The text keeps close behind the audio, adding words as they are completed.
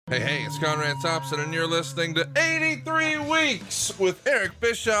Hey, it's Conrad Thompson, and you're listening to 83 Weeks with Eric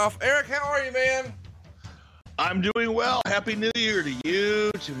Bischoff. Eric, how are you, man? I'm doing well. Happy New Year to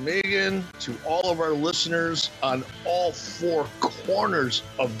you, to Megan, to all of our listeners on all four corners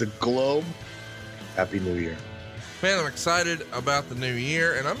of the globe. Happy New Year. Man, I'm excited about the new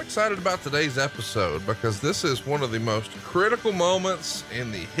year, and I'm excited about today's episode because this is one of the most critical moments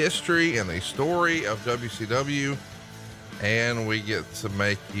in the history and the story of WCW. And we get to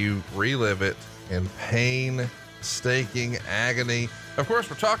make you relive it in painstaking agony. Of course,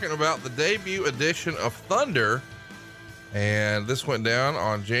 we're talking about the debut edition of Thunder. And this went down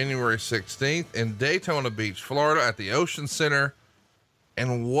on January 16th in Daytona Beach, Florida at the Ocean Center.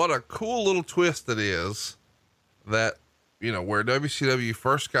 And what a cool little twist it is that, you know, where WCW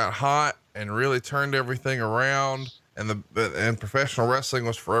first got hot and really turned everything around and professional wrestling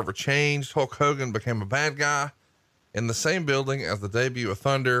was forever changed. Hulk Hogan became a bad guy. In the same building as the debut of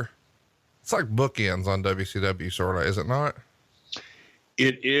Thunder. It's like bookends on WCW, sort of, is it not?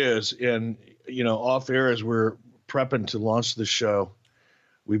 It is. And, you know, off air as we're prepping to launch the show,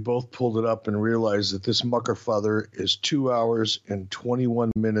 we both pulled it up and realized that this muckerfather is 2 hours and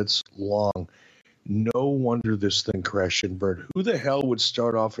 21 minutes long. No wonder this thing crashed and burned. Who the hell would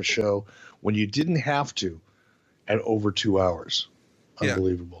start off a show when you didn't have to at over 2 hours?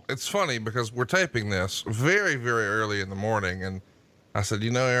 Unbelievable. Yeah, it's funny because we're taping this very, very early in the morning. And I said, you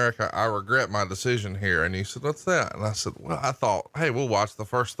know, Eric, I regret my decision here. And he said, what's that? And I said, well, I thought, hey, we'll watch the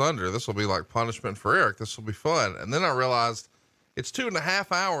first Thunder. This will be like punishment for Eric. This will be fun. And then I realized it's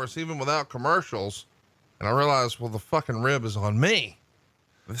 2.5 hours, even without commercials. And I realized, well, the fucking rib is on me.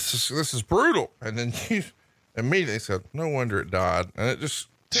 This is brutal. And then you immediately said, no wonder it died. And it just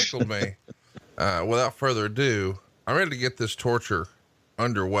tickled me. Without further ado, I'm ready to get this torture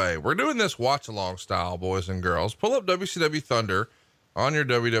underway. We're doing this watch along style, boys and girls. Pull up WCW Thunder on your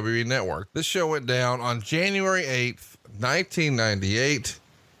WWE network. This show went down on January 8th, 1998.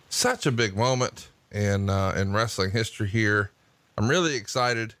 Such a big moment in wrestling history here. I'm really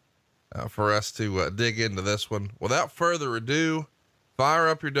excited for us to dig into this one. Without further ado, fire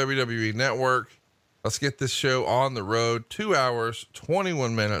up your WWE network. Let's get this show on the road. 2 hours,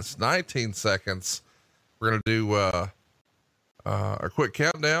 21 minutes, 19 seconds. We're going to do, a quick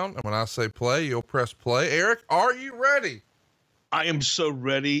countdown. And when I say play, you'll press play. Eric, are you ready? I am so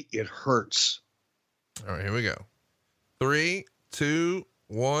ready. It hurts. All right, here we go. 3, 2,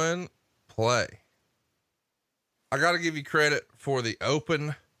 1, play. I got to give you credit for the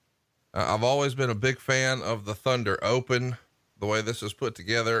open. I've always been a big fan of the Thunder Open. The way this is put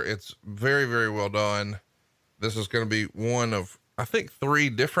together, it's very, very well done. This is going to be one of, I think,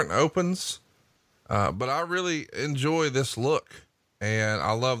 3 different opens. But I really enjoy this look and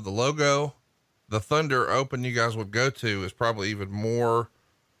I love the logo. The Thunder Open you guys would go to is probably even more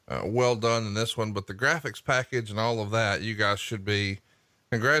well done than this one, but the graphics package and all of that, you guys should be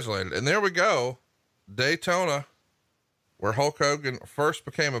congratulated. And there we go. Daytona, where Hulk Hogan first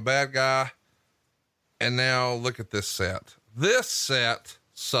became a bad guy. And now look at this set. This set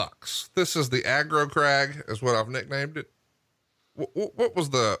sucks. This is the Aggro Crag is what I've nicknamed it. What was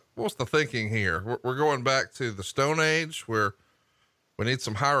the thinking here? We're going back to the Stone Age where we need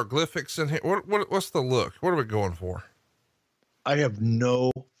some hieroglyphics in here. What's the look? What are we going for? I have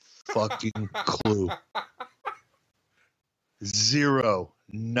no fucking clue. Zero,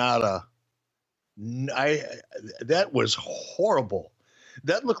 nada. That was horrible.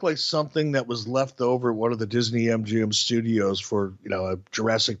 That looked like something that was left over at one of the Disney MGM studios for, you know, a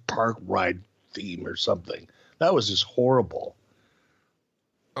Jurassic Park ride theme or something. That was just horrible.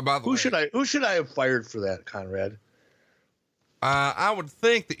 Who should I have fired for that, Conrad? I would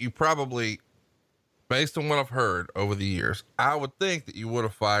think that you probably, based on what I've heard over the years, I would think that you would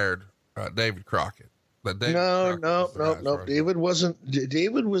have fired David Crockett. No. David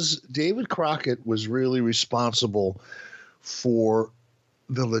Crockett was really responsible for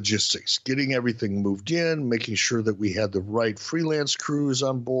the logistics, getting everything moved in, making sure that we had the right freelance crews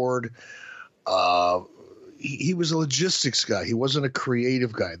on board. He was a logistics guy. He wasn't a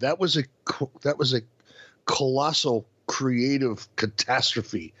creative guy. That was a colossal creative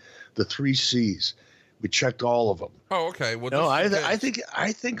catastrophe. The 3 C's. We checked all of them. Oh, okay. Well, no, I think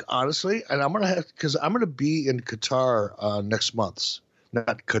honestly, and I'm gonna be in Qatar next month.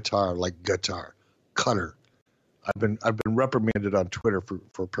 Not Qatar, like guitar, Qatar. I've been reprimanded on Twitter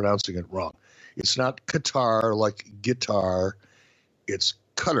for pronouncing it wrong. It's not Qatar like guitar. It's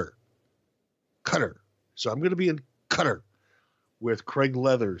Qatar. So I'm going to be in Qatar with Craig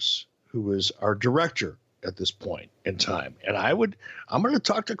Leathers, who is our director at this point in time. And I'm going to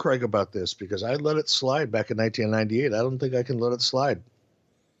talk to Craig about this because I let it slide back in 1998. I don't think I can let it slide.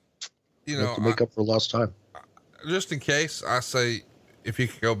 You Make know, to make up for lost time. just in case, I say if you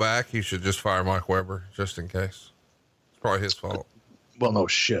could go back, you should just fire Mike Weber, just in case. It's probably his fault. Well, no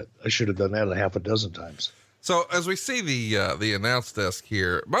shit. I should have done that a half a dozen times. So as we see the announce desk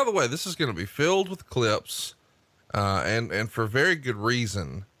here, by the way, this is going to be filled with clips, and for very good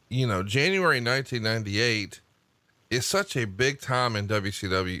reason. You know, January 1998 is such a big time in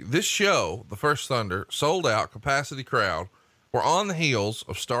WCW. This show, the First Thunder, sold out, capacity crowd. We're on the heels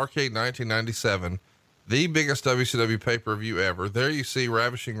of Starrcade 1997, the biggest WCW pay-per-view ever. There you see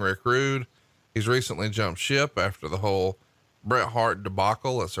Ravishing Rick Rude. He's recently jumped ship after the whole Bret Hart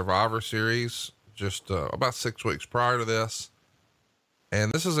debacle at Survivor Series, just about 6 weeks prior to this.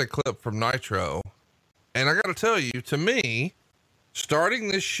 And this is a clip from Nitro. And I got to tell you, to me, starting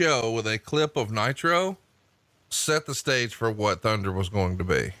this show with a clip of Nitro set the stage for what Thunder was going to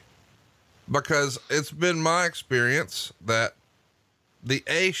be. Because it's been my experience that the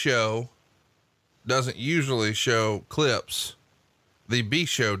A show doesn't usually show clips. The B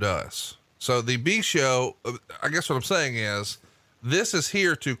show does. So the B show, I guess what I'm saying is, this is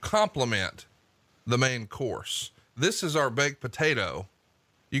here to complement the main course. This is our baked potato.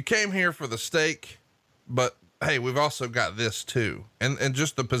 You came here for the steak, but hey, we've also got this too. And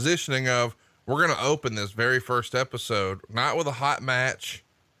just the positioning of, we're going to open this very first episode, not with a hot match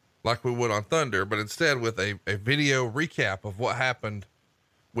like we would on Thunder, but instead with a video recap of what happened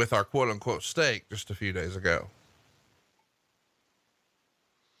with our quote unquote steak just a few days ago.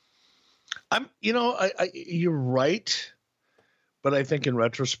 You're right. But I think in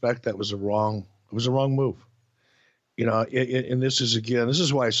retrospect, it was a wrong move. You know, and this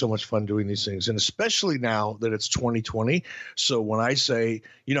is why it's so much fun doing these things. And especially now that it's 2020. So when I say,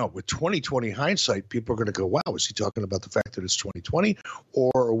 you know, with 2020 hindsight, people are going to go, wow, is he talking about the fact that it's 2020?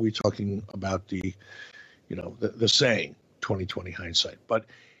 Or are we talking about the saying 2020 hindsight? But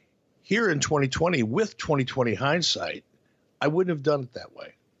here in 2020, with 2020 hindsight, I wouldn't have done it that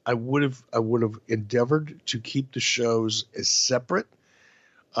way. I would have endeavored to keep the shows as separate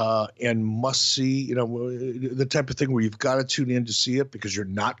and must see, you know, the type of thing where you've got to tune in to see it because you're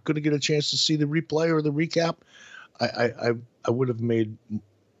not going to get a chance to see the replay or the recap. I would have made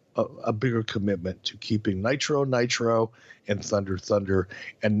a bigger commitment to keeping Nitro and Thunder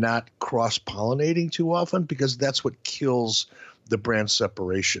and not cross-pollinating too often, because that's what kills the brand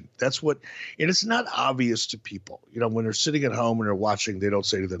separation. And it's not obvious to people, you know, when they're sitting at home and they're watching, they don't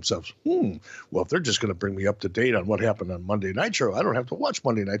say to themselves, well, if they're just going to bring me up to date on what happened on Monday Nitro, I don't have to watch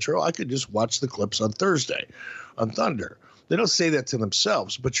Monday Nitro. I could just watch the clips on Thursday on Thunder. They don't say that to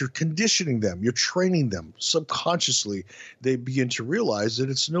themselves, but you're conditioning them. You're training them subconsciously. They begin to realize that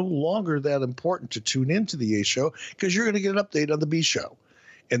it's no longer that important to tune into the A show because you're going to get an update on the B show.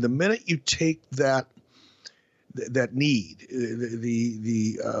 And the minute you take that need, and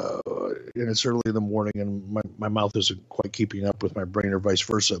it's early in the morning and my mouth isn't quite keeping up with my brain or vice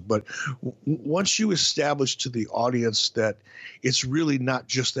versa. But once you establish to the audience that it's really not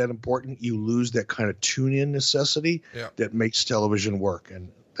just that important, you lose that kind of tune in necessity that makes television work.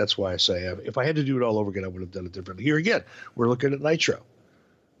 And that's why I say, if I had to do it all over again, I would have done it differently. Here again, we're looking at Nitro.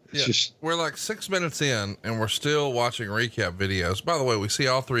 We're like 6 minutes in and we're still watching recap videos. By the way, we see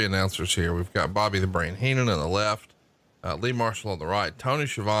all three announcers here. We've got Bobby the Brain Heenan on the left, Lee Marshall on the right, Tony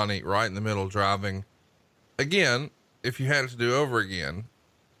Schiavone right in the middle driving. Again, if you had it to do over again,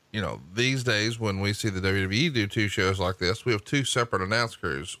 you know, these days when we see the WWE do two shows like this, we have two separate announce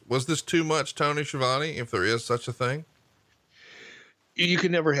crews. Was this too much Tony Schiavone, if there is such a thing? You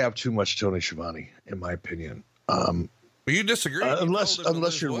can never have too much Tony Schiavone, in my opinion. Well, you disagree.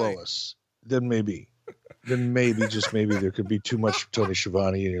 Unless you're Lois, then maybe just maybe there could be too much Tony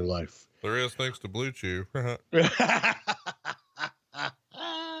Schiavone in your life. There is, thanks to Blue Chew.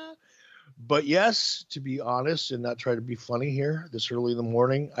 But yes, to be honest and not try to be funny here this early in the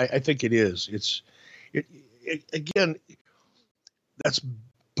morning, I think it is. Again, that's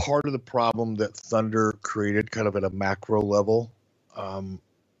part of the problem that Thunder created kind of at a macro level.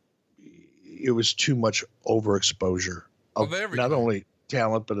 It was too much overexposure of not only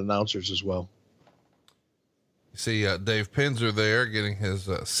talent, but announcers as well. You see Dave Penzer there getting his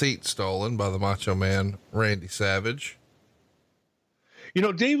seat stolen by the Macho Man, Randy Savage. You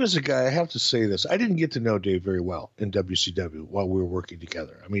know, Dave is a guy, I have to say this. I didn't get to know Dave very well in WCW while we were working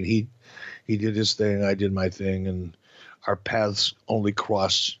together. I mean, he did his thing, I did my thing, and our paths only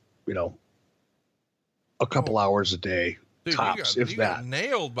crossed, you know, a couple hours a day. Dude, tops, you got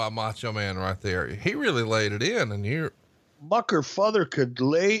nailed by Macho Man right there. He really laid it in, and Mucker Father could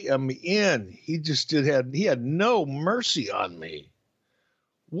lay him in. He had no mercy on me.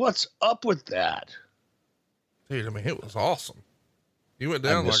 What's up with that? Dude, I mean, it was awesome. You went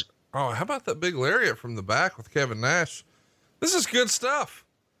down Oh, how about that big lariat from the back with Kevin Nash? This is good stuff.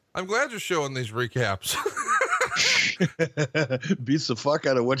 I'm glad you're showing these recaps. Beats the fuck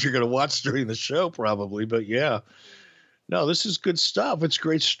out of what you're going to watch during the show, probably. But yeah, no, this is good stuff. It's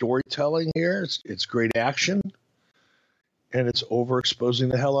great storytelling here. It's great action, and it's overexposing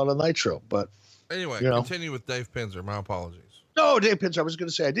the hell out of Nitro. But anyway, continue with Dave Penzer. My apologies. No, Dave Penzer. I was going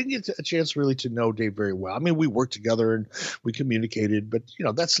to say I didn't get a chance really to know Dave very well. I mean, we worked together and we communicated, but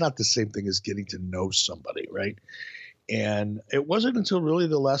that's not the same thing as getting to know somebody, right? And it wasn't until really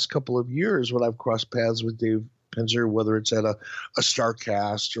the last couple of years when I've crossed paths with Dave Penzer, whether it's at a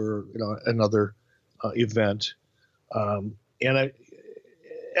StarCast or another event. And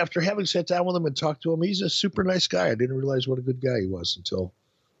after having sat down with him and talked to him, he's a super nice guy. I didn't realize what a good guy he was until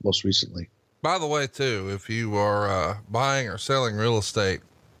most recently. By the way, too, if you are buying or selling real estate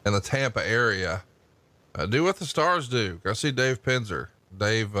in the Tampa area, do what the stars do. Go see Dave Penzer.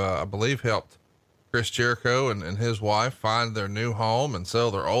 Dave, I believe, helped Chris Jericho and his wife find their new home and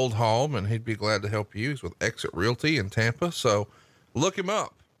sell their old home, and he'd be glad to help you. He's with Exit Realty in Tampa, so look him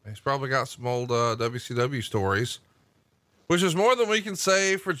up. He's probably got some old WCW stories, which is more than we can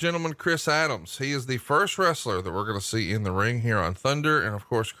say for gentleman Chris Adams. He is the first wrestler that we're going to see in the ring here on Thunder. And of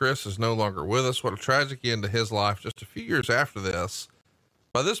course, Chris is no longer with us. What a tragic end to his life just a few years after this.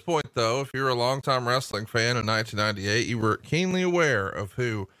 By this point, though, if you're a longtime wrestling fan in 1998, you were keenly aware of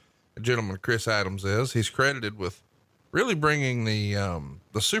who gentleman Chris Adams is. He's credited with really bringing the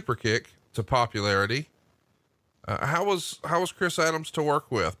super kick to popularity. How was Chris Adams to work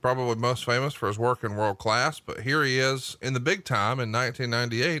with? Probably most famous for his work in World Class, but here he is in the big time in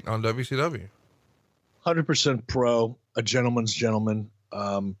 1998 on WCW. 100% pro, a gentleman's gentleman,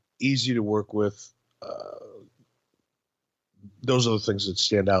 easy to work with. Those are the things that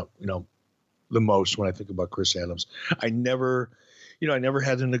stand out, the most when I think about Chris Adams. I never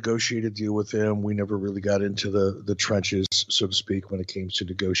had to negotiate a deal with him. We never really got into the trenches, so to speak, when it came to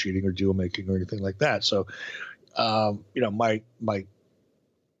negotiating or deal making or anything like that. So, my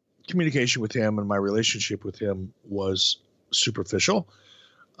communication with him and my relationship with him was superficial,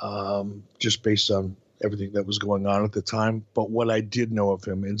 just based on everything that was going on at the time. But what I did know of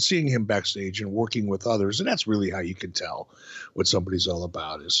him and seeing him backstage and working with others, and that's really how you can tell what somebody's all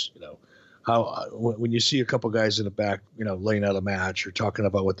about is, how, when you see a couple guys in the back, laying out a match or talking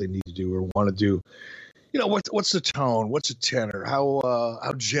about what they need to do or want to do, what's the tone? What's the tenor?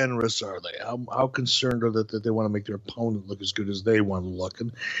 How generous are they? How concerned are they that they want to make their opponent look as good as they want to look?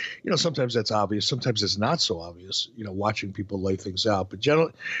 And, sometimes that's obvious. Sometimes it's not so obvious, watching people lay things out. But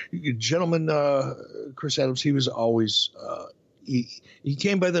gentleman, Chris Adams, he was always, he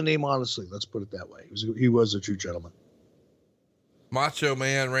came by the name, honestly, let's put it that way. He was a true gentleman. Macho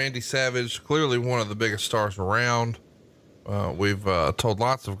Man Randy Savage, clearly one of the biggest stars around. We've told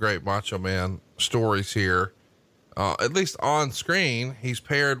lots of great Macho Man stories here. At least on screen, he's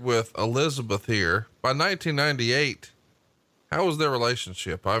paired with Elizabeth here. By 1998, how was their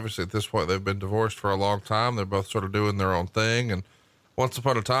relationship? Obviously, at this point, they've been divorced for a long time. They're both sort of doing their own thing. And once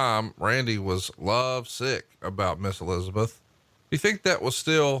upon a time, Randy was love sick about Miss Elizabeth. Do you think that was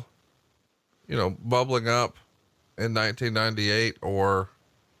still, bubbling up in 1998, or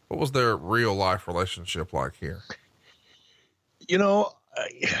what was their real life relationship like here?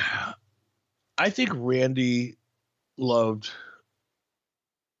 I think Randy loved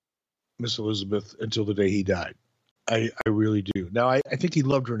Miss Elizabeth until the day he died. I really do. Now, I think he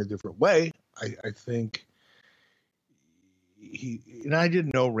loved her in a different way. I think I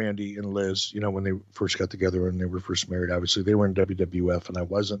didn't know Randy and Liz, when they first got together and they were first married. Obviously, they were in WWF and I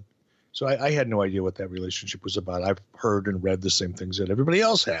wasn't. So I had no idea what that relationship was about. I've heard and read the same things that everybody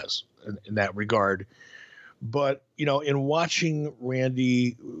else has in that regard. But, in watching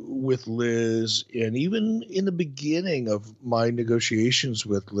Randy with Liz, and even in the beginning of my negotiations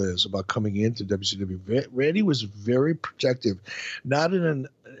with Liz about coming into WCW, Randy was very protective, not in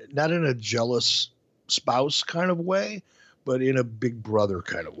a jealous spouse kind of way, but in a big brother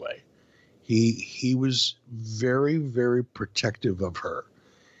kind of way. He was very, very protective of her.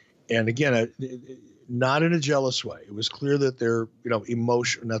 And again, not in a jealous way. It was clear that their,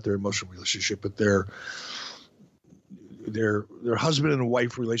 not their emotional relationship, but their husband and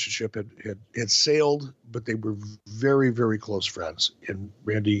wife relationship had sailed, but they were very, very close friends. And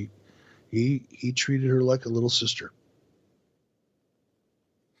Randy, he treated her like a little sister.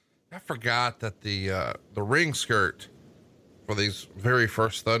 I forgot that the ring skirt for these very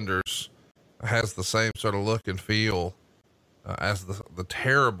first Thunders has the same sort of look and feel as the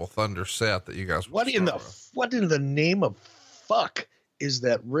terrible Thunder set that you guys. What in the name of fuck is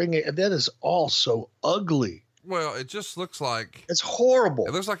that ring? That is all so ugly. Well, it just looks like It's horrible.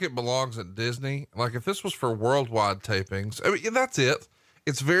 it looks like it belongs at Disney. Like if this was for worldwide tapings, I mean, yeah, that's it.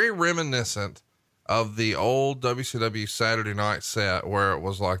 It's very reminiscent of the old WCW Saturday night set where it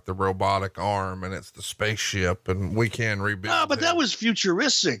was like the robotic arm and it's the spaceship and we can rebuild. Ah, but that was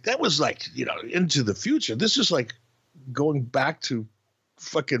futuristic. That was like, into the future. This is like going back to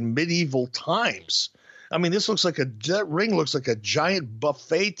fucking medieval times. I mean, that ring looks like a giant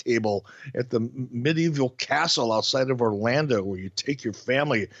buffet table at the medieval castle outside of Orlando where you take your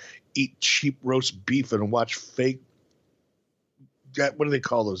family, eat cheap roast beef and watch fake, what do they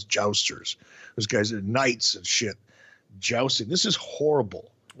call those jousters? Those guys are knights and shit jousting. This is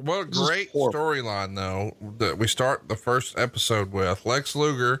horrible. What a great storyline though, that we start the first episode with Lex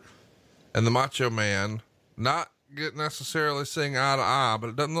Luger and the Macho Man not get necessarily seeing eye to eye, but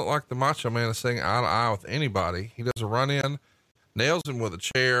it doesn't look like the Macho Man is seeing eye to eye with anybody. He does a run in, nails him with a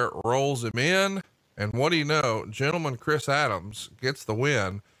chair, rolls him in. And what do you know? Gentleman Chris Adams gets the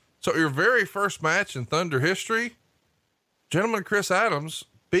win. So your very first match in Thunder history, Gentleman Chris Adams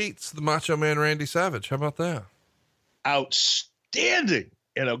beats the Macho Man Randy Savage. How about that? Outstanding.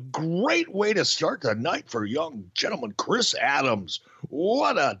 And a great way to start the night for young Gentleman Chris Adams.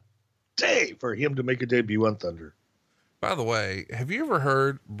 What a day for him to make a debut on Thunder. By the way, have you ever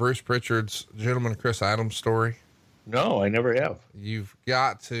heard Bruce Pritchard's Gentleman Chris Adams story? No, I never have. You've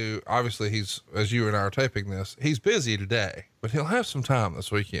got to, obviously he's, as you and I are taping this, he's busy today, but he'll have some time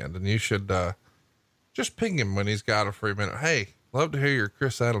this weekend and you should, just ping him when he's got a free minute. Hey, love to hear your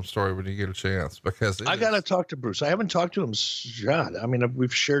Chris Adams story when you get a chance, because I got to talk to Bruce. I haven't talked to him. God, I mean,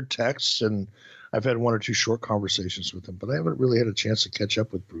 we've shared texts and I've had one or two short conversations with him, but I haven't really had a chance to catch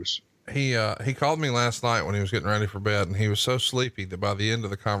up with Bruce. He called me last night when he was getting ready for bed and he was so sleepy that by the end of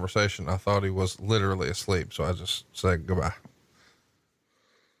the conversation, I thought he was literally asleep. So I just said goodbye.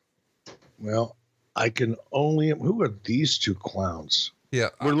 Well, I can only, who are these two clowns? Yeah.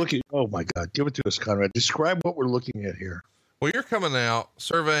 We're looking, oh my God, give it to us, Conrad. Describe what we're looking at here. Well, you're coming out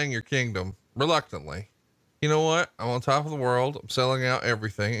surveying your kingdom reluctantly. You know what? I'm on top of the world. I'm selling out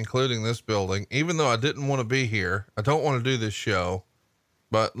everything, including this building. Even though I didn't want to be here, I don't want to do this show,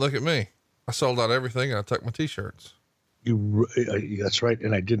 but look at me. I sold out everything and I took my t-shirts. That's right.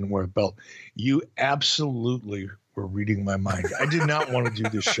 And I didn't wear a belt. You absolutely were reading my mind. I did not want to do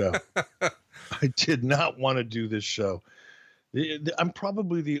this show. I did not want to do this show. I'm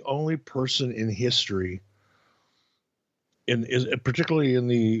probably the only person in history, particularly in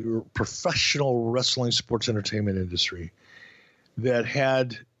the professional wrestling sports entertainment industry, that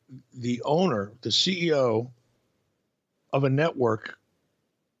had the owner, the CEO of a network,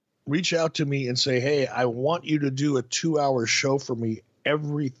 reach out to me and say, hey, I want you to do a 2-hour show for me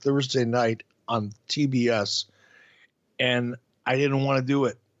every Thursday night on TBS. And I didn't want to do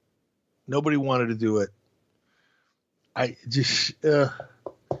it. Nobody wanted to do it. I just,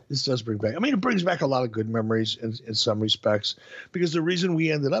 this does bring back, I mean, it brings back a lot of good memories in some respects, because the reason we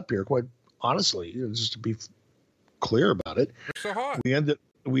ended up here, quite honestly, just to be clear about it, so hot. we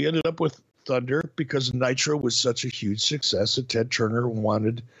ended up with Thunder because Nitro was such a huge success that Ted Turner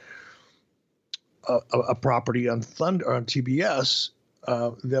wanted a property on Thunder on TBS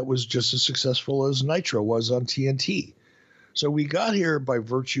that was just as successful as Nitro was on TNT. So we got here by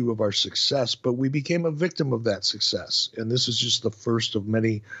virtue of our success, but we became a victim of that success. And this is just the first of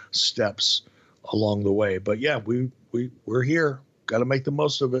many steps along the way. But yeah, we're here. Got to make the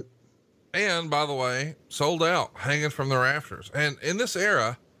most of it. And by the way, sold out, hanging from the rafters. And in this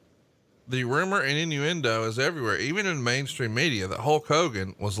era, the rumor and innuendo is everywhere, even in mainstream media, that Hulk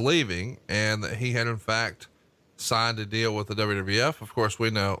Hogan was leaving and that he had in fact signed a deal with the WWF. Of course,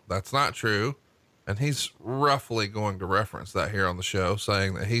 we know that's not true. And he's roughly going to reference that here on the show,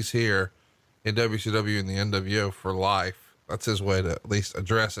 saying that he's here in WCW and the NWO for life. That's his way to at least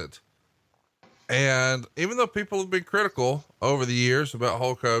address it. And even though people have been critical over the years about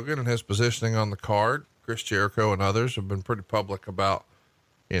Hulk Hogan and his positioning on the card, Chris Jericho and others have been pretty public about,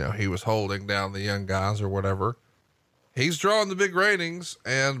 he was holding down the young guys or whatever. He's drawing the big ratings.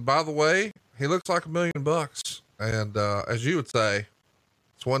 And by the way, he looks like $1 million. And, as you would say,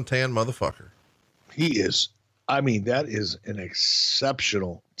 it's one tan motherfucker. He is. I mean, that is an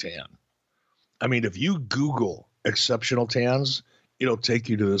exceptional tan. I mean, if you Google exceptional tans, it'll take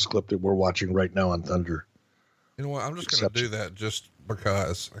you to this clip that we're watching right now on Thunder. You know what? I'm just going to do that just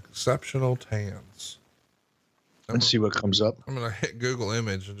because. Exceptional tans. And see what comes up. I'm going to hit Google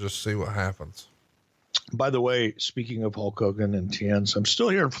image and just see what happens. By the way, speaking of Hulk Hogan and tans, I'm still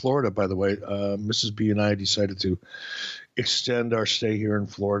here in Florida, by the way. Mrs. B and I decided to extend our stay here in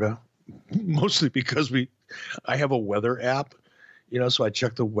Florida. Mostly because I have a weather app, so I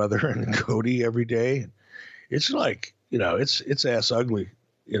check the weather in Cody every day. it's like, it's ass ugly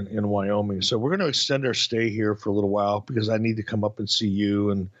in Wyoming. So we're going to extend our stay here for a little while because I need to come up and see you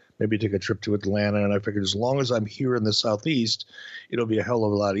and maybe take a trip to Atlanta. And I figured as long as I'm here in the Southeast, it'll be a hell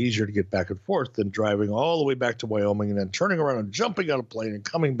of a lot easier to get back and forth than driving all the way back to Wyoming and then turning around and jumping on a plane and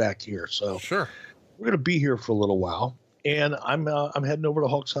coming back here. So Sure. we're going to be here for a little while. And I'm heading over to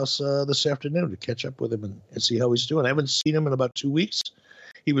Hulk's house this afternoon to catch up with him and see how he's doing. I haven't seen him in about 2 weeks.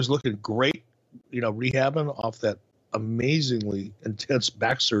 He was looking great, rehabbing off that amazingly intense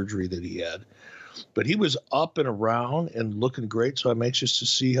back surgery that he had. But he was up and around and looking great. So I'm anxious to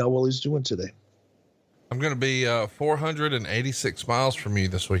see how well he's doing today. I'm going to be 486 miles from you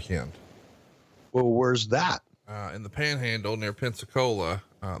this weekend. Well, where's that? In the Panhandle near Pensacola.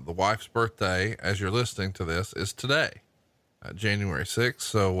 The wife's birthday, as you're listening to this, is today, January 6th.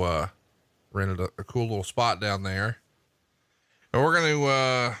 So rented a cool little spot down there. And we're going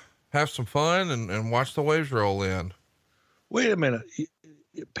to have some fun and watch the waves roll in. Wait a minute.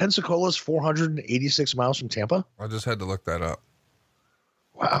 Pensacola's 486 miles from Tampa? I just had to look that up.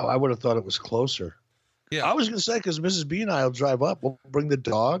 Wow, I would have thought it was closer. Yeah. I was going to say, because Mrs. B and I will drive up. We'll bring the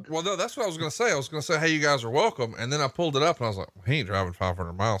dog. Well, no, that's what I was going to say. I was going to say, hey, you guys are welcome. And then I pulled it up and I was like, he ain't driving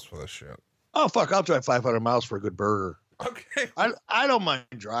 500 miles for this shit. Oh, fuck. I'll drive 500 miles for a good burger. Okay. I don't mind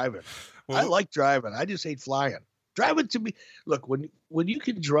driving. Well, I like driving. I just hate flying. Driving to me. Look, when you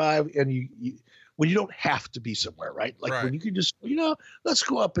can drive and you when you don't have to be somewhere, right? Like Right. when you can just, let's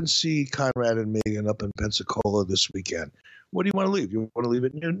go up and see Conrad and Megan up in Pensacola this weekend. What do you want to leave? You want to leave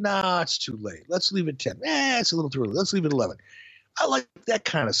at noon? Nah, it's too late. Let's leave at 10. It's a little too early. Let's leave at 11. I like that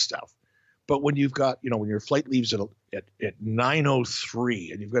kind of stuff. But when you've got, when your flight leaves at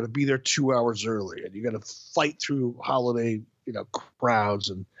 9:03 and you've got to be there 2 hours early and you got to fight through holiday, crowds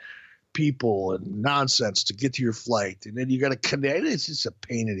and people and nonsense to get to your flight. And then you got to connect. It's just a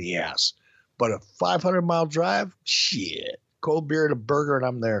pain in the ass. But a 500-mile drive, shit, cold beer and a burger and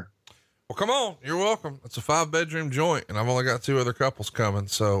I'm there. Well, come on. You're welcome. It's a 5-bedroom joint and I've only got 2 other couples coming.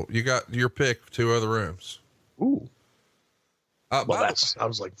 So you got your pick of 2 other rooms. Ooh. Well, by that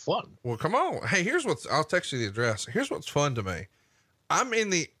sounds like fun. Well, come on. Hey, I'll text you the address. Here's what's fun to me. I'm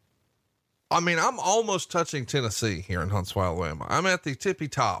almost touching Tennessee here in Huntsville, Alabama. I'm at the tippy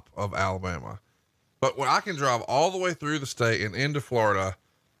top of Alabama, but when I can drive all the way through the state and into Florida,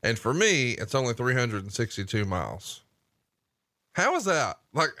 and for me, it's only 362 miles. How is that?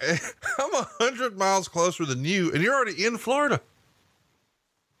 Like, I'm 100 miles closer than you and you're already in Florida.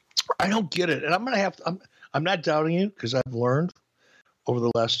 I don't get it. And I'm not doubting you because I've learned over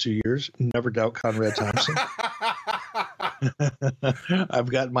the last 2 years, never doubt Conrad Thompson. I've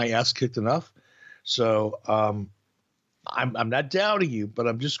gotten my ass kicked enough. So, I'm not doubting you, but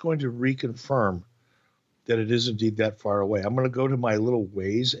I'm just going to reconfirm that it is indeed that far away. I'm going to go to my little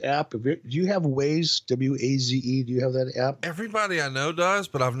Waze app. Do you have Waze, Waze? Do you have that app? Everybody I know does,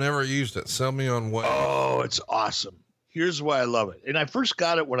 but I've never used it. Sell me on Waze. Oh, it's awesome. Here's why I love it. And I first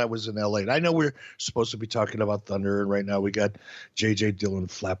got it when I was in LA. And I know we're supposed to be talking about Thunder. And right now we got JJ Dillon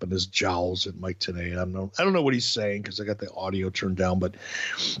flapping his jowls at Mike today. I don't know what he's saying because I got the audio turned down. But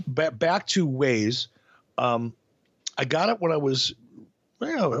back to Waze. I got it when I was,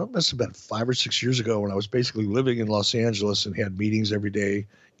 it must have been 5 or 6 years ago when I was basically living in Los Angeles and had meetings every day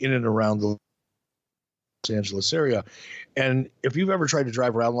in and around the Los Angeles area. And if you've ever tried to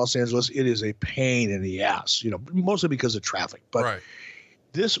drive around Los Angeles, it is a pain in the ass, mostly because of traffic. But right.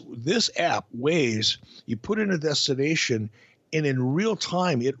 This app, Waze, you put in a destination and in real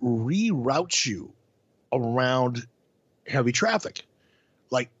time, it reroutes you around heavy traffic.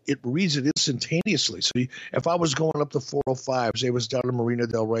 Like it reads it instantaneously. So if I was going up the 405, say it was down to Marina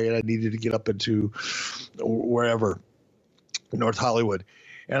Del Rey and I needed to get up into wherever, North Hollywood,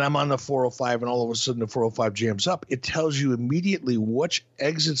 and I'm on the 405 and all of a sudden the 405 jams up, it tells you immediately which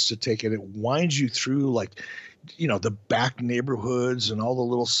exits to take and it winds you through the back neighborhoods and all the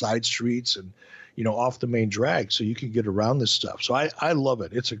little side streets and, off the main drag so you can get around this stuff. So I love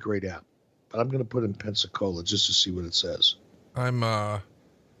it. It's a great app, but I'm going to put in Pensacola just to see what it says. I'm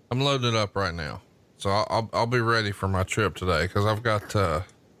loading it up right now. So I'll be ready for my trip today. Cause I've got to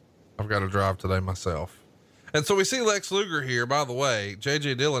drive today myself. And so we see Lex Luger here. By the way,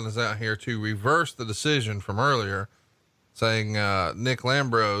 JJ Dillon is out here to reverse the decision from earlier, saying Nick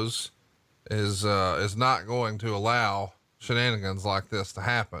Lambros is not going to allow shenanigans like this to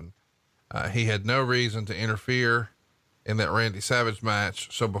happen. He had no reason to interfere in that Randy Savage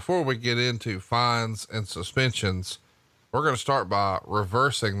match. So before we get into fines and suspensions, we're going to start by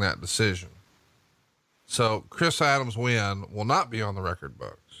reversing that decision. So Chris Adams' win will not be on the record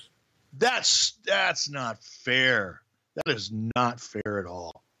books. That's not fair. That is not fair at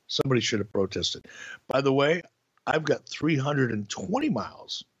all. Somebody should have protested. By the way, I've got 320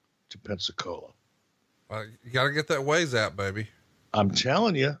 miles to Pensacola. You got to get that Waze out, baby. I'm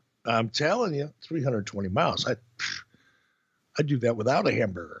telling you, 320 miles. I do that without a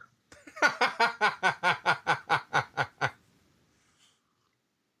hamburger.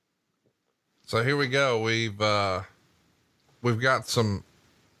 So here we go. We've got some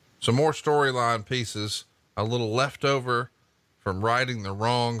more storyline pieces, a little leftover from righting the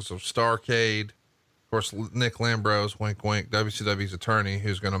wrongs of Starrcade. Of course, Nick Lambros, wink, wink, WCW's attorney,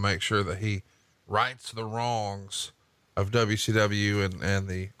 who's going to make sure that he rights the wrongs of WCW and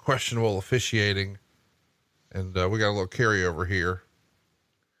the questionable officiating. And we got a little carryover here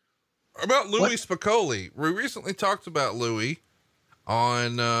about Louis Spicoli. We recently talked about Louis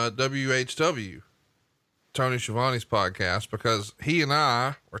on WHW, Tony Schiavone's podcast, because he and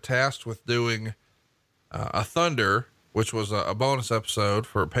I were tasked with doing a Thunder, which was a bonus episode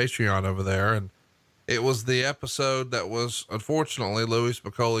for Patreon over there. And it was the episode that was unfortunately Louis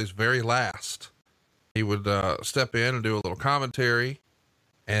Spicoli's very last. He would step in and do a little commentary.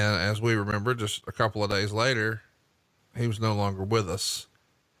 And as we remember, just a couple of days later, he was no longer with us.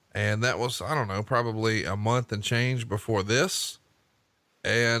 And that was, I don't know, probably a month and change before this.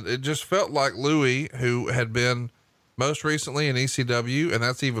 And it just felt like Louis, who had been most recently in ECW, and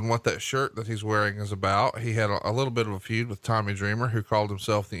that's even what that shirt that he's wearing is about. He had a little bit of a feud with Tommy Dreamer, who called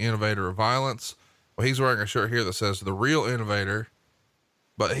himself the Innovator of Violence. Well, he's wearing a shirt here that says the Real Innovator.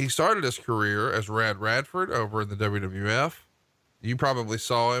 But he started his career as Rad Radford over in the WWF. You probably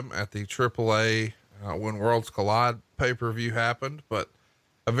saw him at the AAA When Worlds Collide pay-per-view happened, but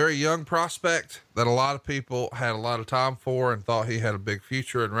a very young prospect that a lot of people had a lot of time for and thought he had a big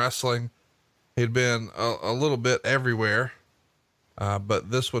future in wrestling. He'd been a little bit everywhere,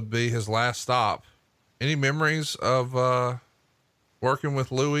 but this would be his last stop. Any memories of working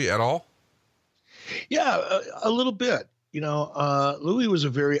with Louis at all? Yeah, a little bit. You know, Louis was a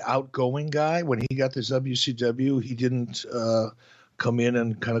very outgoing guy. When he got this WCW, he didn't come in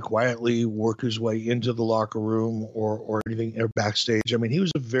and kind of quietly work his way into the locker room or anything or backstage. I mean, he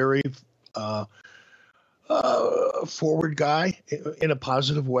was a very forward guy in a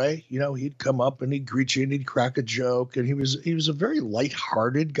positive way. You know, he'd come up and he'd greet you and he'd crack a joke, and he was a very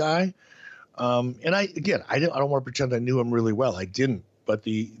lighthearted guy. And I don't want to pretend I knew him really well. I didn't. But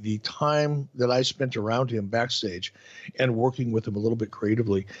the time that I spent around him backstage and working with him a little bit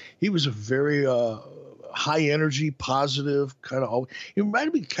creatively, he was a very high energy, positive kind of. He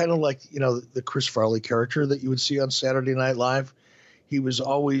reminded me kind of like, you know, the Chris Farley character that you would see on Saturday Night Live. He was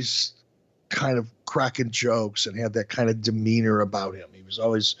always kind of cracking jokes and had that kind of demeanor about him. He was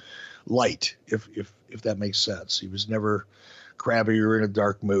always light, if that makes sense. He was never crabby or in a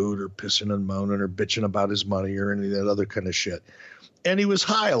dark mood or pissing and moaning or bitching about his money or any of that other kind of shit. And he was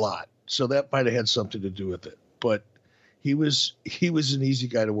high a lot, so that might have had something to do with it. But he was an easy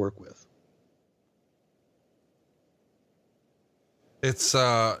guy to work with. It's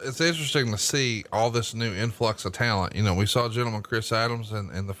interesting to see all this new influx of talent. You know, we saw gentleman Chris Adams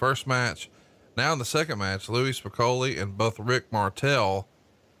in the first match. Now in the second match, Louis Spicoli and both Rick Martel,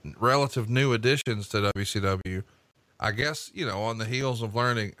 relative new additions to WCW. I guess, you know, on the heels of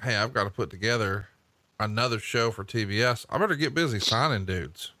learning, hey, I've got to put together another show for TBS. I better get busy signing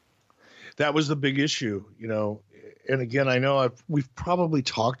dudes. That was the big issue, you know. And again, I know we've probably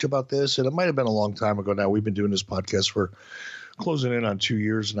talked about this, and it might have been a long time ago now. We've been doing this podcast for closing in on 2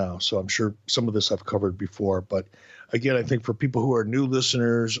 years now, so I'm sure some of this I've covered before. But again, I think for people who are new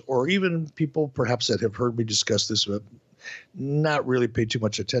listeners, or even people perhaps that have heard me discuss this but not really paid too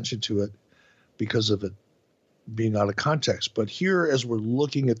much attention to it because of it being out of context. But here, as we're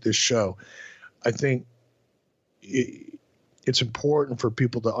looking at this show, I think it's important for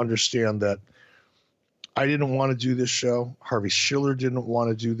people to understand that I didn't want to do this show. Harvey Schiller didn't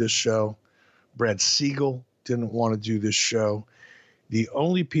want to do this show. Brad Siegel didn't want to do this show. The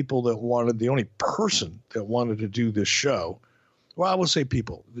only person that wanted to do this show, well, I will say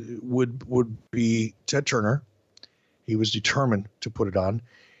people, would be Ted Turner. He was determined to put it on.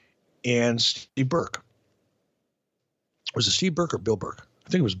 And Steve Burke. Was it Steve Burke or Bill Burke? I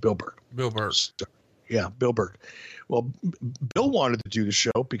think it was Bill Burke. Bill Burke. Yeah, Bill Burke. Well, Bill wanted to do the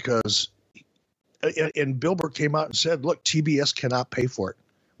show because, and Bill Burke came out and said, look, TBS cannot pay for it.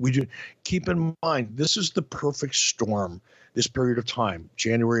 We do. Keep in mind, this is the perfect storm, this period of time,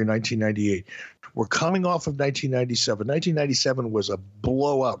 January 1998. We're coming off of 1997. 1997 was a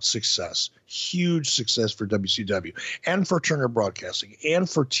blowout success, huge success for WCW and for Turner Broadcasting and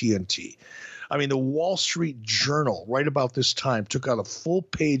for TNT. I mean, the Wall Street Journal, right about this time, took out a full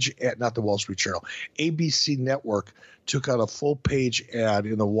page ad, not the Wall Street Journal, ABC Network took out a full page ad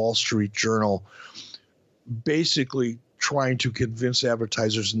in the Wall Street Journal, basically trying to convince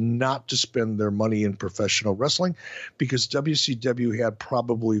advertisers not to spend their money in professional wrestling, because WCW had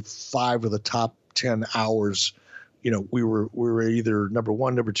probably 5 of the top 10 hours. You know, we were either number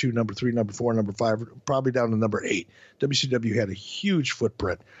 1, number 2, number 3, number 4, number 5, probably down to number 8. WCW had a huge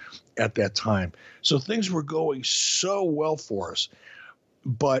footprint at that time. So things were going so well for us.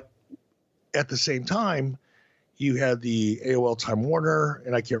 But at the same time, you had the AOL Time Warner,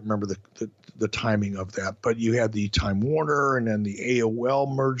 and I can't remember the timing of that, but you had the Time Warner and then the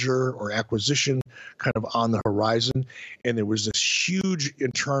AOL merger or acquisition kind of on the horizon. And there was this huge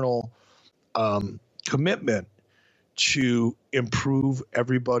internal commitment to improve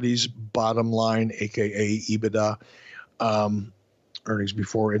everybody's bottom line, aka EBITDA, earnings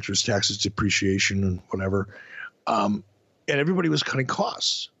before interest, taxes, depreciation, and whatever. And everybody was cutting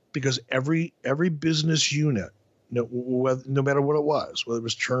costs because every business unit, no matter what it was, whether it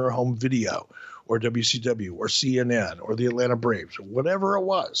was Turner Home Video or WCW or CNN or the Atlanta Braves, whatever it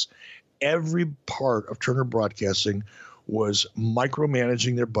was, every part of Turner Broadcasting was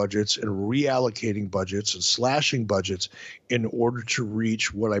micromanaging their budgets and reallocating budgets and slashing budgets in order to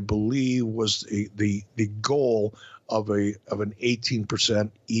reach what I believe was the goal of an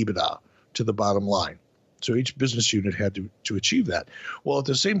 18% EBITDA to the bottom line. So each business unit had to achieve that. Well, at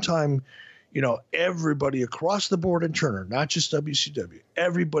the same time, you know, everybody across the board in Turner, not just WCW,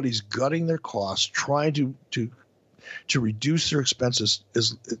 everybody's gutting their costs, trying to reduce their expenses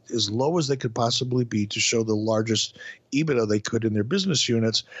as low as they could possibly be to show the largest EBITDA they could in their business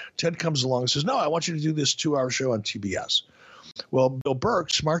units. Ted comes along and says, no, I want you to do this 2-hour show on TBS. Well, Bill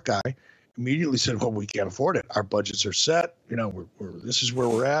Burke, smart guy, immediately said, well, we can't afford it. Our budgets are set. You know, this is where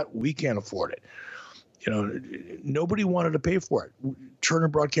we're at. We can't afford it. You know, nobody wanted to pay for it. Turner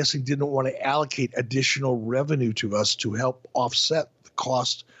Broadcasting didn't want to allocate additional revenue to us to help offset the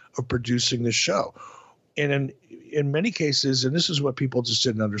cost of producing the show. And in many cases, and this is what people just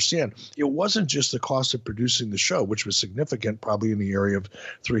didn't understand, it wasn't just the cost of producing the show, which was significant, probably in the area of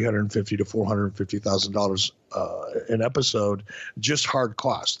 $350,000 to $450,000 an episode, just hard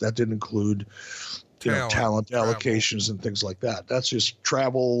costs. That didn't include talent allocations and things like that. That's just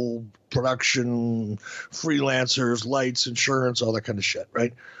travel, production, freelancers, lights, insurance, all that kind of shit,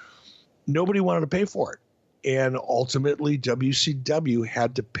 right? Nobody wanted to pay for it. And ultimately, WCW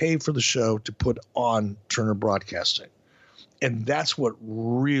had to pay for the show to put on Turner Broadcasting. And that's what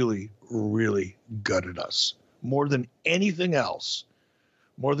really, really gutted us. More than anything else.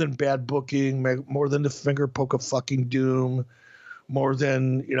 More than bad booking, more than the finger poke of fucking doom, more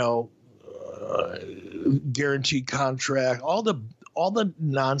than, guaranteed contract, all the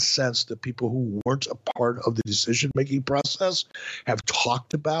nonsense that people who weren't a part of the decision-making process have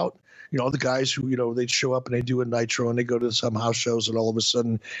talked about. You know, the guys who, they'd show up and they do a Nitro and they go to some house shows and all of a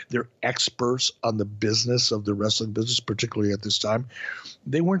sudden they're experts on the business of the wrestling business, particularly at this time.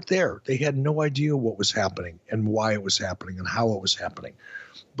 They weren't there. They had no idea what was happening and why it was happening and how it was happening.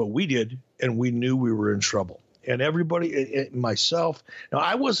 But we did, and we knew we were in trouble. And everybody, myself, now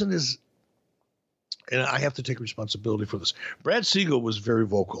I wasn't as, and I have to take responsibility for this. Brad Siegel was very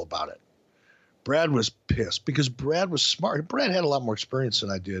vocal about it. Brad was pissed because Brad was smart. Brad had a lot more experience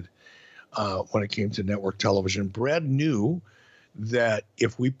than I did. When it came to network television, Brad knew that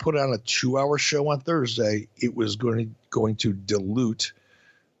if we put on a 2-hour show on Thursday, it was going to dilute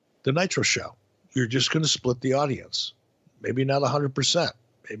the Nitro show. You're just going to split the audience. Maybe not 100%.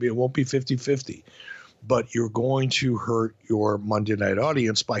 Maybe it won't be 50-50. But you're going to hurt your Monday night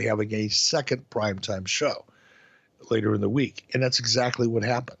audience by having a second primetime show later in the week. And that's exactly what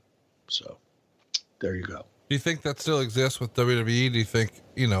happened. So there you go. Do you think that still exists with WWE? Do you think,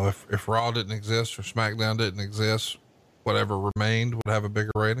 if Raw didn't exist or SmackDown didn't exist, whatever remained would have a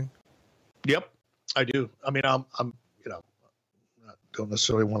bigger rating? Yep, I do. I mean, I'm don't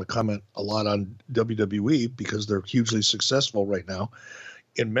necessarily want to comment a lot on WWE because they're hugely successful right now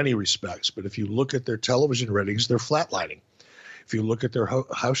in many respects. But if you look at their television ratings, they're flatlining. If you look at their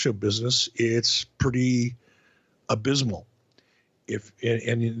house show business, it's pretty abysmal.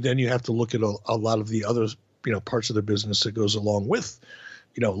 And then you have to look at a lot of the other parts of the business that goes along with,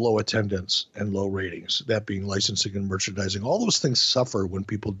 low attendance and low ratings, that being licensing and merchandising. All those things suffer when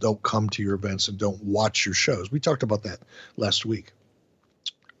people don't come to your events and don't watch your shows. We talked about that last week.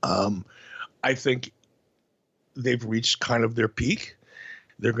 I think they've reached kind of their peak.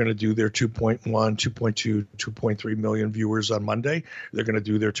 They're going to do their 2.1, 2.2, 2.3 million viewers on Monday. They're going to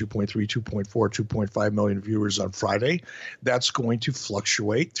do their 2.3, 2.4, 2.5 million viewers on Friday. That's going to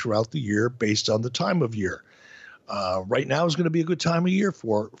fluctuate throughout the year based on the time of year. Right now is going to be a good time of year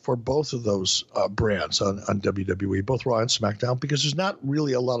for both of those brands on WWE, both Raw and SmackDown, because there's not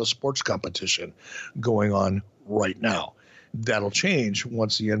really a lot of sports competition going on right now. That'll change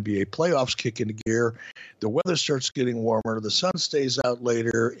once the NBA playoffs kick into gear. The weather starts getting warmer. The sun stays out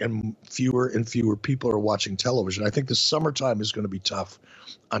later, and fewer people are watching television. I think the summertime is going to be tough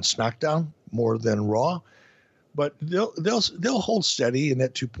on SmackDown more than Raw, but they'll hold steady in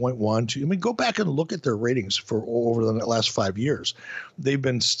that 2.1. I mean, go back and look at their ratings for over the last 5 years. They've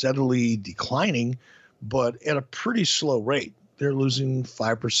been steadily declining, but at a pretty slow rate. They're losing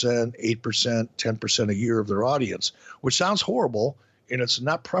 5%, 8%, 10% a year of their audience, which sounds horrible, and it's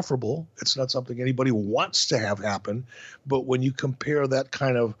not preferable. It's not something anybody wants to have happen. But when you compare that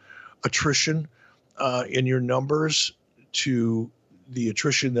kind of attrition in your numbers to the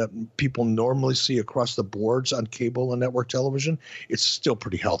attrition that people normally see across the boards on cable and network television, it's still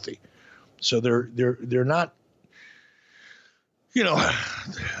pretty healthy. So they're not,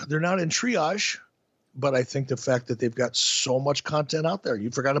 they're not in triage. But I think the fact that they've got so much content out there, you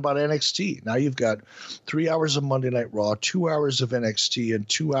forgot about NXT. Now you've got 3 hours of Monday Night Raw, 2 hours of NXT, and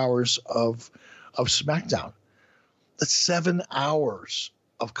 2 hours of SmackDown. That's 7 hours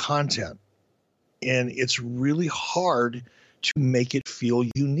of content. And it's really hard to make it feel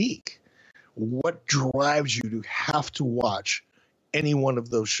unique. What drives you to have to watch any one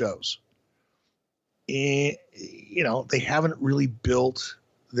of those shows? And, they haven't really built...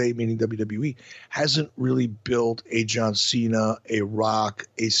 They, meaning WWE, hasn't really built a John Cena, a Rock,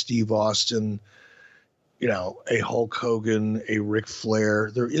 a Steve Austin, a Hulk Hogan, a Ric Flair.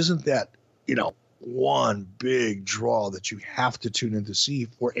 There isn't that, one big draw that you have to tune in to see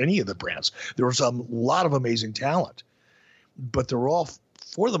for any of the brands. There's a lot of amazing talent, but they're all,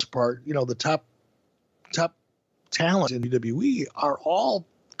 for the most part, the top talent in WWE are all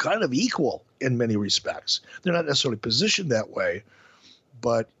kind of equal in many respects. They're not necessarily positioned that way.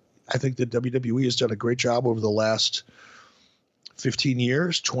 But I think that WWE has done a great job over the last 15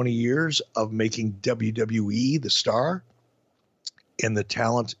 years, 20 years of making WWE the star, and the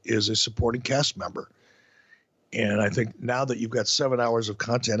talent is a supporting cast member. And I think now that you've got 7 hours of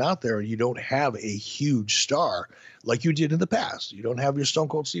content out there and you don't have a huge star like you did in the past, you don't have your Stone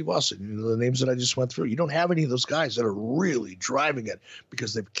Cold Steve Austin, the names that I just went through, you don't have any of those guys that are really driving it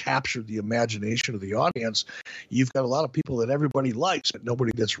because they've captured the imagination of the audience. You've got a lot of people that everybody likes, but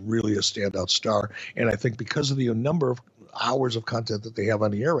nobody that's really a standout star. And I think because of the number of hours of content that they have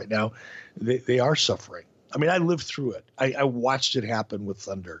on the air right now, they are suffering. I mean, I lived through it. I watched it happen with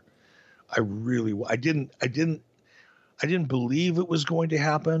Thunder. I didn't believe it was going to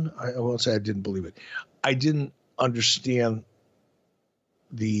happen. I won't say I didn't believe it. I didn't understand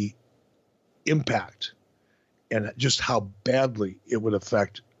the impact and just how badly it would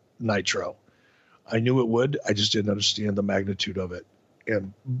affect Nitro. I knew it would. I just didn't understand the magnitude of it.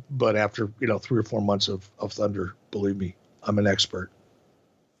 But after 3 or 4 months of Thunder, believe me, I'm an expert.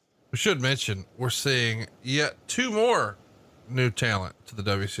 We should mention we're seeing yet 2 more new talent to the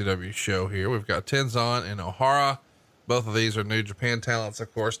WCW show here. We've got Tenzan and O'Hara. Both of these are New Japan talents,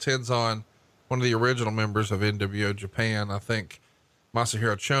 of course. Tenzan, one of the original members of NWO Japan. I think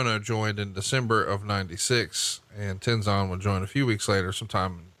Masahiro Chono joined in December of 96, and Tenzan would join a few weeks later,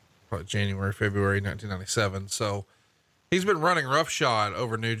 sometime in probably January, February 1997. So he's been running roughshod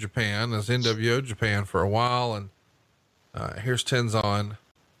over New Japan as NWO Japan for a while. And here's Tenzan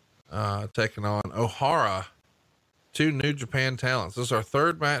taking on O'Hara, 2 New Japan talents. This is our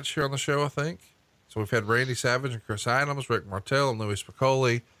 3rd match here on the show, I think. So we've had Randy Savage and Chris Adams, Rick Martel and Louis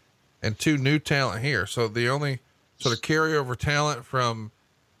Spicolli, and 2 new talent here. So the only sort of carryover talent from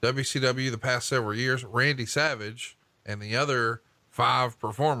WCW the past several years, Randy Savage, and the other 5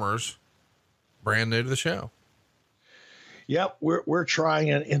 performers brand new to the show. Yep, we're trying,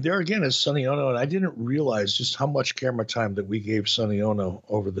 and there again is Sonny Ono, and I didn't realize just how much camera time that we gave Sonny Ono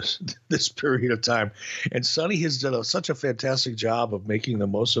over this period of time. And Sonny has done such a fantastic job of making the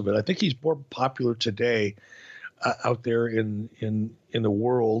most of it. I think he's more popular today out there in the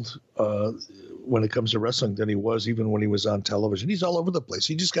world when it comes to wrestling than he was even when he was on television. He's all over the place.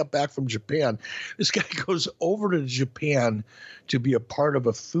 He just got back from Japan. This guy goes over to Japan to be a part of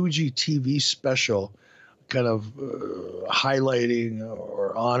a Fuji TV special, kind of highlighting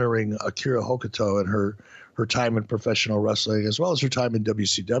or honoring Akira Hokuto and her time in professional wrestling, as well as her time in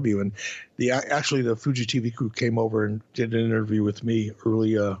WCW. And the Fuji TV crew came over and did an interview with me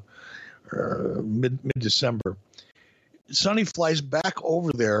early mid-December. Sonny flies back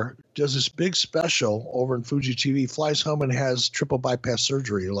over there, does this big special over in Fuji TV, flies home and has triple bypass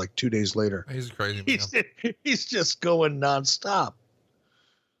surgery like 2 days later. He's a crazy man. He's just going nonstop.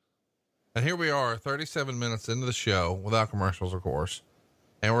 And here we are, 37 minutes into the show without commercials, of course.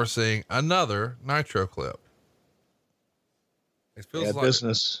 And we're seeing another Nitro clip. It feels like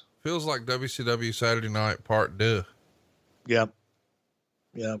business. Feels like WCW Saturday Night Part 2. Yep.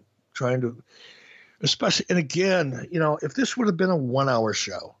 Trying to, especially, and again, if this would have been a 1 hour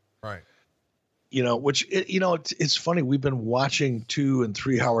show, right. Which, it's funny. We've been watching 2 and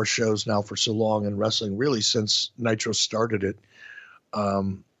 3 hour shows now for so long in wrestling, really since Nitro started it.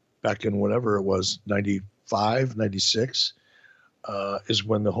 Back in whatever it was, 95, 96, is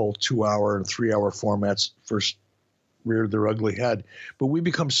when the whole 2 hour and 3 hour formats first reared their ugly head. But we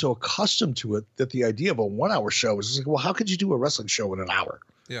become so accustomed to it that the idea of a 1 hour show is like, well, how could you do a wrestling show in an hour?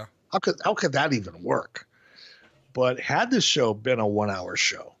 Yeah. How could that even work? But had this show been a 1 hour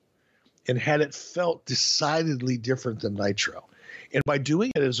show and had it felt decidedly different than Nitro, and by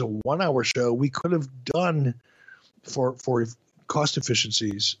doing it as a 1 hour show, we could have done for cost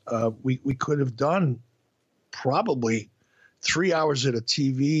efficiencies, we could have done probably 3 hours at a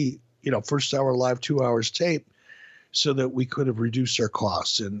TV, first hour live, 2 hours tape, so that we could have reduced our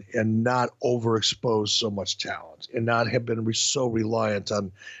costs and not overexpose so much talent and not have been so reliant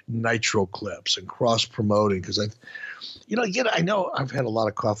on Nitro clips and cross promoting. Because again, I know I've had a lot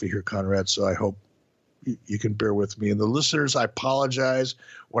of coffee here, Conrad, so I hope you can bear with me. And the listeners, I apologize.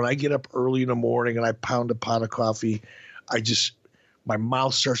 When I get up early in the morning and I pound a pot of coffee, my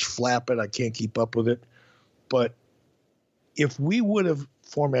mouth starts flapping. I can't keep up with it. But if we would have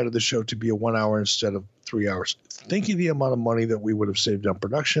formatted the show to be a 1 hour instead of 3 hours, think of the amount of money that we would have saved on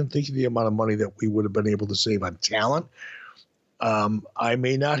production. Think of the amount of money that we would have been able to save on talent. I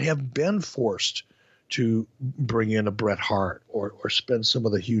may not have been forced to bring in a Bret Hart or spend some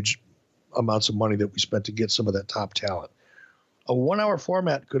of the huge amounts of money that we spent to get some of that top talent. A 1 hour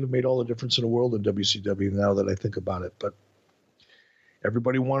format could have made all the difference in the world in WCW now that I think about it. But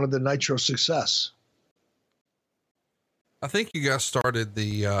everybody wanted the Nitro success. I think you guys started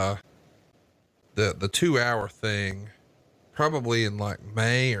the 2 hour thing probably in like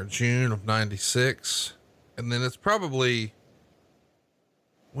May or June of 96. And then it's probably,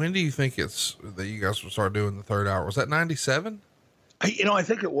 when do you think it's that you guys will start doing the third hour? Was that 97? I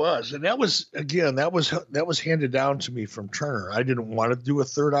think it was. And that was handed down to me from Turner. I didn't want to do a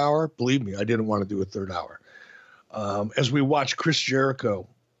third hour. Believe me, I didn't want to do a third hour. As we watch Chris Jericho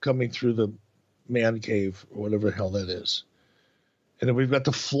coming through the man cave or whatever the hell that is. And then we've got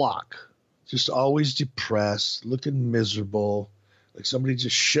the Flock, just always depressed, looking miserable, like somebody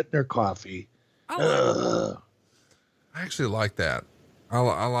just shitting their coffee. I actually like that. I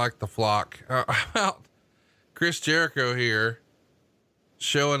like the Flock. About Chris Jericho here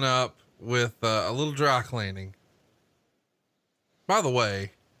showing up with a little dry cleaning. By the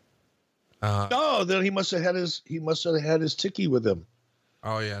way, then he must have had his ticky with him.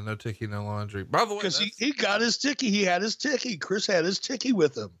 Oh yeah, no ticky, no laundry. By the way, because he got his ticky. He had his ticky. Chris had his ticky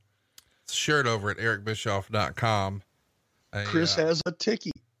with him. It's a shirt over at ericbischoff.com. Chris has a ticky.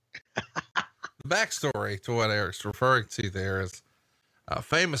 The backstory to what Eric's referring to there is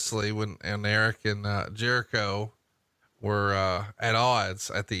famously when Eric and Jericho were at odds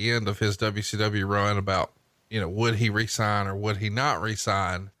at the end of his WCW run about, would he resign or would he not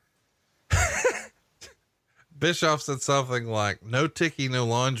resign? Bischoff said something like no ticky, no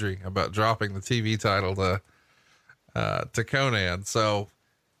laundry about dropping the TV title to Conan. So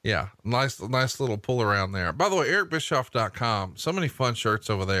yeah, nice little pull around there. By the way, ericbischoff.com, so many fun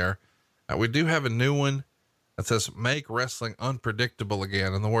shirts over there. We do have a new one that says make wrestling unpredictable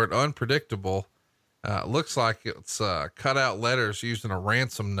again. And the word unpredictable, looks like it's cut out letters used in a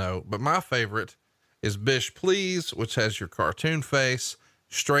ransom note, but my favorite is Bish Please, which has your cartoon face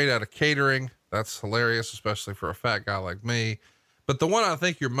straight out of Catering. That's hilarious, especially for a fat guy like me. But the one I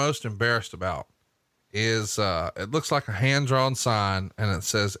think you're most embarrassed about is, it looks like a hand-drawn sign and it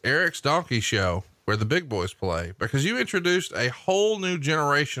says Eric's Donkey Show, where the big boys play, because you introduced a whole new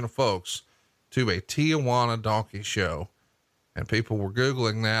generation of folks to a Tijuana donkey show. And people were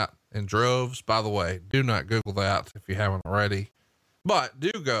Googling that in droves. By the way, do not Google that if you haven't already, but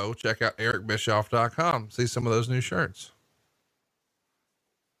do go check out ericbischoff.com. See some of those new shirts.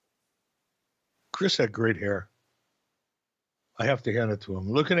 Chris had great hair. I have to hand it to him.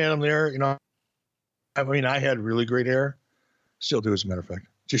 Looking at him there, I had really great hair. Still do, as a matter of fact,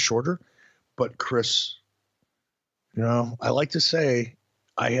 just shorter. But Chris, I like to say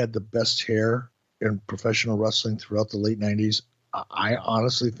I had the best hair in professional wrestling throughout the late 90s. I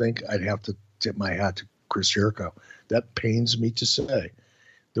honestly think I'd have to tip my hat to Chris Jericho. That pains me to say.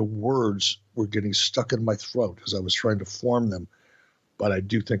 The words were getting stuck in my throat as I was trying to form them, but I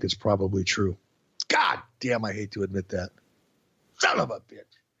do think it's probably true. God damn, I hate to admit that. Son of a bitch.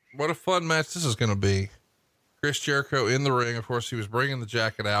 What a fun match this is going to be. Chris Jericho in the ring. Of course, he was bringing the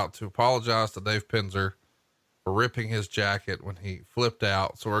jacket out to apologize to Dave Penzer for ripping his jacket when he flipped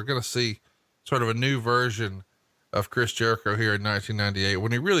out. So we're going to see sort of a new version of Chris Jericho here in 1998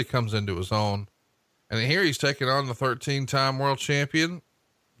 when he really comes into his own. And here he's taking on the 13-time world champion,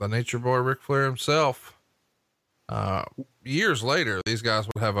 the Nature Boy Ric Flair himself. Years later, these guys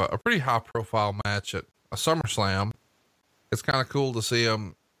would have a pretty high profile match at a SummerSlam. It's kind of cool to see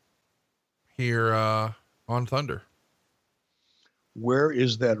him here, on Thunder. Where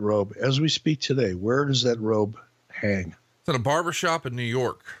is that robe? As we speak today, where does that robe hang? It's in a barber shop in New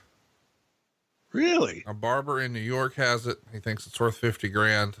York. Really? A barber in New York has it. He thinks it's worth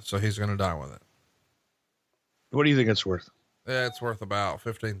 $50,000. So he's going to die with it. What do you think it's worth? Yeah, it's worth about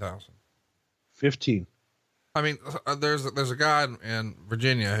 15,000. 15. I mean, there's a guy in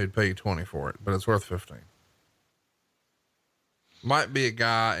Virginia who'd pay you 20 for it, but it's worth 15. Might be a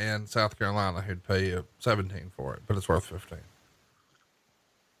guy in South Carolina who'd pay you 17 for it, but it's worth 15.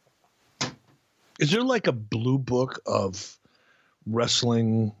 Is there like a blue book of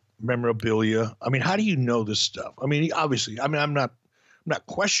wrestling memorabilia? I mean, how do you know this stuff? I mean, obviously, I'm not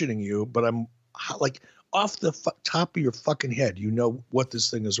questioning you, but I'm like off the top of your fucking head, you know what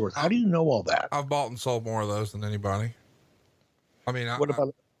this thing is worth. How do you know all that? I've bought and sold more of those than anybody. I mean, what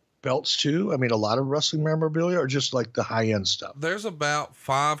about belts too? I mean, a lot of wrestling memorabilia or just like the high end stuff? There's about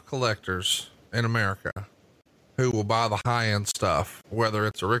 5 collectors in America who will buy the high end stuff, whether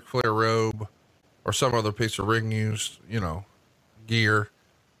it's a Ric Flair robe or some other piece of ring used, gear.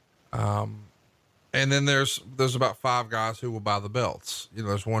 And then there's about 5 guys who will buy the belts.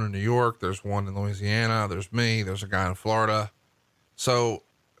 There's one in New York, there's one in Louisiana, there's me, there's a guy in Florida. So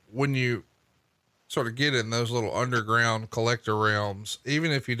when you sort of get in those little underground collector realms,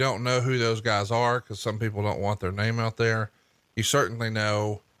 even if you don't know who those guys are, cause some people don't want their name out there, you certainly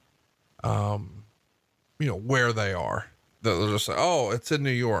know, where they are. They'll just say, oh, it's in New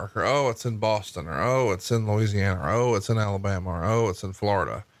York, or, oh, it's in Boston, or, oh, it's in Louisiana, or, oh, it's in Alabama, or, oh, it's in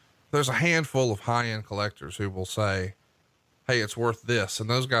Florida. There's a handful of high-end collectors who will say, hey, it's worth this. And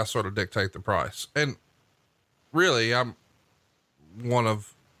those guys sort of dictate the price. And really, I'm one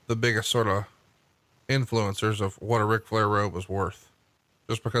of the biggest sort of influencers of what a Ric Flair robe is worth,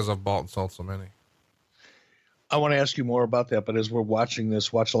 just because I've bought and sold so many. I want to ask you more about that, but as we're watching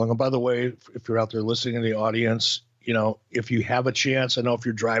this watch along, and by the way, if you're out there listening in the audience, if you have a chance, I know if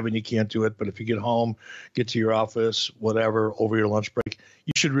you're driving, you can't do it, but if you get home, get to your office, whatever, over your lunch break,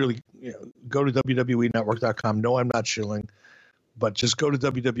 you should really go to WWEnetwork.com. No, I'm not shilling, but just go to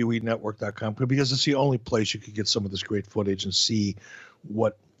WWEnetwork.com because it's the only place you could get some of this great footage and see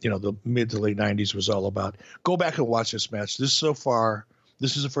what, the mid to late 90s was all about. Go back and watch this match. This is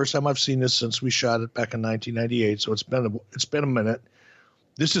the first time I've seen this since we shot it back in 1998. So it's been a minute.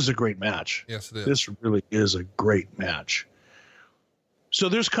 This is a great match. Yes, it is. This really is a great match. So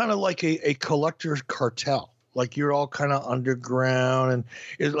there's kind of like a collector cartel. Like you're all kind of underground, and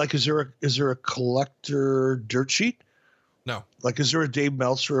is there a collector dirt sheet? No. Like, is there a Dave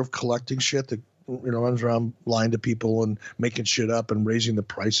Meltzer of collecting shit that runs around lying to people and making shit up and raising the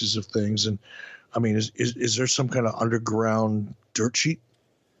prices of things? And I mean, is there some kind of underground dirt sheet?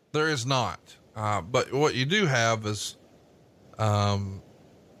 There is not. But what you do have is,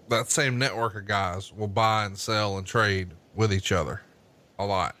 that same network of guys will buy and sell and trade with each other a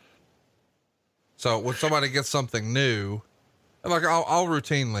lot. So when somebody gets something new, like I'll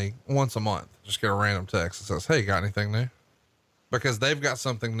routinely once a month just get a random text that says, hey, got anything new? Because they've got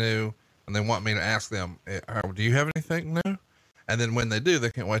something new and they want me to ask them, do you have anything new? And then when they do, they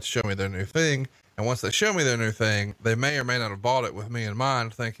can't wait to show me their new thing. And once they show me their new thing, they may or may not have bought it with me in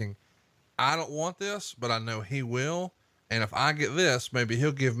mind, thinking, I don't want this, but I know he will. And if I get this, maybe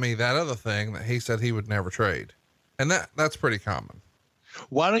he'll give me that other thing that he said he would never trade. And that's pretty common.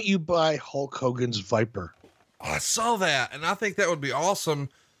 Why don't you buy Hulk Hogan's Viper? Oh, I saw that. And I think that would be awesome,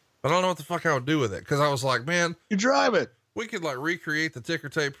 but I don't know what the fuck I would do with it. Cause I was like, man, you drive it. We could like recreate the ticker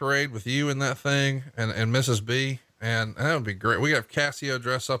tape parade with you in that thing and Mrs. B. And that would be great. We have Cassio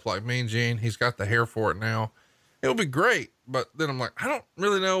dress up like Mean Gene. He's got the hair for it now. It would be great. But then I'm like, I don't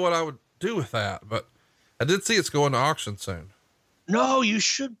really know what I would do with that, but I did see it's going to auction soon. No, you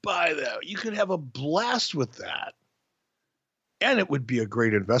should buy that. You could have a blast with that. And it would be a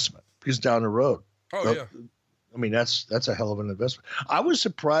great investment because down the road. Oh, yeah. I mean, that's a hell of an investment. I was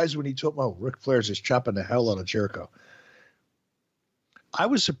surprised when he told me, Ric Flair's just chopping the hell out of Jericho. I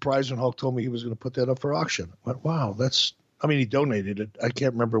was surprised when Hulk told me he was going to put that up for auction. I went, wow, I mean, he donated it. I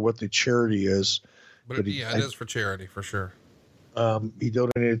can't remember what the charity is. But it is for charity for sure. He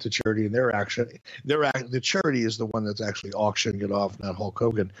donated it to charity, and the charity is the one that's actually auctioning it off, not Hulk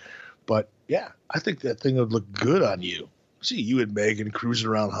Hogan. But yeah, I think that thing would look good on you. See you and Megan cruising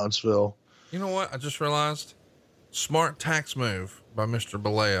around Huntsville. You know what? I just realized, smart tax move by Mr.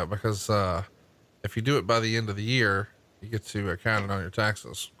 Balea, because if you do it by the end of the year, you get to count it on your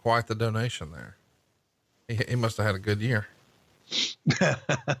taxes. Quite the donation there. He must have had a good year.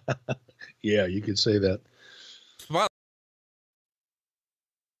 Yeah, you could say that.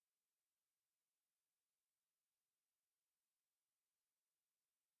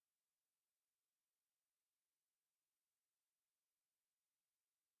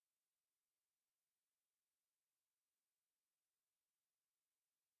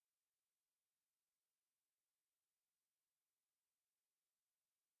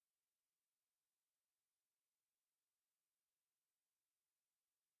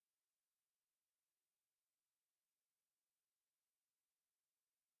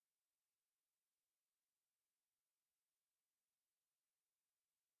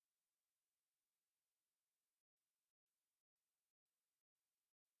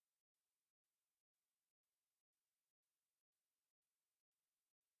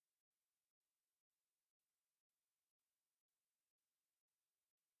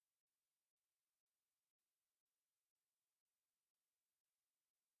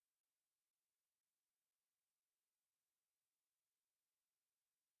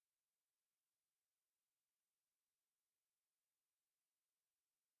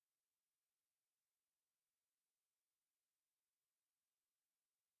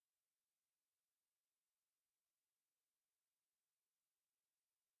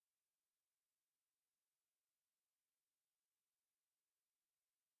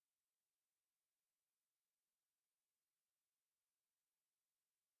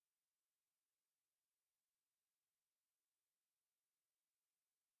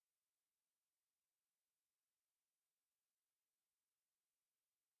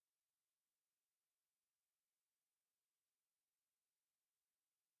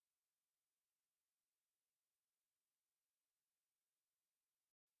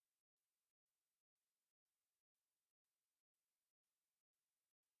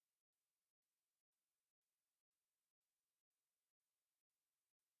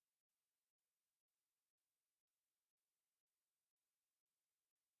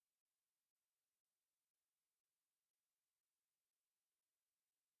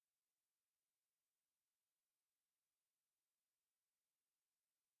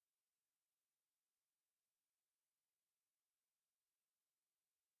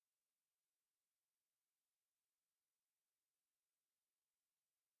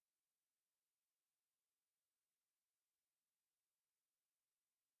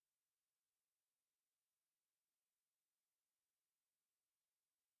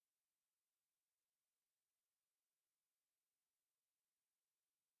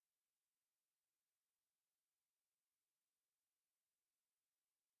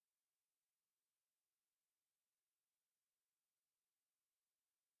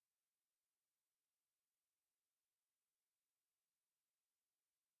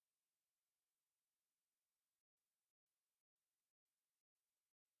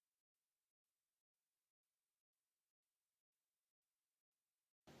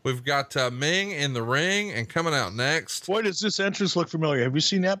 We've got Ming in the ring, and coming out next. Boy, does this entrance look familiar. Have you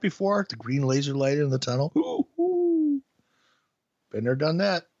seen that before? The green laser light in the tunnel? Ooh, ooh. Been there, done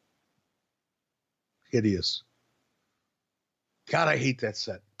that. Hideous. God, I hate that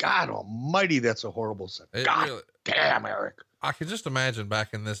set. God almighty, that's a horrible set. God really, damn, Eric. I can just imagine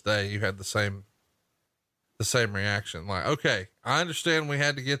back in this day, you had the same reaction. Like, okay, I understand we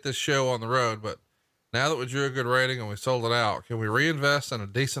had to get this show on the road, but now that we drew a good rating and we sold it out, can we reinvest in a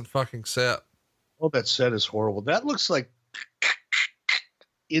decent fucking set? Oh, that set is horrible. That looks like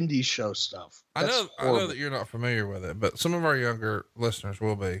indie show stuff. I know that you're not familiar with it, but some of our younger listeners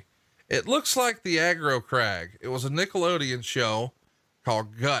will be. It looks like the Aggro Crag. It was a Nickelodeon show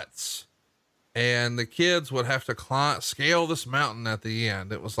called Guts, and the kids would have to scale this mountain at the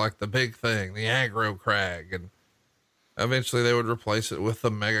end. It was like the big thing, the Aggro Crag, and eventually they would replace it with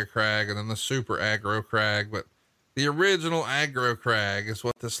the Mega Crag and then the Super Aggro Crag. But the original Aggro Crag is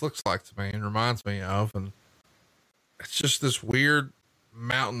what this looks like to me and reminds me of. And it's just this weird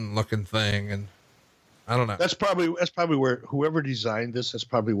mountain looking thing. And I don't know. That's probably where whoever designed this, that's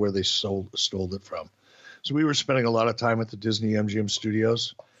probably where they stole it from. So we were spending a lot of time at the Disney MGM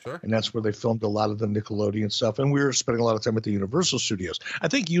studios. Sure. And that's where they filmed a lot of the Nickelodeon stuff. And we were spending a lot of time at the Universal Studios. I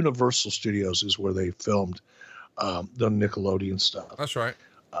think Universal Studios is where they filmed the Nickelodeon stuff. That's right.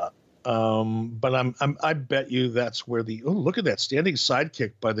 But I bet you that's where look at that standing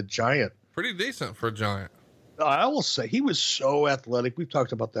sidekick by the Giant. Pretty decent for a Giant. I will say he was so athletic. We've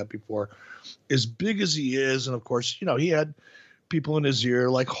talked about that before. As big as he is, and of course, he had people in his ear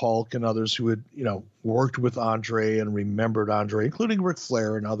like Hulk and others who had, worked with Andre and remembered Andre, including Ric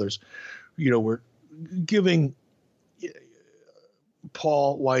Flair and others, were giving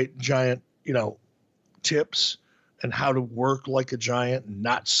Paul White Giant, tips and how to work like a giant and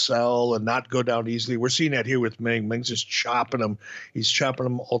not sell and not go down easily. We're seeing that here with Ming. Ming's just chopping him. He's chopping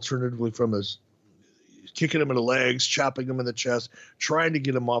him alternatively from kicking him in the legs, chopping him in the chest, trying to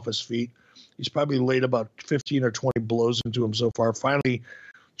get him off his feet. He's probably laid about 15 or 20 blows into him so far. Finally,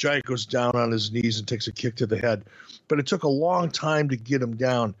 Giant goes down on his knees and takes a kick to the head. But it took a long time to get him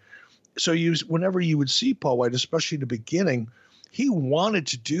down. So whenever you would see Paul White, especially in the beginning, he wanted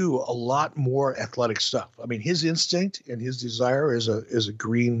to do a lot more athletic stuff. I mean, his instinct and his desire as a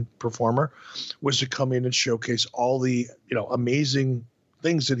green performer was to come in and showcase all the, amazing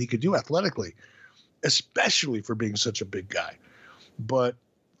things that he could do athletically, especially for being such a big guy. But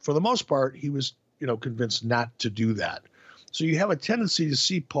for the most part, he was, convinced not to do that. So you have a tendency to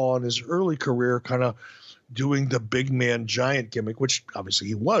see Paul in his early career kind of doing the big man Giant gimmick, which obviously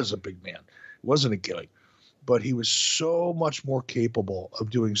he was a big man. It wasn't a gimmick. But he was so much more capable of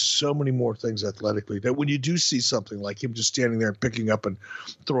doing so many more things athletically that when you do see something like him just standing there and picking up and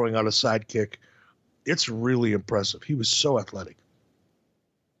throwing out a sidekick, it's really impressive. He was so athletic.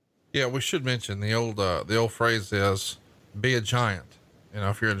 Yeah, we should mention the old phrase is be a giant.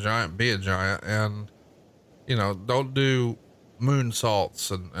 If you're a giant, be a giant, and don't do moonsaults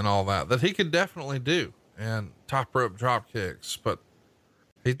and all that he could definitely do, and top rope drop kicks, but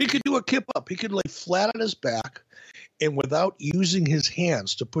he could do a kip up. He could lay flat on his back, and without using his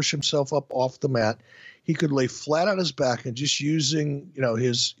hands to push himself up off the mat, he could lay flat on his back and just using,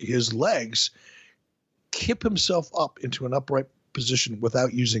 his legs, kip himself up into an upright position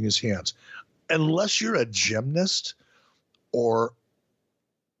without using his hands. Unless you're a gymnast or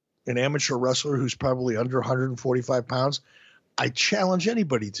an amateur wrestler who's probably under 145 pounds, I challenge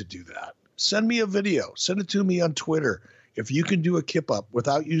anybody to do that. Send me a video. Send it to me on Twitter. If you can do a kip up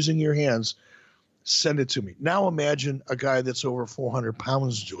without using your hands, send it to me. Now imagine a guy that's over 400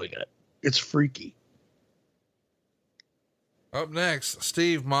 pounds doing it. It's freaky. Up next,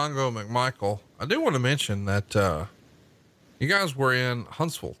 Steve Mongo McMichael. I do want to mention that you guys were in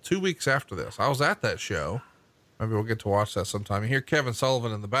Huntsville 2 weeks after this. I was at that show. Maybe we'll get to watch that sometime. You hear Kevin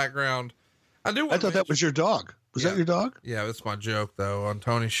Sullivan in the background. I thought that was your dog. Was that your dog? Yeah, that's my joke though. On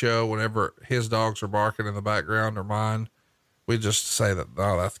Tony's show, whenever his dogs are barking in the background or mine, we just say that,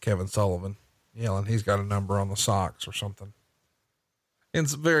 oh, that's Kevin Sullivan yelling. He's got a number on the socks or something.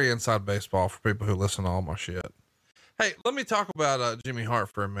 It's very inside baseball for people who listen to all my shit. Hey, let me talk about Jimmy Hart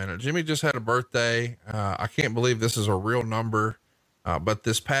for a minute. Jimmy just had a birthday. I can't believe this is a real number. But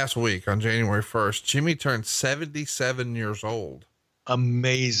this past week on January 1st, Jimmy turned 77 years old.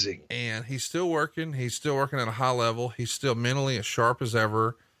 Amazing. And he's still working. He's still working at a high level. He's still mentally as sharp as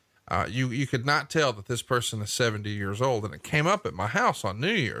ever. You could not tell that this person is 70 years old, and it came up at my house on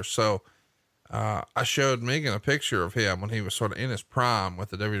New Year's. So, I showed Megan a picture of him when he was sort of in his prime with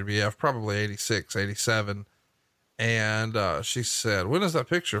the WWF, probably 86, 87. And, she said, when is that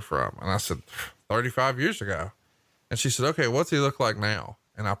picture from? And I said, 35 years ago. And she said, okay, what's he look like now?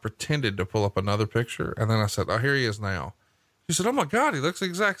 And I pretended to pull up another picture. And then I said, oh, here he is now. She said, oh my God, he looks the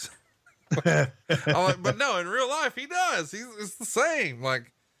exact same. I'm like, but no, in real life, he does. It's the same.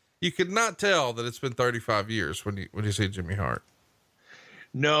 Like, you could not tell that it's been 35 years when you see Jimmy Hart.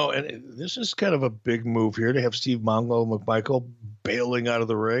 No. And this is kind of a big move here to have Steve Mongo McMichael bailing out of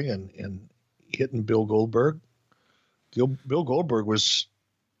the ring and hitting Bill Goldberg. Bill Goldberg was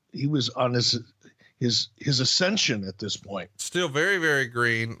on his ascension at this point. Still very, very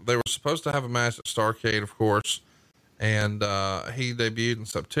green. They were supposed to have a match at Starrcade, of course. And, he debuted in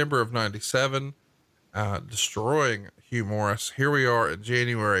September of 97, destroying Hugh Morris. Here we are in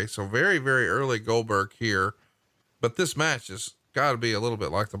January. So very, very early Goldberg here, but this match has got to be a little bit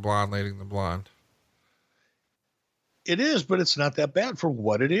like the blind leading the blind. It is, but it's not that bad for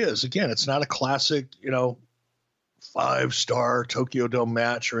what it is. Again, it's not a classic, 5-star Tokyo Dome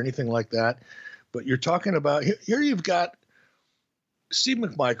match or anything like that. But you're talking about here you've got Steve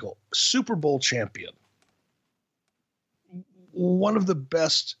McMichael, Super Bowl champion, one of the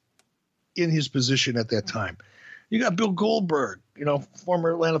best in his position at that time. You got Bill Goldberg,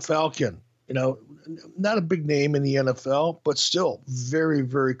 former Atlanta Falcon, not a big name in the NFL, but still very,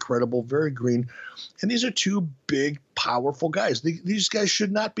 very credible, very green. And these are two big, powerful guys. These guys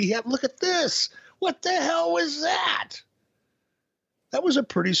should not be having. Look at this. What the hell was that? That was a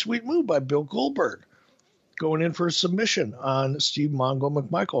pretty sweet move by Bill Goldberg, going in for a submission on Steve Mongo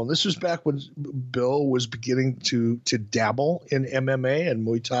McMichael. And this was back when Bill was beginning to dabble in MMA and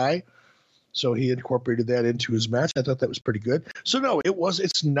Muay Thai. So he incorporated that into his match. I thought that was pretty good. So no,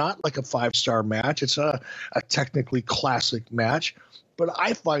 it's not like a 5-star match. It's not a technically classic match, but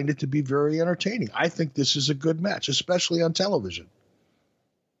I find it to be very entertaining. I think this is a good match, especially on television.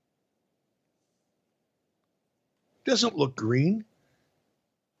 Doesn't look green.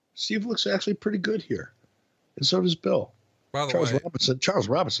 Steve looks actually pretty good here. And so does Bill. By the Charles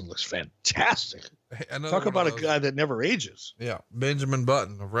way, Robinson looks fantastic. Talk about a guy that never ages. Yeah. Benjamin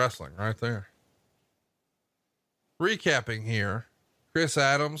Button of wrestling right there. Recapping here. Chris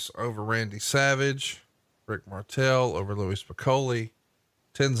Adams over Randy Savage, Rick Martel over Louis Piccoli,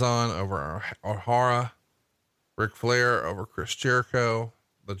 Tenzan over O'Hara, Ric Flair over Chris Jericho,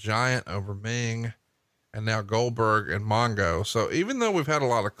 The Giant over Ming, and now Goldberg and Mongo. So even though we've had a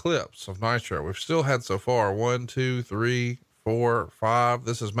lot of clips of Nitro, we've still had so far 1, 2, 3, 4, 5.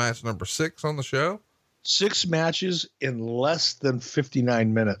 This is match number 6 on the show. 6 matches in less than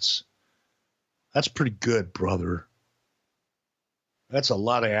 59 minutes. That's pretty good, brother. That's a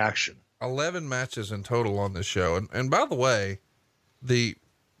lot of action. 11 matches in total on this show. And by the way, the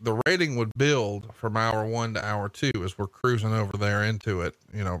rating would build from hour 1 to hour 2 as we're cruising over there into it.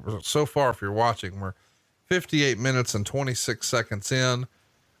 So far, if you're watching, we're 58 minutes and 26 seconds in.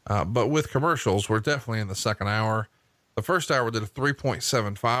 But with commercials, we're definitely in the second hour. The first hour did a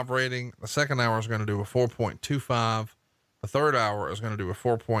 3.75 rating. The second hour is going to do a 4.25. The third hour is going to do a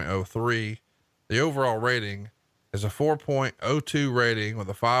 4.03. The overall rating is a 4.02 rating with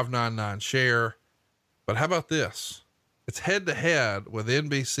a 599 share. But how about this? It's head to head with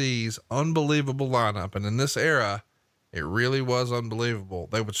NBC's unbelievable lineup. And in this era, it really was unbelievable.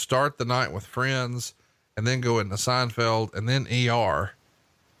 They would start the night with Friends and then go into Seinfeld and then ER.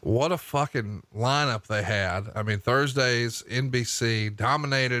 What a fucking lineup they had. I mean, Thursdays, NBC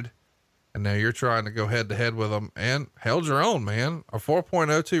dominated, and now you're trying to go head to head with them and held your own, man. A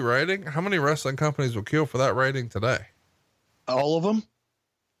 4.02 rating. How many wrestling companies will kill for that rating today? All of them.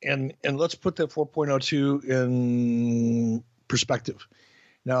 And let's put that 4.02 in perspective.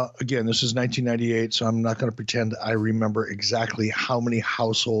 Now, again, this is 1998, so I'm not going to pretend I remember exactly how many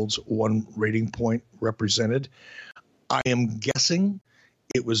households one rating point represented. I am guessing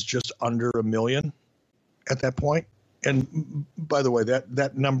it was just under 1 million at that point. And by the way,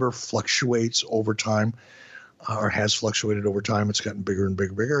 that number fluctuates over time, or has fluctuated over time. It's gotten bigger and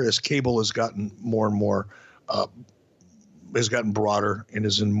bigger as cable has gotten more and more, has gotten broader and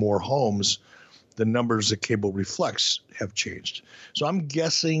is in more homes. The numbers that cable reflects have changed. So I'm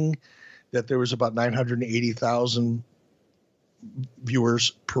guessing that there was about 980,000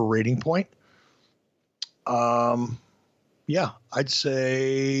 viewers per rating point. Yeah, I'd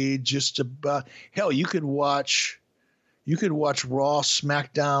say just about, hell, you could watch Raw,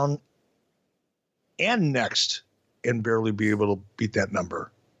 SmackDown, and Next and barely be able to beat that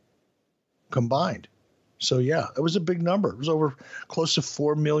number combined. So yeah, it was a big number. It was over close to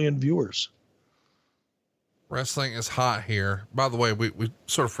 4 million viewers. Wrestling is hot here. By the way, we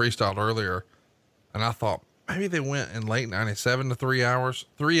sort of freestyled earlier, and I thought maybe they went in late 97 to 3 hours.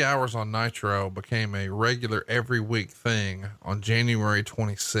 3 hours on Nitro became a regular every week thing on January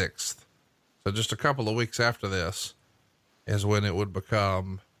 26th. So just a couple of weeks after this is when it would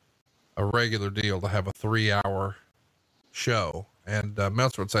become a regular deal to have a 3-hour show. And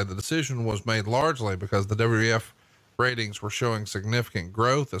Meltzer would say the decision was made largely because the WWF ratings were showing significant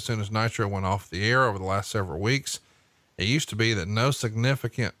growth as soon as Nitro went off the air over the last several weeks. It used to be that no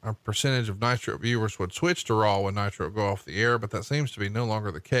significant percentage of Nitro viewers would switch to Raw when Nitro would go off the air, but that seems to be no longer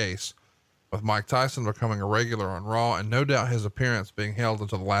the case, with Mike Tyson becoming a regular on Raw and no doubt his appearance being held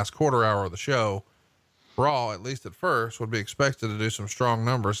until the last quarter hour of the show. Raw, at least at first, would be expected to do some strong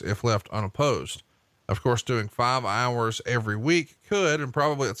numbers if left unopposed. Of course, doing 5 hours every week could, and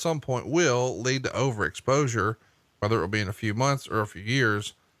probably at some point will, lead to overexposure, whether it will be in a few months or a few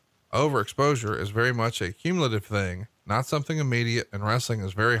years. Overexposure is very much a cumulative thing, not something immediate, and wrestling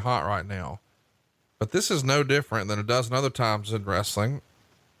is very hot right now. But this is no different than a dozen other times in wrestling,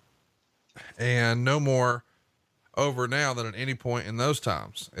 and no more over now than at any point in those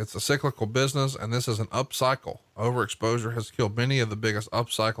times. It's a cyclical business, and this is an upcycle. Overexposure has killed many of the biggest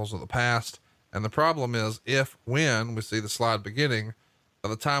upcycles of the past. And the problem is when we see the slide beginning, by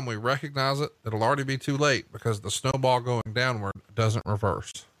the time we recognize it, it'll already be too late because the snowball going downward doesn't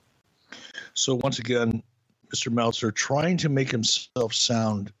reverse. So once again, Mr. Meltzer, trying to make himself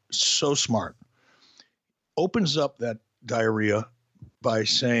sound so smart, opens up that diarrhea by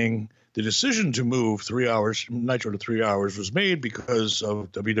saying the decision to move 3 hours, Nitro to 3 hours, was made because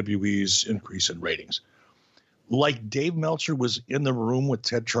of WWE's increase in ratings. Like Dave Meltzer was in the room with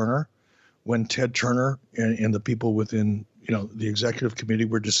Ted Turner when Ted Turner and the people within, the executive committee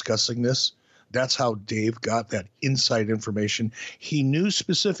were discussing this. That's how Dave got that inside information. He knew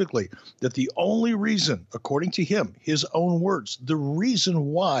specifically that the only reason, according to him, his own words, the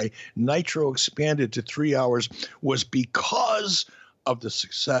reason why Nitro expanded to 3 hours was because of the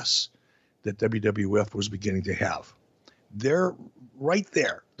success that WWF was beginning to have. They're right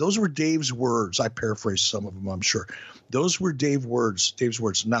there. Those were Dave's words. I paraphrased some of them, I'm sure. Those were Dave's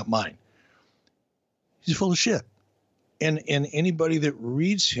words, not mine. He's full of shit. And anybody that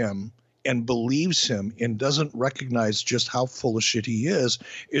reads him and believes him and doesn't recognize just how full of shit he is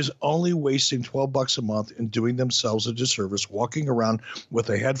only wasting $12 a month and doing themselves a disservice, walking around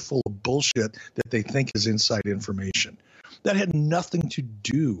with a head full of bullshit that they think is inside information. That had nothing to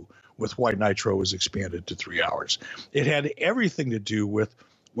do with why Nitro was expanded to 3 hours. It had everything to do with,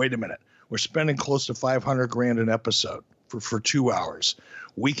 wait a minute, we're spending close to $500,000 an episode for 2 hours.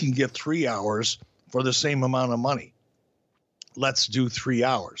 We can get 3 hours for the same amount of money. Let's do 3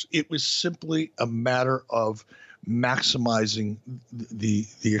 hours. It was simply a matter of maximizing the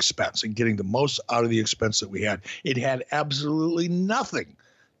expense and getting the most out of the expense that we had. It had absolutely nothing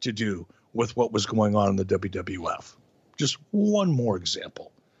to do with what was going on in the WWF. Just one more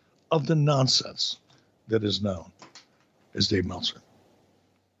example of the nonsense that is known as Dave Meltzer.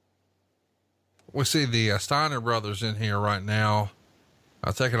 We see the Steiner brothers in here right now,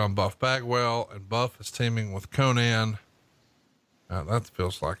 taking on Buff Bagwell, and Buff is teaming with Conan. That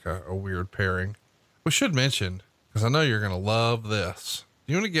feels like a weird pairing. We should mention, because I know you're going to love this.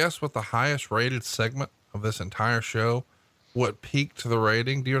 Do you want to guess what the highest rated segment of this entire show, what peaked the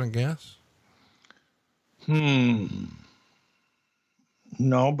rating? Do you want to guess?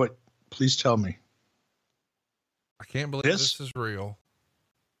 No, but please tell me. I can't believe this is real.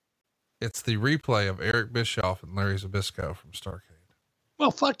 It's the replay of Eric Bischoff and Larry Zbyszko from Starrcade.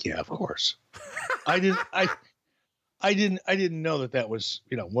 Well, fuck yeah, of course. I didn't know that was,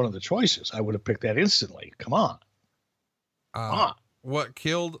 one of the choices. I would have picked that instantly. Come on. What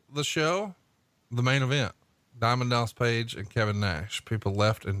killed the show? The main event, Diamond Dallas Page and Kevin Nash. People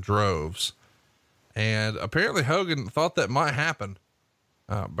left in droves, and apparently Hogan thought that might happen,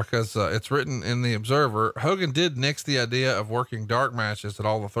 because it's written in the Observer. Hogan did nix the idea of working dark matches at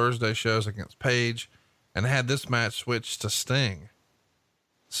all the Thursday shows against Page, and had this match switched to Sting.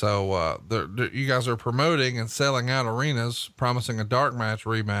 So, you guys are promoting and selling out arenas, promising a dark match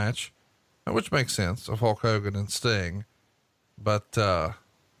rematch, which makes sense of Hulk Hogan and Sting. But,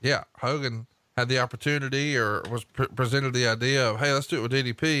 yeah, Hogan had the opportunity, or was presented the idea of, hey, let's do it with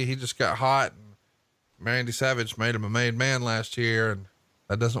DDP. He just got hot, and Randy Savage made him a made man last year. And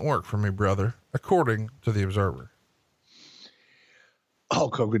that doesn't work for me, brother, according to the Observer.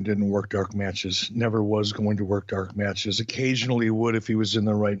 Hulk Hogan didn't work dark matches, never was going to work dark matches. Occasionally would if he was in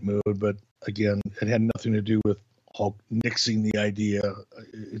the right mood, but again, it had nothing to do with Hulk nixing the idea.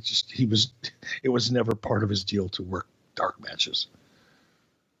 It was never part of his deal to work dark matches.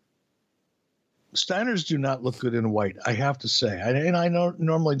 Steiners do not look good in white, I have to say. And I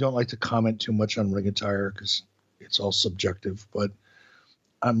normally don't like to comment too much on ring attire because it's all subjective, but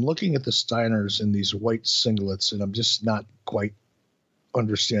I'm looking at the Steiners in these white singlets, and I'm just not quite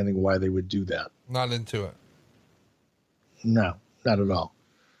understanding why they would do that. Not into it. No, not at all.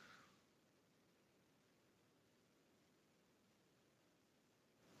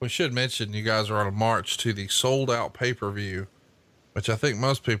 We should mention you guys are on a march to the sold out pay-per-view, which I think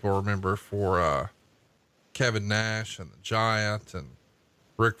most people remember for, Kevin Nash and the Giant and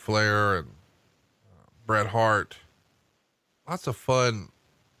Ric Flair and Bret Hart. Lots of fun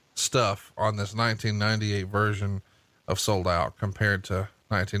stuff on this 1998 version of Sold Out compared to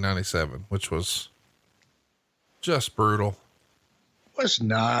 1997, which was just brutal. It was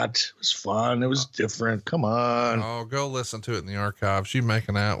not. It was fun. It was different. Come on. Oh, go listen to it in the archives. You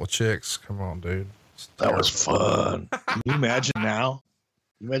making out with chicks. Come on, dude. That was fun. Can you imagine now?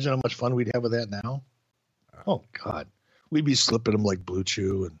 Can you imagine how much fun we'd have with that now? Oh God, we'd be slipping them like Blue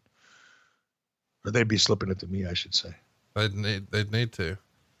Chew, or they'd be slipping it to me, I should say. They'd need to.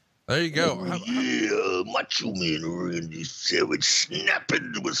 There you go. Oh, yeah, Macho Man Randy Savage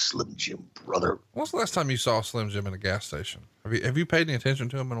snapping to a Slim Jim brother. When was the last time you saw Slim Jim in a gas station? Have you paid any attention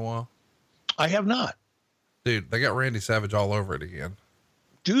to him in a while? I have not. Dude, they got Randy Savage all over it again.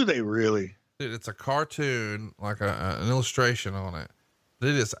 Do they really? Dude, it's a cartoon, like an illustration on it.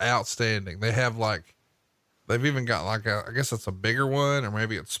 It is outstanding. They have like, they've even got like I guess it's a bigger one, or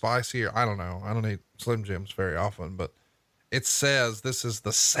maybe it's spicier. I don't know. I don't eat Slim Jims very often, but it says this is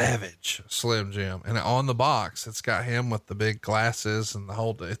the Savage Slim Jim. And on the box, it's got him with the big glasses and the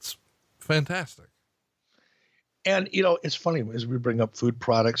whole, it's fantastic. And, you know, it's funny as we bring up food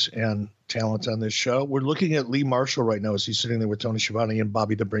products and talent on this show, we're looking at Lee Marshall right now as he's sitting there with Tony Schiavone and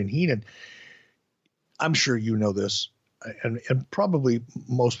Bobby the Brain Heenan. I'm sure you know this, and probably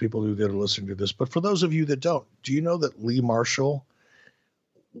most people who that are listening to this, but for those of you that don't, do you know that Lee Marshall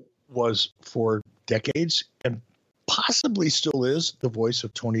was for decades and possibly still is the voice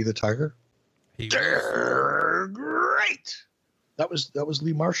of Tony the Tiger? They're great. That was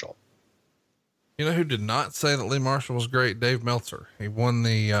Lee Marshall. You know who did not say that Lee Marshall was great? Dave Meltzer. He won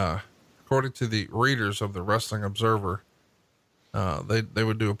the, according to the readers of the Wrestling Observer, they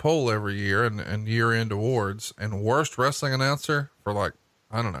would do a poll every year and year-end awards, and worst wrestling announcer for like,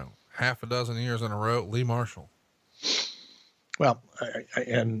 I don't know, half a dozen years in a row, Lee Marshall. Well,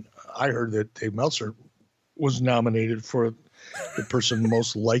 I heard that Dave Meltzer was nominated for the person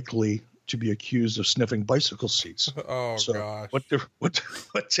most likely to be accused of sniffing bicycle seats. Oh, so gosh. What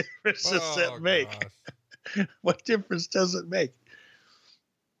difference does that make? What difference does it make?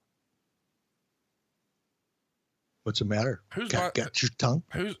 What's the matter? Got your tongue?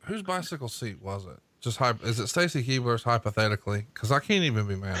 Whose bicycle seat was it? Just is it Stacy Keibler's hypothetically? Cause I can't even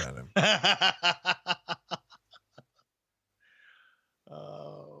be mad at him.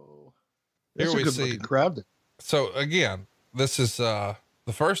 Oh, here we see crowd. So again, this is,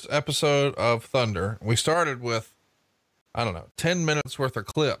 the first episode of Thunder. We started with, I don't know, 10 minutes worth of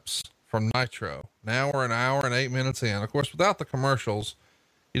clips from Nitro. Now we're an hour and 8 minutes in. Of course, without the commercials,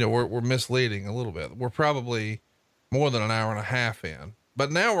 you know, we're misleading a little bit. We're probably more than an hour and a half in,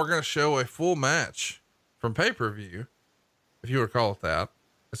 but now we're going to show a full match from pay-per-view, if you would call it that.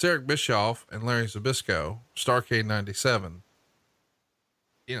 It's Eric Bischoff and Larry Zbyszko, Starrcade 97.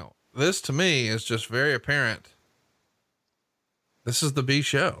 You know, this to me is just very apparent. This is the B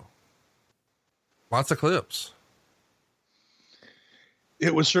show. Lots of clips.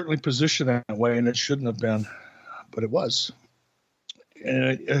 It was certainly positioned that way, and it shouldn't have been, but it was.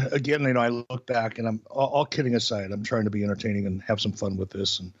 And again, you know, I look back, and I'm all kidding aside, I'm trying to be entertaining and have some fun with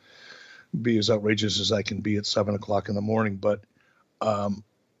this and be as outrageous as I can be at 7:00 in the morning. But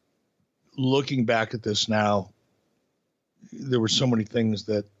looking back at this now, there were so many things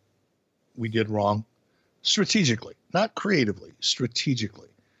that we did wrong strategically, not creatively, strategically,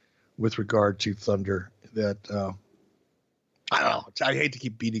 with regard to Thunder that, I don't know. I hate to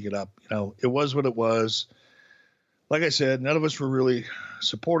keep beating it up. You know, it was what it was. Like I said, none of us were really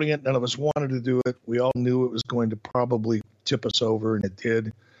supporting it. None of us wanted to do it. We all knew it was going to probably tip us over, and it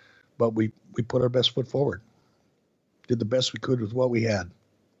did. But we put our best foot forward. Did the best we could with what we had.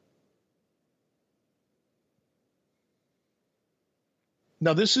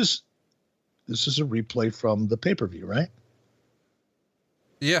 Now this is a replay from the pay-per-view, right?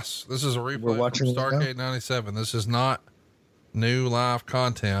 Yes, this is a replay We're watching from Starrcade 97. This is not new live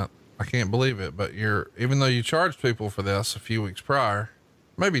content. I can't believe it, but even though you charged people for this a few weeks prior,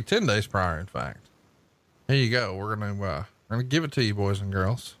 maybe 10 days prior, in fact, here you go. We're going to give it to you, boys and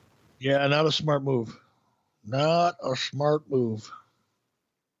girls. Yeah. Not a smart move. Not a smart move.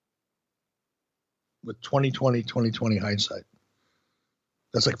 With 2020 hindsight.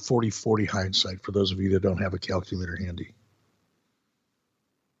 That's like 40/40 hindsight for those of you that don't have a calculator handy.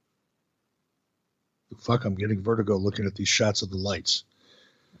 Fuck, I'm getting vertigo looking at these shots of the lights.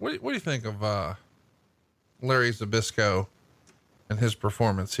 What do you think of Larry Zbyszko and his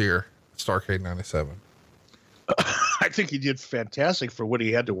performance here at Starrcade 97? I think he did fantastic for what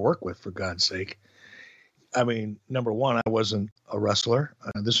he had to work with, for God's sake. I mean, number one, I wasn't a wrestler.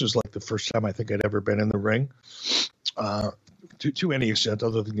 This was like the first time I think I'd ever been in the ring. To any extent,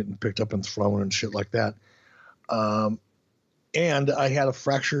 other than getting picked up and thrown and shit like that. And I had a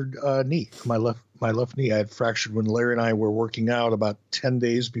fractured knee. My left knee I had fractured when Larry and I were working out about 10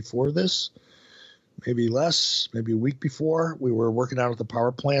 days before this, maybe less, maybe a week before. We were working out at the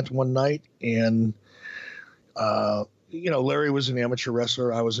power plant one night, and Larry was an amateur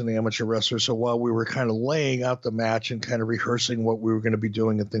wrestler. I was an amateur wrestler. So while we were kind of laying out the match and kind of rehearsing what we were going to be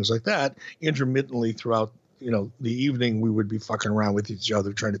doing and things like that, intermittently throughout the evening, we would be fucking around with each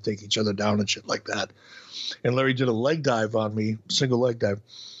other, trying to take each other down and shit like that. And Larry did a leg dive on me, single leg dive,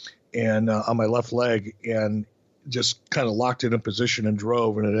 and on my left leg, and just kind of locked it in position and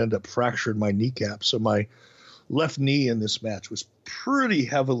drove, and it ended up fractured my kneecap. So my left knee in this match was pretty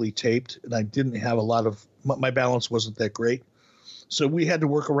heavily taped, and I didn't have my balance wasn't that great. So we had to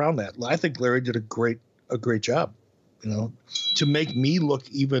work around that. I think Larry did a great job. to make me look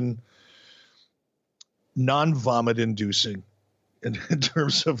even non-vomit inducing in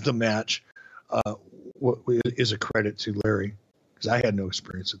terms of the match, what is a credit to Larry, because I had no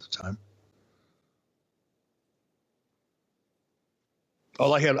experience at the time.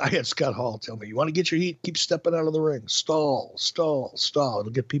 I had Scott Hall tell me, you want to get your heat, keep stepping out of the ring. Stall. It'll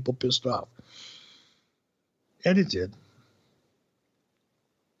get people pissed off. And it did.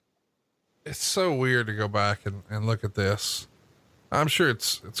 It's so weird to go back and look at this. I'm sure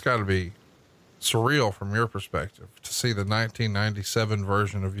it's got to be surreal from your perspective to see the 1997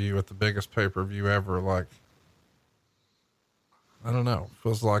 version of you at the biggest pay-per-view ever. Like, I don't know,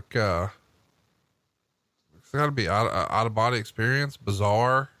 feels like, it's got to be out of body experience,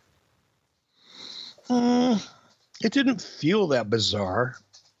 bizarre. It didn't feel that bizarre.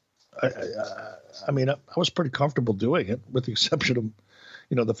 I mean, I was pretty comfortable doing it, with the exception of,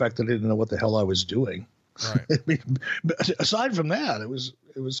 the fact that I didn't know what the hell I was doing. Right. I mean, aside from that, it was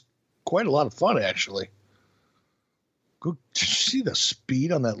quite a lot of fun, actually. Did you see the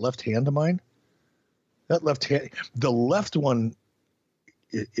speed on that left hand of mine? That left hand, the left one,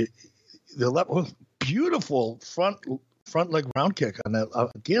 beautiful front leg round kick on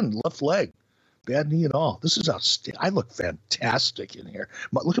that. Again, left leg, bad knee and all. This is outstanding. I look fantastic in here.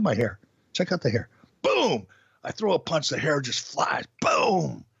 Look at my hair. Check out the hair. Boom! I throw a punch, the hair just flies.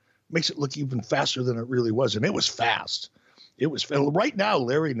 Boom! Makes it look even faster than it really was, and it was fast. Right now,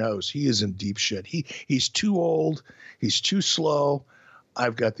 Larry knows he is in deep shit. He's too old. He's too slow.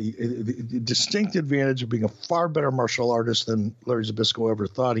 I've got the distinct advantage of being a far better martial artist than Larry Zbyszko ever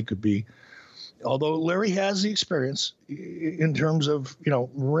thought he could be. Although Larry has the experience in terms of,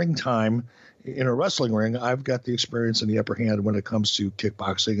 ring time in a wrestling ring, I've got the experience in the upper hand when it comes to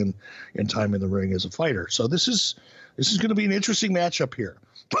kickboxing and time in the ring as a fighter. So this is going to be an interesting matchup here.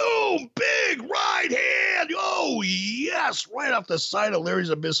 Boom! Big right hand! Oh, yes! Right off the side of Larry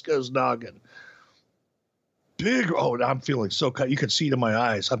Zbyszko's noggin. I'm feeling so cut. You can see it in my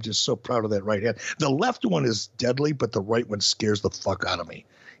eyes. I'm just so proud of that right hand. The left one is deadly, but the right one scares the fuck out of me.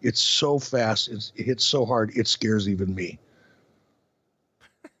 It's so fast. It hits so hard. It scares even me.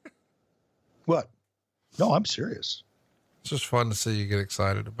 What? No, I'm serious. It's just fun to see you get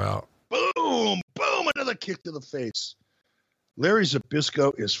excited about. Boom, boom, another kick to the face. Larry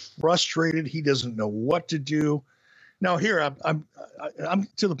Zbyszko is frustrated. He doesn't know what to do. Now here I'm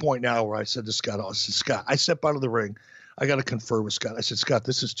to the point now where I said to Scott, Scott, I step out of the ring. I got to confer with Scott. I said, Scott,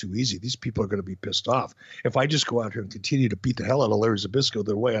 this is too easy. These people are going to be pissed off. If I just go out here and continue to beat the hell out of Larry Zbyszko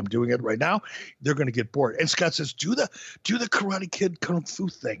the way I'm doing it right now, they're going to get bored. And Scott says, do the Karate Kid Kung Fu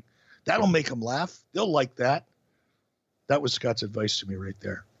thing. That'll make them laugh. They'll like that. That was Scott's advice to me right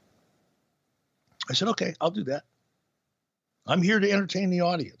there. I said, okay, I'll do that. I'm here to entertain the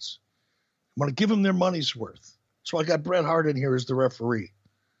audience. I want to give them their money's worth. So I got Bret Hart in here as the referee.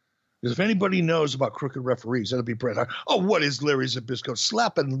 Because if anybody knows about crooked referees, that'll be Bret Hart. Oh, what is Larry Zbyszko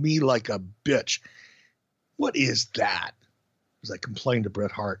slapping me like a bitch? What is that? As I complained to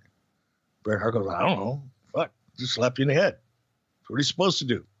Bret Hart. Bret Hart goes, I don't know. Fuck, just slap you in the head. That's what he's supposed to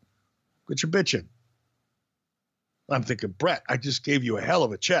do. Quit your bitching. I'm thinking, Bret, I just gave you a hell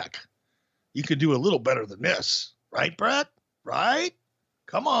of a check. You could do a little better than this. Right, Bret? Right?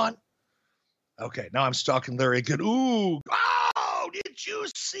 Come on. Okay, now I'm stalking Larry again. Ooh. Oh, did you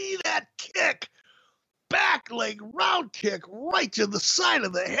see that kick? Back leg round kick right to the side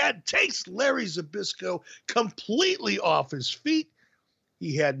of the head. Takes Larry Zbyszko completely off his feet.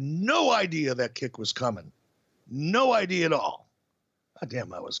 He had no idea that kick was coming. No idea at all. God damn,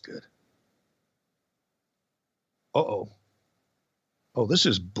 that was good. Uh-oh. Oh, this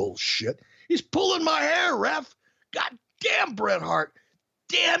is bullshit. He's pulling my hair, ref. God damn, Bret Hart.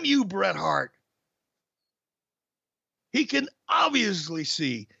 Damn you, Bret Hart. He can obviously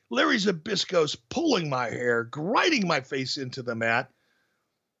see Larry Zbyszko's pulling my hair, grinding my face into the mat.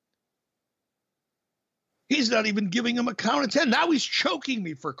 He's not even giving him a count of 10. Now he's choking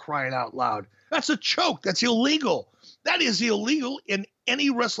me, for crying out loud. That's a choke. That's illegal. That is illegal in any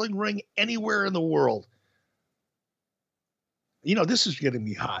wrestling ring anywhere in the world. This is getting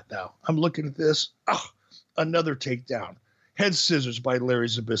me hot now. I'm looking at this. Oh, another takedown. Head scissors by Larry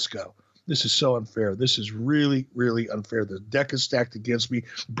Zbyszko. This is so unfair. This is really, really unfair. The deck is stacked against me.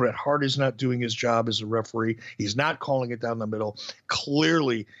 Bret Hart is not doing his job as a referee. He's not calling it down the middle.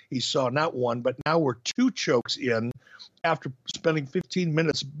 Clearly, he saw not one, but now we're two chokes in after spending 15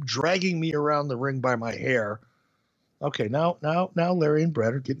 minutes dragging me around the ring by my hair. Okay, now Larry and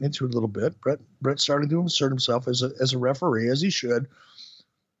Bret are getting into it a little bit. Bret starting to insert himself as a referee, as he should.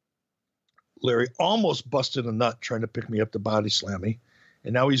 Larry almost busted a nut trying to pick me up to body slam me.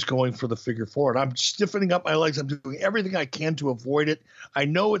 And now he's going for the figure four. And I'm stiffening up my legs. I'm doing everything I can to avoid it. I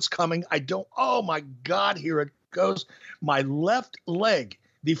know it's coming. Oh my God, here it goes. My left leg,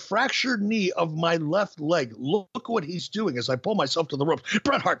 the fractured knee of my left leg. Look what he's doing as I pull myself to the ropes.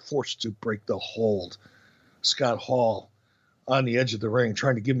 Bret Hart forced to break the hold. Scott Hall on the edge of the ring,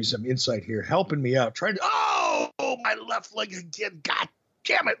 trying to give me some insight here, helping me out, my left leg again. God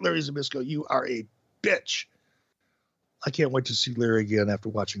damn it, Larry Zbyszko, you are a bitch. I can't wait to see Larry again after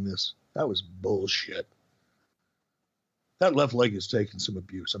watching this. That was bullshit. That left leg is taking some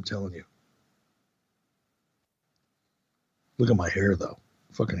abuse, I'm telling you. Look at my hair, though.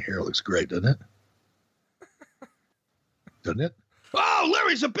 Fucking hair looks great, doesn't it? Doesn't it? Oh,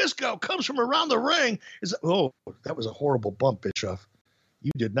 Larry Zbyszko comes from around the ring. That was a horrible bump, Bischoff.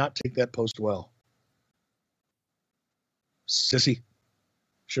 You did not take that post well. Sissy.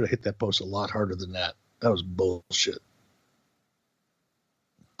 Should have hit that post a lot harder than that. That was bullshit.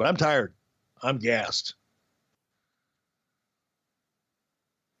 But I'm tired. I'm gassed.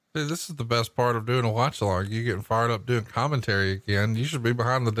 Dude, this is the best part of doing a watch along. You getting fired up doing commentary again. You should be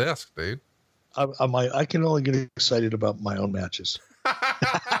behind the desk, dude. I can only get excited about my own matches.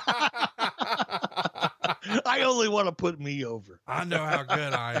 I only want to put me over. I know how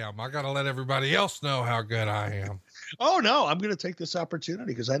good I am. I got to let everybody else know how good I am. Oh, no, I'm going to take this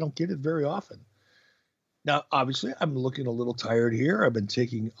opportunity because I don't get it very often. Now, obviously, I'm looking a little tired here. I've been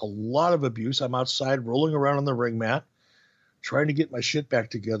taking a lot of abuse. I'm outside rolling around on the ring mat, trying to get my shit back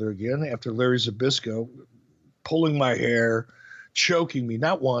together again after Larry Zbyszko pulling my hair, choking me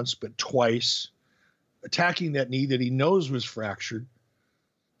not once, but twice, attacking that knee that he knows was fractured.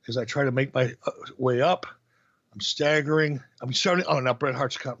 As I try to make my way up, I'm staggering. I'm starting. Oh, now Bret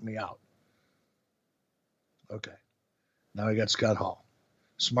Hart's counting me out. Okay. Now I got Scott Hall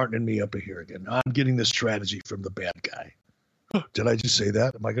smartening me up here again. I'm getting this strategy from the bad guy. Did I just say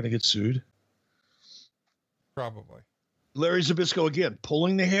that? Am I going to get sued? Probably. Larry Zbyszko again,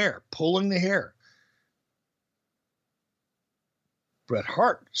 pulling the hair. Bret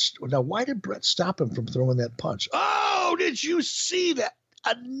Hart. Now, why did Bret stop him from throwing that punch? Oh, did you see that?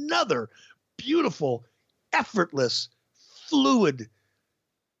 Another beautiful, effortless, fluid,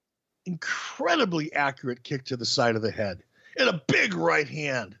 incredibly accurate kick to the side of the head and a big right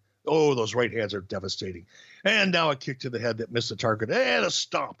hand. Oh, those right hands are devastating. And now a kick to the head that missed the target and a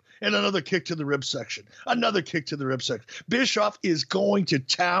stomp and another kick to the rib section. Another kick to the rib section. Bischoff is going to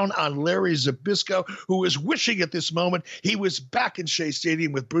town on Larry Zbyszko, who is wishing at this moment he was back in Shea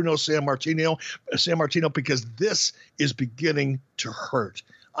Stadium with Bruno Sammartino, because this is beginning to hurt.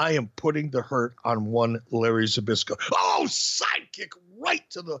 I am putting the hurt on one Larry Zbyszko. Oh, sidekick right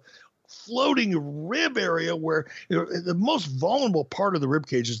to the floating rib area where the most vulnerable part of the rib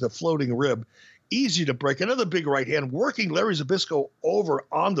cage is the floating rib. Easy to break. Another big right hand working Larry Zbyszko over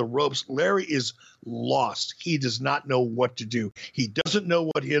on the ropes. Larry is lost. He does not know what to do. He doesn't know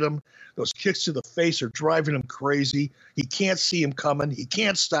what hit him. Those kicks to the face are driving him crazy. He can't see him coming. He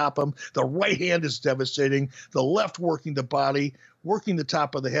can't stop him. The right hand is devastating. The left working the body, working the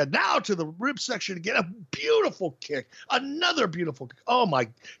top of the head. Now to the rib section again. A beautiful kick. Another beautiful kick. Oh, my.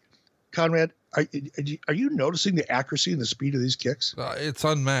 Conrad, are you noticing the accuracy and the speed of these kicks? It's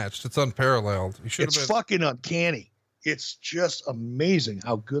unmatched. It's unparalleled. It's fucking uncanny. It's just amazing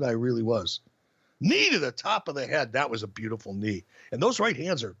how good I really was. Knee to the top of the head. That was a beautiful knee. And those right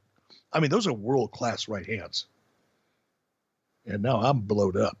hands those are world-class right hands. And now I'm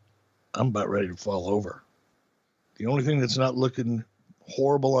blowed up. I'm about ready to fall over. The only thing that's not looking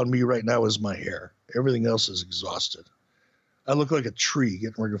horrible on me right now is my hair. Everything else is exhausted. I look like a tree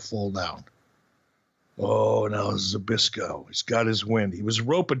getting ready to fall down. Oh, now Zbyszko. He's got his wind. He was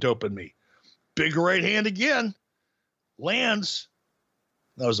rope-a-doping me. Big right hand again. Lands.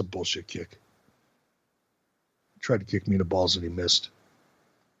 That was a bullshit kick. Tried to kick me in the balls and he missed.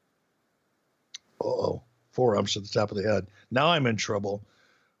 Uh-oh. Forearms to the top of the head. Now I'm in trouble.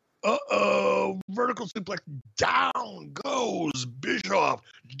 Uh-oh. Vertical suplex. Down goes Bischoff.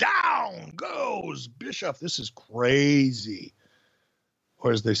 Down goes Bischoff. This is crazy.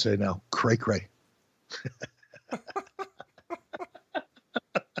 Or as they say now, cray-cray.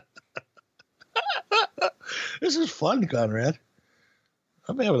 This is fun, Conrad.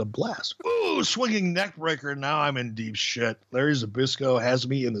 I'm having a blast. Ooh, swinging neck breaker. Now I'm in deep shit. Larry Zbyszko has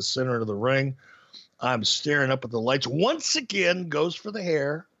me in the center of the ring. I'm staring up at the lights. Once again, goes for the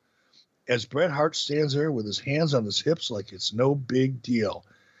hair as Bret Hart stands there with his hands on his hips like it's no big deal.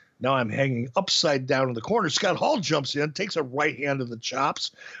 Now I'm hanging upside down in the corner. Scott Hall jumps in, takes a right hand to the chops.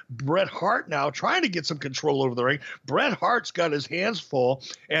 Bret Hart now trying to get some control over the ring. Bret Hart's got his hands full,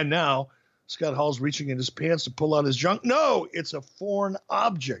 and now Scott Hall's reaching in his pants to pull out his junk. No, it's a foreign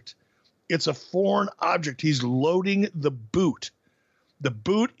object. It's a foreign object. He's loading the boot. The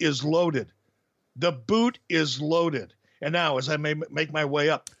boot is loaded. The boot is loaded. And now, as I make my way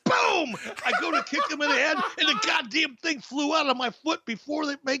up, boom! I go to kick him in the head, and the goddamn thing flew out of my foot before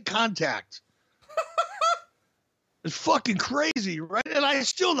they made contact. It's fucking crazy, right? And I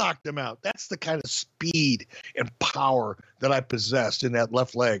still knocked him out. That's the kind of speed and power that I possessed in that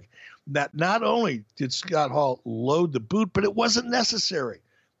left leg. That not only did Scott Hall load the boot, but it wasn't necessary.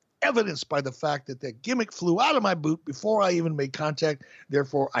 Evidenced by the fact that that gimmick flew out of my boot before I even made contact.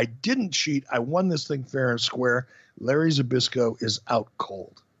 Therefore, I didn't cheat. I won this thing fair and square. Larry Zbyszko is out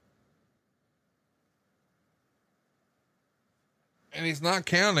cold. And he's not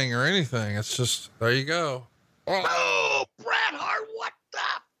counting or anything. It's just, there you go. Oh, Bret Hart, what the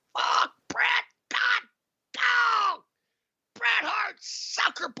fuck, Bret? God, no! Bret Hart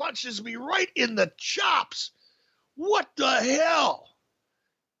sucker punches me right in the chops. What the hell?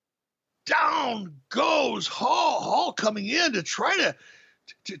 Down goes Hall. Hall coming in to try to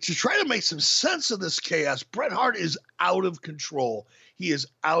make some sense of this chaos. Bret Hart is out of control. He is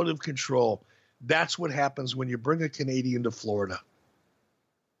out of control. That's what happens when you bring a Canadian to Florida.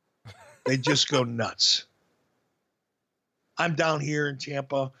 They just go nuts. I'm down here in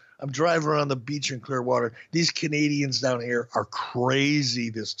Tampa. I'm driving around the beach in Clearwater. These Canadians down here are crazy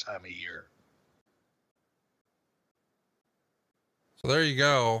this time of year. So there you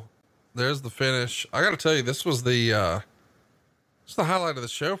go. There's the finish. I got to tell you, this was the highlight of the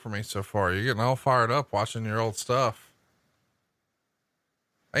show for me so far. You're getting all fired up watching your old stuff.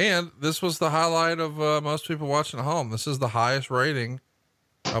 And this was the highlight of most people watching at home. This is the highest rating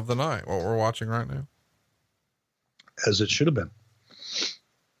of the night, what we're watching right now. As it should have been.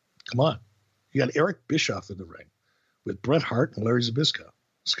 Come on. You got Eric Bischoff in the ring with Bret Hart and Larry Zbyszko.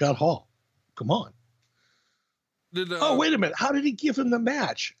 Scott Hall. Come on. Oh, wait a minute. How did he give him the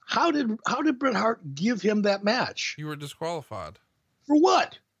match? How did Bret Hart give him that match? You were disqualified. For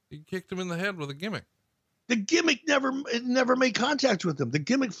what? You kicked him in the head with a gimmick. The gimmick never made contact with him. The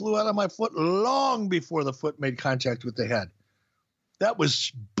gimmick flew out of my foot long before the foot made contact with the head. That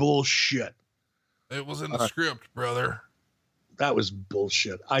was bullshit. It was in the script, brother. That was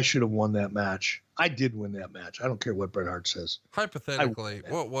bullshit. I should have won that match. I did win that match. I don't care what Bret Hart says. Hypothetically,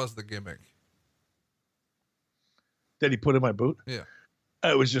 what was the gimmick? That he put in my boot? Yeah.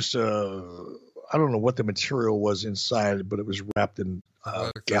 It was just, I don't know what the material was inside, but it was wrapped in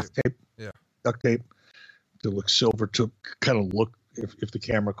gaff tape. Yeah. Duct tape to look silver, to kind of look, if the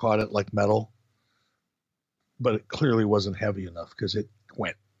camera caught it, like metal. But it clearly wasn't heavy enough because it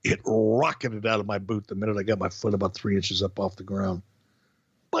rocketed out of my boot the minute I got my foot about 3 inches up off the ground.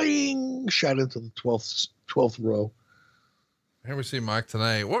 Bing! Shot into the 12th row. Here we see Mike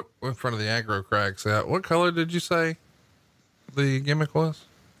Tenay. What in front of the aggro cracks out? What color did you say the gimmick was?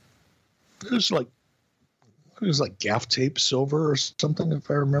 It was like gaff tape silver or something,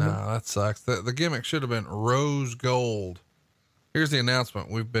 if I remember. No, that sucks. The gimmick should have been rose gold. Here's the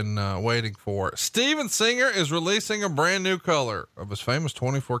announcement we've been waiting for. Steven Singer is releasing a brand new color of his famous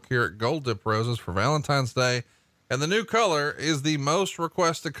 24 karat gold dip roses for Valentine's Day. And the new color is the most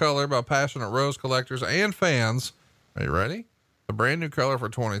requested color by passionate rose collectors and fans. Are you ready? The brand new color for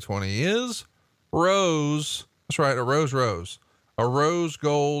 2020 is rose. That's right. A rose, a rose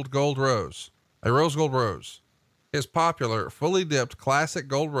gold rose, a rose gold rose. His popular fully dipped classic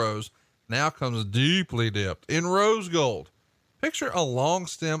gold rose now comes deeply dipped in rose gold. Picture a long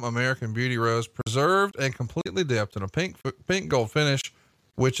stem American Beauty rose preserved and completely dipped in a pink gold finish,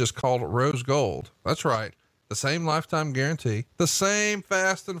 which is called rose gold. That's right. The same lifetime guarantee, the same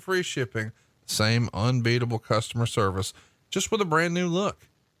fast and free shipping, the same unbeatable customer service, just with a brand new look.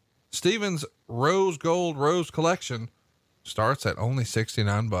 Steven's rose gold rose collection starts at only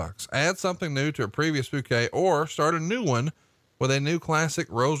 $69. Add something new to a previous bouquet or start a new one with a new classic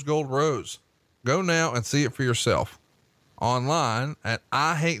rose gold rose. Go now and see it for yourself. Online at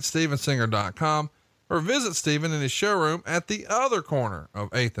IHateStevenSinger.com or visit Steven in his showroom at the other corner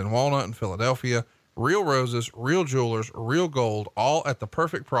of 8th and Walnut in Philadelphia. Real roses, real jewelers, real gold, all at the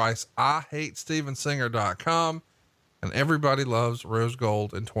perfect price. IHateStevenSinger.com. And everybody loves rose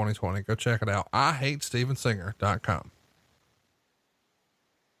gold in 2020. Go check it out. IHateStevenSinger.com.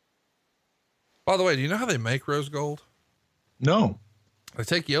 By the way, do you know how they make rose gold? No. They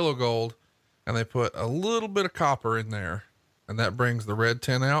take yellow gold and they put a little bit of copper in there, and that brings the red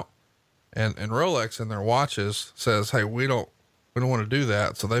tint out. And Rolex in their watches says, hey, we don't want to do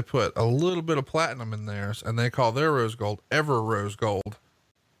that. So they put a little bit of platinum in theirs, and they call their rose gold ever rose gold.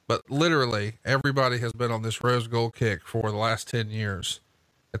 But literally everybody has been on this rose gold kick for the last 10 years.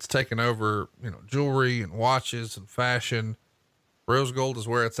 It's taken over, jewelry and watches and fashion. Rose gold is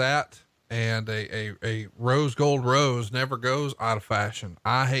where it's at. And a rose gold rose never goes out of fashion.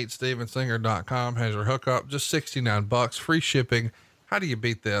 IHateStevenSinger.com has your hookup. Just $69, free shipping. How do you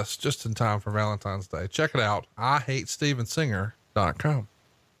beat this? Just in time for Valentine's Day. Check it out. IHateStevenSinger.com.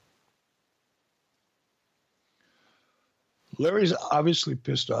 Larry's obviously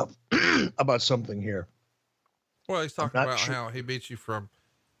pissed off about something here. Well, he's talking about how he beat you from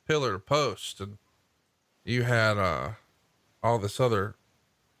pillar to post, and you had all these other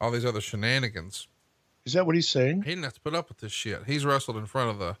shenanigans. Is that what he's saying? He didn't have to put up with this shit. He's wrestled in front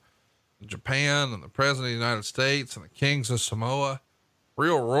of the Japan and the president of the United States and the kings of Samoa,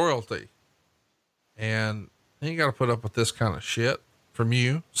 real royalty. And he got to put up with this kind of shit from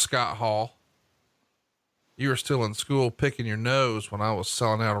you, Scott Hall. You were still in school picking your nose when I was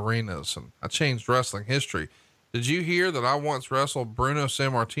selling out arenas, and I changed wrestling history. Did you hear that I once wrestled Bruno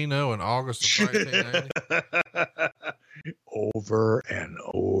Sammartino in August of 1980? Over and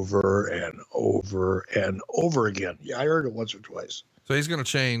over and over and over again. Yeah, I heard it once or twice. So he's going to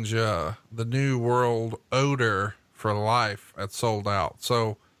change the New World odor for life at Sold Out.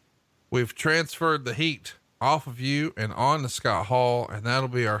 So we've transferred the heat off of you and on to Scott Hall, and that'll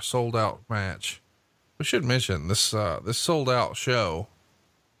be our Sold Out match. We should mention this Sold Out show,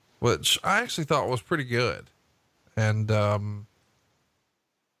 which I actually thought was pretty good. And,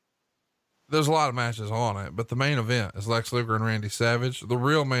 there's a lot of matches on it, but the main event is Lex Luger and Randy Savage. The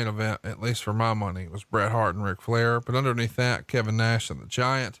real main event, at least for my money, was Bret Hart and Ric Flair. But underneath that, Kevin Nash and the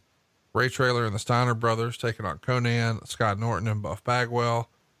Giant, Ray Traylor and the Steiner brothers taking on Conan, Scott Norton and Buff Bagwell,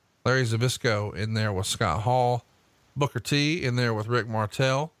 Larry Zbyszko in there with Scott Hall, Booker T in there with Rick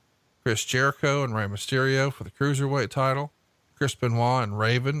Martel, Chris Jericho and Rey Mysterio for the Cruiserweight title, Chris Benoit and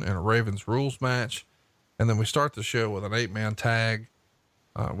Raven in a Raven's Rules match. And then we start the show with an 8-man tag,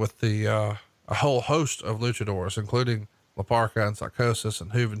 with a whole host of luchadors, including La Parca and Psychosis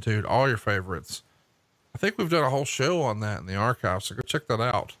and Juventud, all your favorites. I think we've done a whole show on that in the archives, so go check that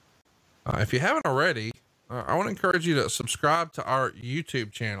out. If you haven't already, I want to encourage you to subscribe to our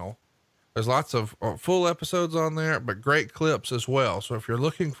YouTube channel. There's lots of full episodes on there, but great clips as well. So if you're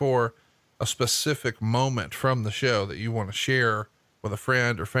looking for a specific moment from the show that you want to share with a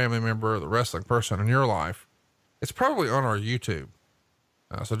friend or family member or the wrestling person in your life, it's probably on our YouTube.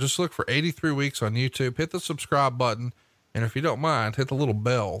 So just look for 83 Weeks on YouTube, hit the subscribe button. And if you don't mind, hit the little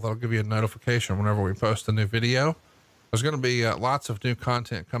bell. That'll give you a notification whenever we post a new video. There's going to be lots of new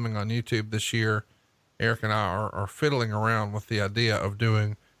content coming on YouTube this year. Eric and I are fiddling around with the idea of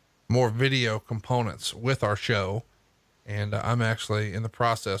doing more video components with our show. And I'm actually in the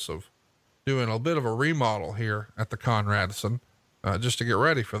process of doing a bit of a remodel here at the Conradison, just to get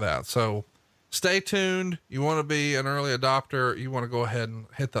ready for that. So stay tuned. You want to be an early adopter, you want to go ahead and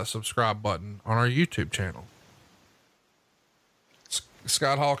hit that subscribe button on our YouTube channel.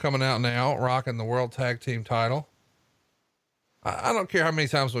 Scott Hall coming out now, rocking the World Tag Team title. I don't care how many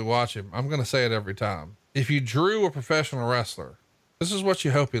times we watch him. I'm going to say it every time. If you drew a professional wrestler, this is what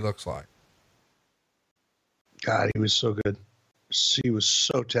you hope he looks like. God, he was so good. He was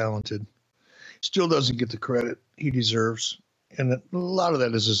so talented. Still doesn't get the credit he deserves. And a lot of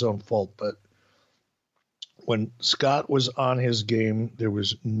that is his own fault, but when Scott was on his game, there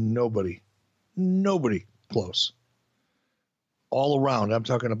was nobody close. All around. I'm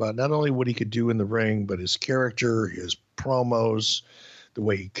talking about not only what he could do in the ring, but his character, his promos, the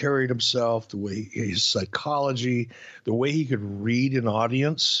way he carried himself, the way his psychology, the way he could read an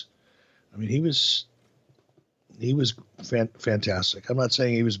audience. I mean, he was fantastic. I'm not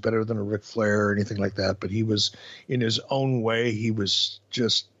saying he was better than a Ric Flair or anything like that, but he was, in his own way, he was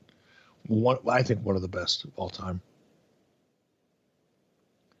just I think one of the best of all time.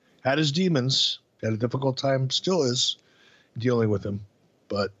 Had his demons, had a difficult time, still is dealing with him.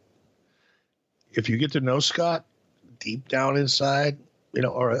 But if you get to know Scott deep down inside,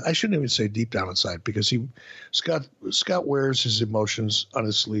 or I shouldn't even say deep down inside, because Scott wears his emotions on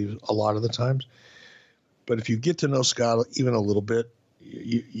his sleeve a lot of the times. But if you get to know Scott even a little bit,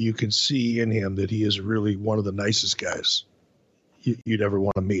 you can see in him that he is really one of the nicest guys you'd ever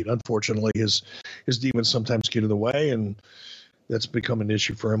want to meet. Unfortunately, his demons sometimes get in the way, and that's become an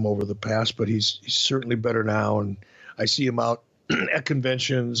issue for him over the past, but he's certainly better now. And I see him out at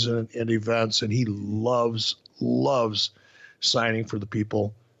conventions and events, and he loves signing for the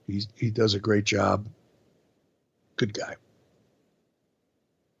people. He does a great job. Good guy.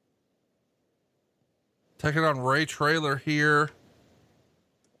 Taking on Ray Traylor here.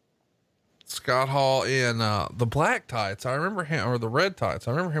 Scott Hall in the black tights. I remember him, or the red tights.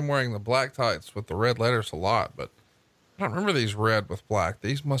 I remember him wearing the black tights with the red letters a lot, but I don't remember these red with black.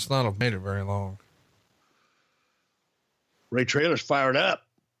 These must not have made it very long. Ray Traylor's fired up.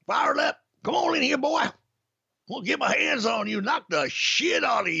 Fired up. Come on in here, boy. I'm going to get my hands on you. Knock the shit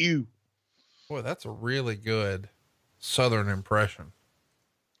out of you. Boy, that's a really good Southern impression.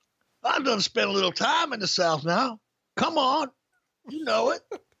 I've done spent a little time in the South now. Come on. You know it.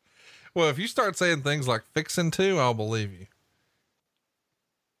 Well, if you start saying things like fixing to, I'll believe you.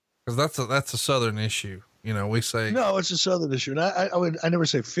 Cause that's a Southern issue. You know, we say, no, it's a Southern issue. And I never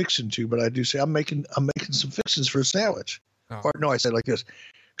say fixing to, but I do say, I'm making some fixings for a sandwich. Oh. Or no, I say it like this.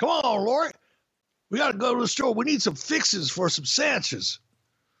 Come on, Lori. We got to go to the store. We need some fixings for some sandwiches.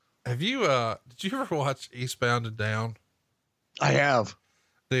 Have you, did you ever watch Eastbound and Down? I have.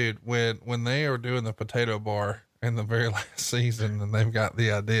 Dude, when they are doing the potato bar in the very last season and they've got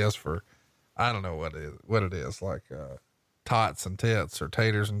the ideas for, I don't know what it is like, tots and tits or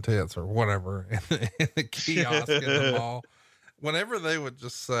taters and tits or whatever in the kiosk in the mall. Whenever they would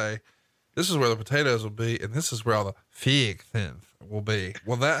just say, this is where the potatoes will be, and this is where all the fig thins will be.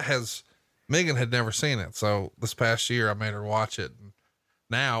 Well, Megan had never seen it. So this past year I made her watch it. And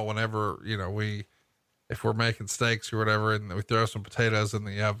now whenever, you know, if we're making steaks or whatever, and we throw some potatoes in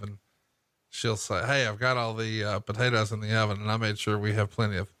the oven, she'll say, hey, I've got all the potatoes in the oven and I made sure we have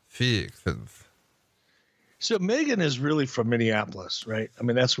plenty of fig thins. So Megan is really from Minneapolis, right? I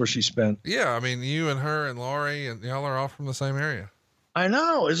mean, that's where she spent. Yeah. I mean, you and her and Laurie and y'all are all from the same area. I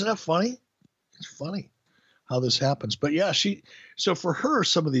know. Isn't that funny? It's funny how this happens. But yeah, so for her,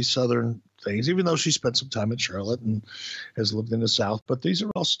 some of these Southern things, even though she spent some time in Charlotte and has lived in the South, but these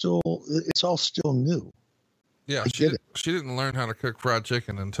are it's all still new. Yeah. She didn't learn how to cook fried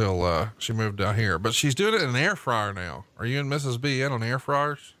chicken until, she moved down here, but she's doing it in an air fryer now. Are you and Mrs. B in on air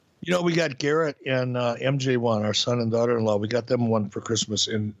fryers? You know, we got Garrett and MJ1, our son and daughter-in-law. We got them one for Christmas,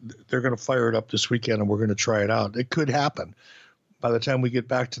 and they're going to fire it up this weekend, and we're going to try it out. It could happen. By the time we get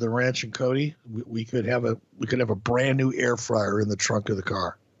back to the ranch in Cody, we could have a brand new air fryer in the trunk of the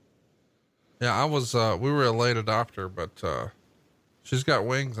car. Yeah, we were a late adopter, but she's got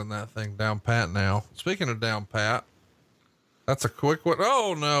wings in that thing down pat now. Speaking of down pat, that's a quick one.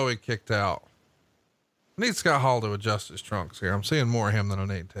 Oh no, he kicked out. I need Scott Hall to adjust his trunks here. I'm seeing more of him than I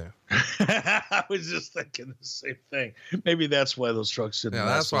need to. I was just thinking the same thing. Maybe that's why those trucks didn't. Yeah,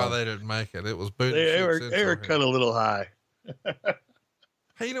 that's why they didn't make it. It was booting. They were cut a little high.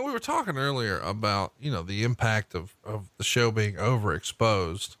 Hey, you know, we were talking earlier about, you know, the impact of the show being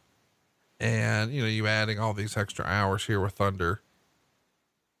overexposed and, you know, you adding all these extra hours here with Thunder.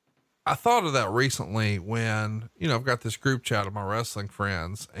 I thought of that recently when, you know, I've got this group chat of my wrestling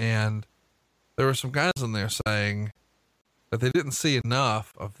friends, and there were some guys in there saying that they didn't see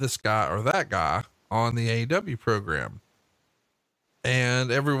enough of this guy or that guy on the AEW program.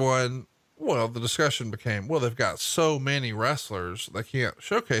 And everyone, well, the discussion became, well, they've got so many wrestlers, they can't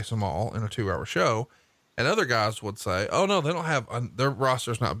showcase them all in a 2-hour show. And other guys would say, oh no, they don't have, their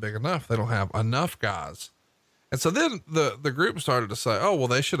roster's not big enough. They don't have enough guys. And so then the group started to say, oh, well,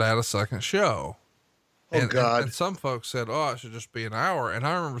 they should add a second show. Oh, God. And some folks said, oh, it should just be an hour. And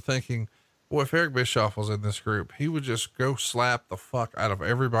I remember thinking, well, if Eric Bischoff was in this group, he would just go slap the fuck out of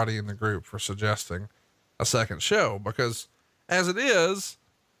everybody in the group for suggesting a second show, because as it is,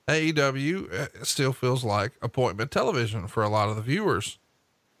 AEW still feels like appointment television for a lot of the viewers.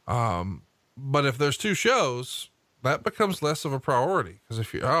 But if there's 2 shows, that becomes less of a priority. Cause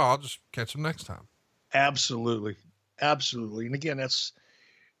if I'll just catch them next time. Absolutely. Absolutely. And again,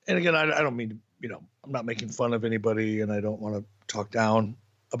 I don't mean to, you know, I'm not making fun of anybody, and I don't want to talk down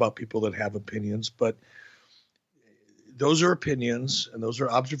about people that have opinions, but those are opinions and those are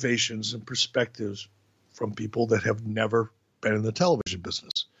observations and perspectives from people that have never been in the television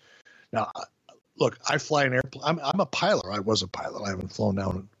business. Now, look, I fly an airplane. I'm a pilot. I was a pilot. I haven't flown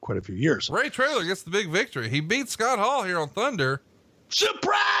now in quite a few years. Ray Traylor gets the big victory. He beat Scott Hall here on Thunder.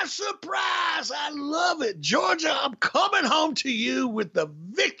 Surprise, surprise. I love it. Georgia, I'm coming home to you with the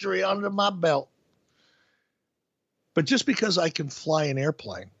victory under my belt. But just because I can fly an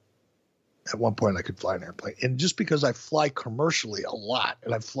airplane, at one point I could fly an airplane, and just because I fly commercially a lot,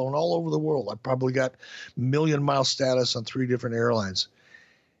 and I've flown all over the world, I've probably got million-mile status on 3 different airlines,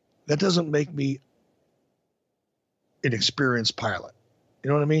 that doesn't make me an experienced pilot. You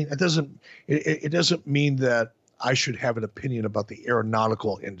know what I mean? It doesn't mean that I should have an opinion about the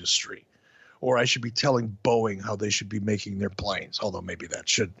aeronautical industry, or I should be telling Boeing how they should be making their planes, although maybe that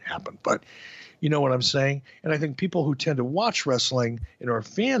should happen. But you know what I'm saying? And I think people who tend to watch wrestling and are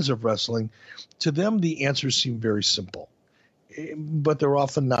fans of wrestling, to them, the answers seem very simple, but they're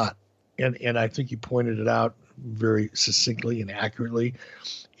often not. and I think you pointed it out very succinctly and accurately.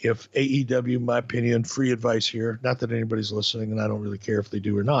 If AEW, in my opinion, free advice here, not that anybody's listening, and I don't really care if they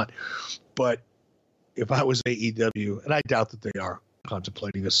do or not, but if I was AEW, and I doubt that they are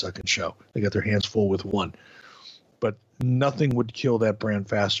contemplating a second show, they got their hands full with one, but nothing would kill that brand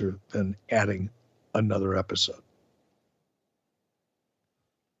faster than adding another episode.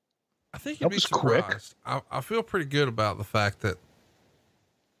 I think you'd be surprised. I feel pretty good about the fact that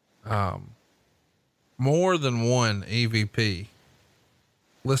more than one EVP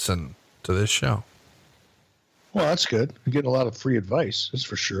listen to this show. Well, that's good. You're getting a lot of free advice, that's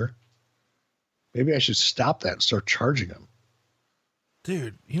for sure. Maybe I should stop that and start charging them.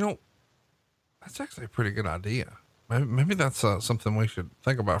 Dude, that's actually a pretty good idea. Maybe that's something we should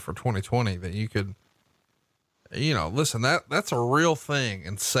think about for 2020, that you could, listen, that's a real thing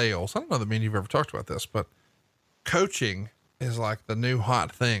in sales. I don't know that you've ever talked about this, but coaching is like the new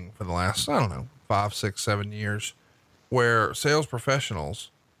hot thing for the last, 5, 6, 7 years, where sales professionals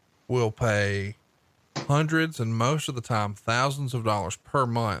will pay hundreds and most of the time thousands of dollars per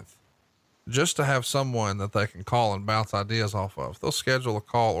month just to have someone that they can call and bounce ideas off of. They'll schedule a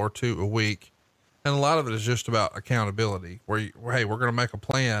call or two a week. And a lot of it is just about accountability, where hey, we're going to make a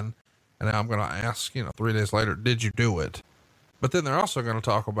plan. And now I'm going to ask, 3 days later, did you do it? But then they're also going to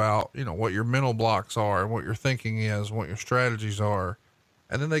talk about, what your mental blocks are and what your thinking is, and what your strategies are.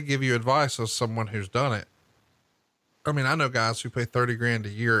 And then they give you advice as someone who's done it. I mean, I know guys who pay $30,000 a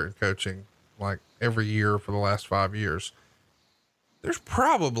year in coaching, like every year for the last 5 years. There's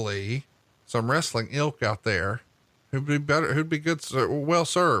probably some wrestling ilk out there who'd be good, well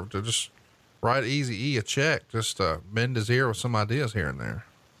served to just write Easy E a check, just to bend his ear with some ideas here and there.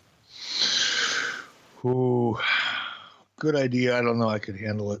 Ooh, good idea. I don't know. I could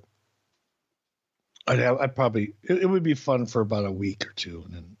handle it. It would be fun for about a week or two,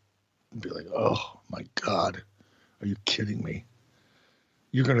 and then I'd be like, oh my God, are you kidding me?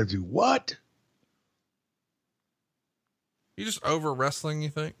 You're going to do what? You just over wrestling, you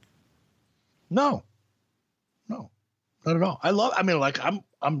think? No, not at all.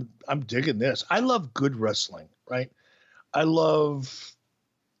 I'm digging this. I love good wrestling, right? I love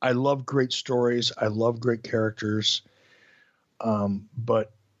great stories. I love great characters.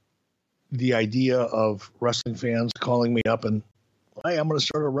 But the idea of wrestling fans calling me up and, hey, I'm going to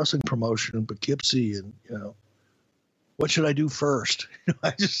start a wrestling promotion in Poughkeepsie, and what should I do first?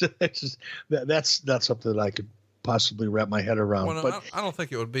 That's not something that I could possibly wrap my head around. Well, no, but I don't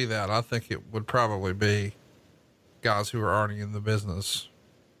think it would be that. I think it would probably be guys who are already in the business.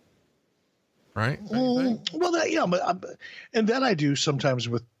 Right. And that I do sometimes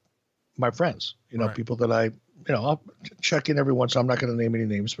with my friends, right. People that I'll check in every once. I'm not going to name any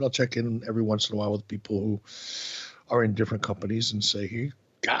names, but I'll check in every once in a while with people who are in different companies and say, hey,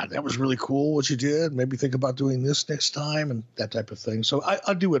 God, that was really cool what you did. Maybe think about doing this next time, and that type of thing. So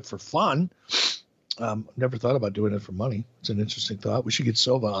I'll do it for fun. Never thought about doing it for money. It's an interesting thought. We should get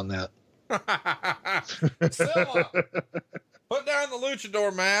Silva on that. Silva, put down the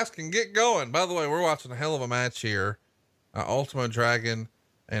luchador mask and get going. By the way, we're watching a hell of a match here. Ultimo Dragon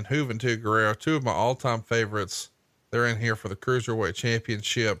and Juventud Guerrero, two of my all-time favorites. They're in here for the Cruiserweight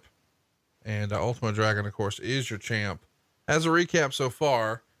Championship. And Ultimo Dragon, of course, is your champ. As a recap so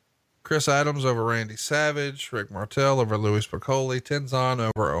far, Chris Adams over Randy Savage, Rick Martel over Louis Piccoli,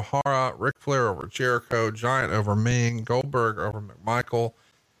 Tenzan over O'Hara, Ric Flair over Jericho, Giant over Ming, Goldberg over McMichael,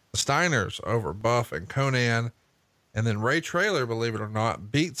 the Steiners over Buff and Conan, and then Ray Traylor, believe it or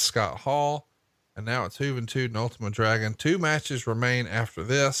not, beat Scott Hall. And now it's Juventud and Ultimo Dragon. 2 matches remain after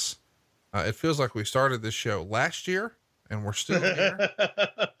this. It feels like we started this show last year and we're still here.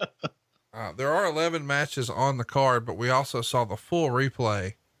 There are 11 matches on the card, but we also saw the full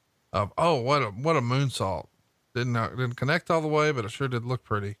replay of, what a moonsault. Didn't connect all the way, but it sure did look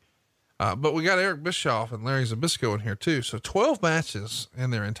pretty. But we got Eric Bischoff and Larry Zbyszko in here too. So 12 matches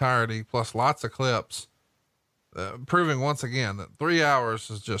in their entirety, plus lots of clips, proving once again that 3 hours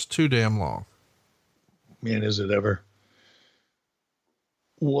is just too damn long. Man, is it ever.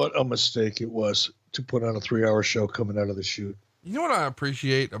 What a mistake it was to put on a 3-hour show coming out of the shoot. You know what I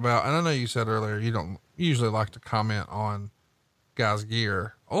appreciate about, and I know you said earlier, you don't usually like to comment on guys'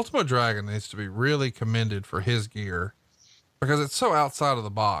 gear. Ultimo Dragon needs to be really commended for his gear because it's so outside of the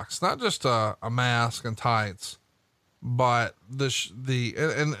box, not just a mask and tights, but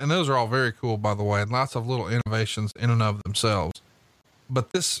and those are all very cool, by the way, and lots of little innovations in and of themselves.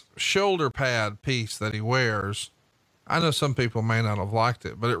 But this shoulder pad piece that he wears, I know some people may not have liked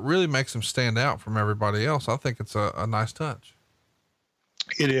it, but it really makes him stand out from everybody else. I think it's a nice touch.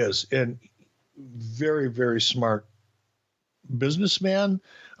 It is. And very, very smart businessman.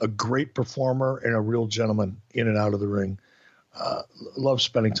 a great performer and a real gentleman in and out of the ring. Love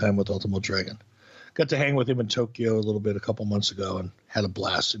spending time with Ultimo Dragon. Got to hang with him in Tokyo a little bit a couple months ago and had a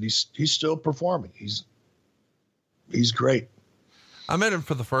blast. And he's still performing. He's great. I met him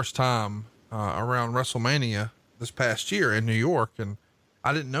for the first time around WrestleMania this past year in New York, and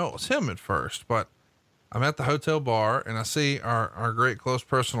I didn't know it was him at first, but I'm at the hotel bar and I see our great close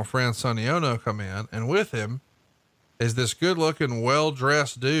personal friend Sonny Ono come in, and with him is this good looking,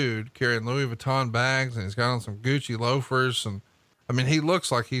 well-dressed dude carrying Louis Vuitton bags, and he's got on some Gucci loafers. And I mean, he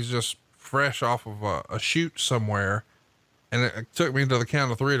looks like he's just fresh off of a shoot somewhere. And it took me to the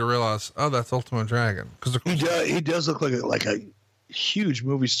count of 3 to realize, oh, that's Ultimo Dragon. Cause he does look like a huge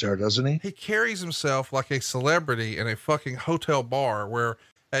movie star, doesn't he? He carries himself like a celebrity in a fucking hotel bar, where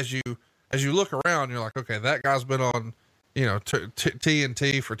as you look around, you're like, okay, that guy's been on, you know,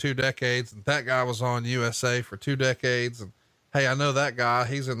 TNT for 2 decades, and that guy was on USA for 2 decades. And hey, I know that guy,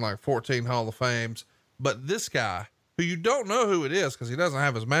 he's in like 14 Hall of Fames, but this guy who you don't know who it is, cause he doesn't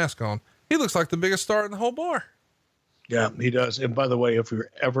have his mask on, he looks like the biggest star in the whole bar. Yeah, he does. And by the way, if you're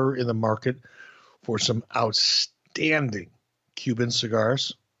ever in the market for some outstanding Cuban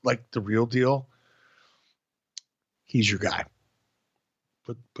cigars, like the real deal, he's your guy.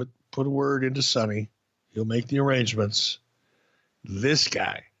 Put a word into Sonny. He'll make the arrangements. This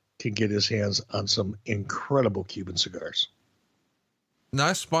guy can get his hands on some incredible Cuban cigars.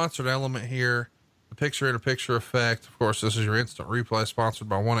 Nice sponsored element here. The picture-in-a-picture effect. Of course, this is your instant replay sponsored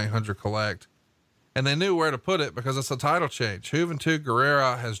by 1-800-COLLECT. And they knew where to put it because it's a title change. Juventud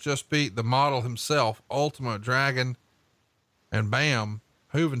Guerrera has just beat the model himself, Ultimo Dragon. And bam,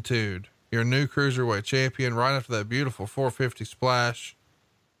 Juventud, your new cruiserweight champion, right after that beautiful 450 splash.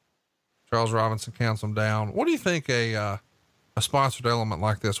 Charles Robinson counts him down. What do you think a sponsored element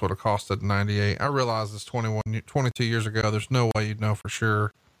like this would have costed in 98? I realize it's 22 years ago. There's no way you'd know for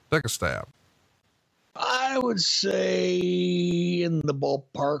sure. Take a stab. I would say in the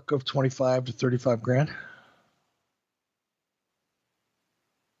ballpark of 25 to 35 grand.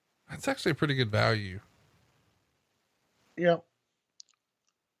 That's actually a pretty good value. Yeah.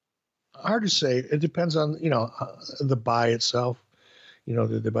 Hard to say. It depends on, the buy itself.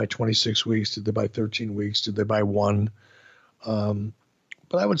 Did they buy 26 weeks? Did they buy 13 weeks? Did they buy 1?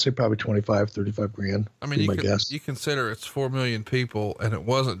 But I would say probably 25, 35 grand. I mean, you consider it's 4 million people, and it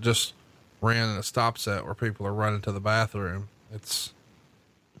wasn't just ran in a stop set where people are running to the bathroom. It's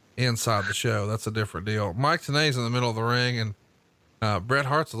inside the show. That's a different deal. Mike Tenay's in the middle of the ring, and Bret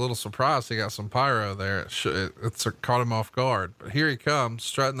Hart's a little surprised he got some pyro there. It's caught him off guard, but here he comes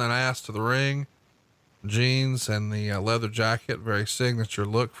strutting that ass to the ring, jeans and the leather jacket, very signature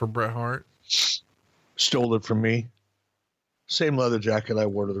look for Bret Hart. Stole it from me. Same leather jacket I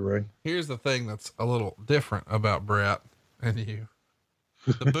wore to the ring. Here's the thing that's a little different about Bret and you.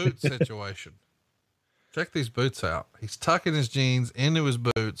 The boot situation. Check these boots out. He's tucking his jeans into his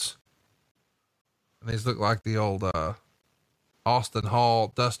boots. And these look like the old, Austin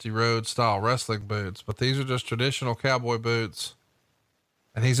Hall, Dusty Rhodes style wrestling boots, but these are just traditional cowboy boots.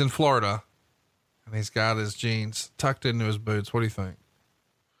 And he's in Florida and he's got his jeans tucked into his boots. What do you think?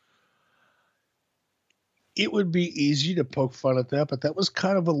 It would be easy to poke fun at that, but that was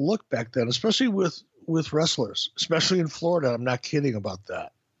kind of a look back then, especially with wrestlers, especially in Florida. I'm not kidding about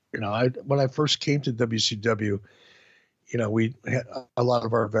that. When I first came to WCW, we had a lot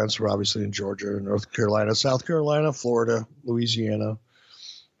of our events were obviously in Georgia, North Carolina, South Carolina, Florida, Louisiana,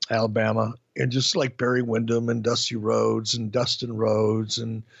 Alabama, and just like Barry Windham and Dusty Rhodes and Dustin Rhodes.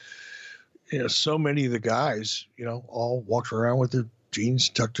 And, so many of the guys, all walked around with their jeans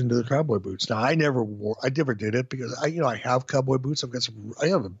tucked into the cowboy boots. Now I never did it because I have cowboy boots. I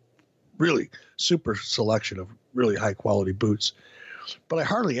have a really super selection of really high quality boots, but I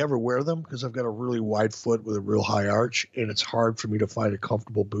hardly ever wear them because I've got a really wide foot with a real high arch, and it's hard for me to find a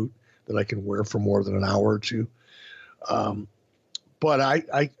comfortable boot that I can wear for more than an hour or two. But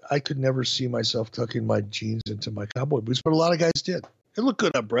I could never see myself tucking my jeans into my cowboy boots, but a lot of guys did. It looked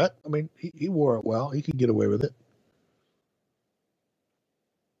good on Bret. I mean, he wore it well. He could get away with it.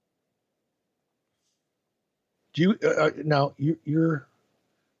 Do you now you're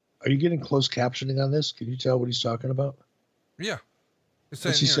are you getting closed captioning on this? Can you tell what he's talking about? Yeah. He's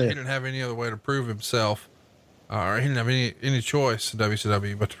saying he didn't have any other way to prove himself. Or he didn't have any choice in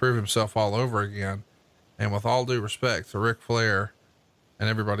WCW, but to prove himself all over again. And with all due respect to Ric Flair and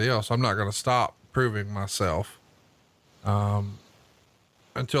everybody else, I'm not going to stop proving myself,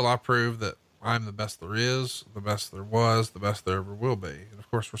 until I prove that I'm the best there is, the best there was, the best there ever will be. And of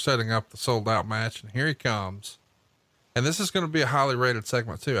course we're setting up the sold out match, and here he comes. And this is going to be a highly rated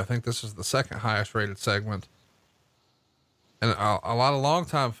segment too. I think this is the second highest rated segment And a lot of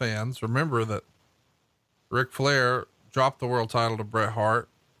longtime fans remember that Ric Flair dropped the world title to Bret Hart,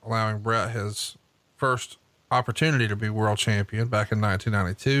 allowing Bret his first opportunity to be world champion back in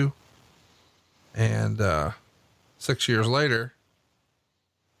 1992. And 6 years later,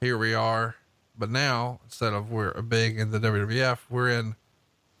 here we are. But now, instead of we're big in the WWF, we're in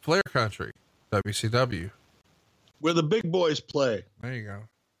Flair country, WCW. Where the big boys play. There you go.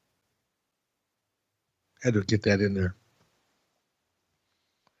 Had to get that in there.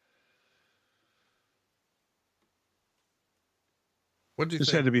 What do you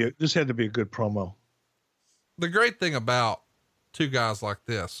this think? This had to be a good promo. The great thing about two guys like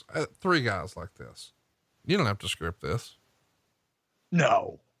this, three guys like this, you don't have to script this.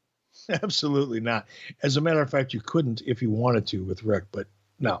 No, absolutely not. As a matter of fact, you couldn't if you wanted to with Rick, but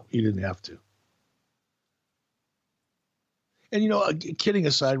no, you didn't have to. And, you know, kidding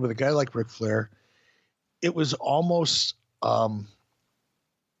aside, with a guy like Ric Flair, it was almost, how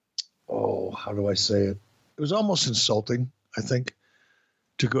do I say it? It was almost insulting, I think,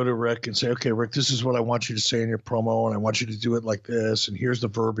 to go to Rick and say, okay, Rick, this is what I want you to say in your promo, and I want you to do it like this, and here's the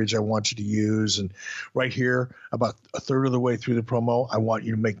verbiage I want you to use. And right here, about a third of the way through the promo, I want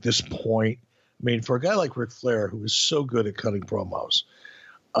you to make this point. I mean, for a guy like Ric Flair, who is so good at cutting promos,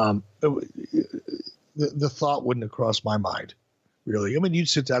 the thought wouldn't have crossed my mind, really. I mean, you'd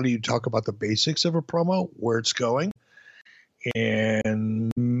sit down and you'd talk about the basics of a promo, where it's going,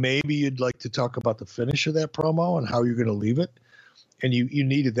 and maybe you'd like to talk about the finish of that promo and how you're going to leave it. And you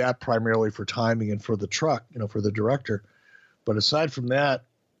needed that primarily for timing and for the truck, you know, for the director. But aside from that,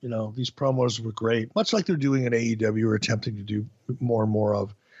 you know, these promos were great, much like they're doing in AEW or attempting to do more and more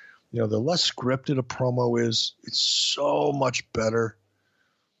of. You know, the less scripted a promo is, it's so much better.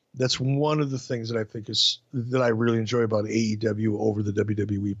 That's one of the things that I think that I really enjoy about AEW over the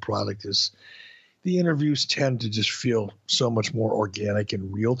WWE product is the interviews tend to just feel so much more organic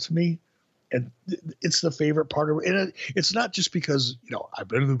and real to me. And it's the favorite part of it. And it's not just because, you know, I've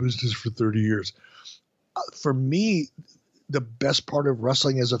been in the business for 30 years. For me, the best part of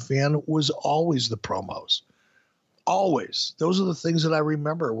wrestling as a fan was always the promos. Always. Those are the things that I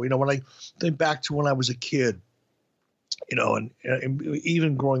remember. You know, when I think back to when I was a kid, you know, and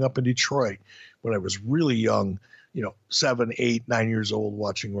even growing up in Detroit, when I was really young, you know, 7, 8, 9 years old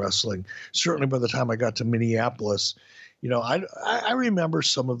watching wrestling. Certainly by the time I got to Minneapolis, you know, I remember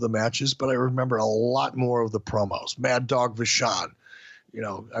some of the matches, but I remember a lot more of the promos. Mad Dog Vachon, you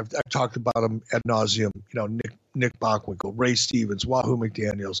know, I've talked about him ad nauseum. You know, Nick Bockwinkel, Ray Stevens, Wahoo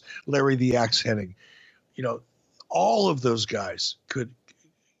McDaniels, Larry the Axe Hennig. You know, all of those guys could,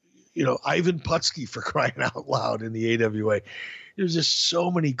 you know, Ivan Putski, for crying out loud, in the AWA. There's just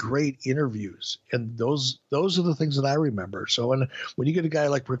so many great interviews, and those are the things that I remember. So when you get a guy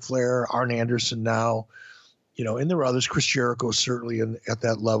like Ric Flair, Arn Anderson now, you know, and there are others, Chris Jericho certainly at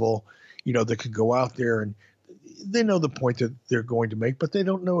that level, you know, that could go out there and they know the point that they're going to make, but they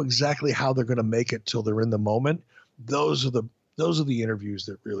don't know exactly how they're going to make it till they're in the moment. Those are the interviews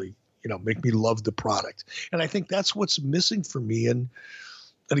that really, you know, make me love the product. And I think that's what's missing for me. And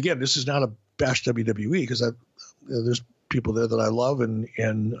again, this is not a bash WWE, because there's people there that I love and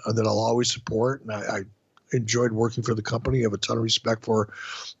that I'll always support. And I enjoyed working for the company. I have a ton of respect for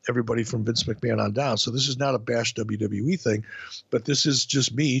everybody from Vince McMahon on down. So this is not a bash WWE thing, but this is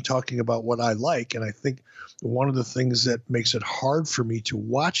just me talking about what I like. And I think one of the things that makes it hard for me to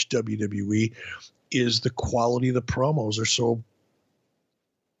watch WWE is the quality of the promos are so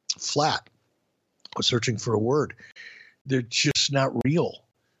flat. I was searching for a word. They're just not real.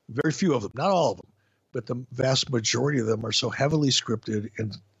 Very few of them, not all of them, but the vast majority of them are so heavily scripted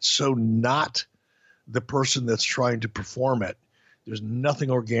and so not the person that's trying to perform it. There's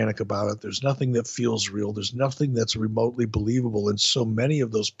nothing organic about it. There's nothing that feels real. There's nothing that's remotely believable in so many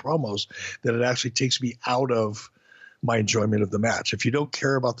of those promos that it actually takes me out of my enjoyment of the match. If you don't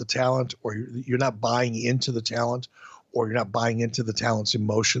care about the talent, or you're not buying into the talent, or you're not buying into the talent's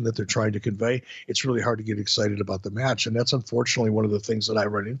emotion that they're trying to convey, it's really hard to get excited about the match. And that's unfortunately one of the things that I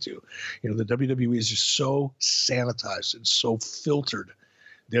run into. You know, the WWE is just so sanitized and so filtered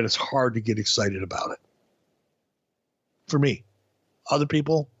that it's hard to get excited about it. For me, other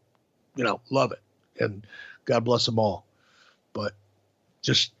people, you know, love it, and God bless them all. But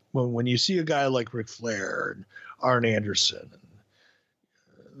just when you see a guy like Ric Flair and Arn Anderson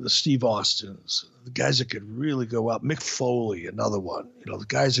and the Steve Austins, the guys that could really go out, Mick Foley, another one, you know, the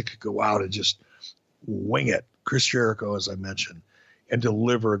guys that could go out and just wing it, Chris Jericho, as I mentioned, and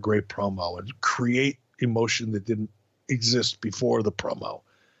deliver a great promo and create emotion that didn't exist before the promo.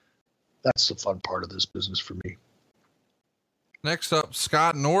 That's the fun part of this business for me. Next up,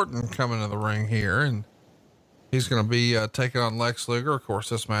 Scott Norton coming to the ring here, and He's going to be taking on Lex Luger. Of course,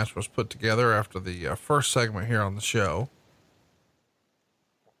 this match was put together after the first segment here on the show.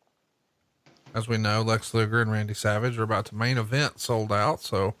 As we know, Lex Luger and Randy Savage are about to main event Sold Out.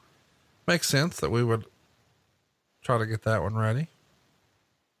 So makes sense that we would try to get that one ready.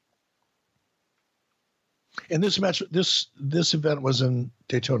 And this match, this event was in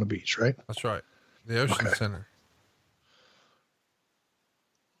Daytona Beach, right? That's right. The Ocean Center.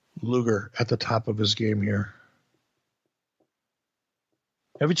 Luger at the top of his game here.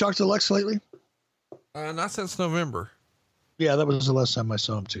 Have you talked to Lex lately? Not since November. Yeah, that was the last time I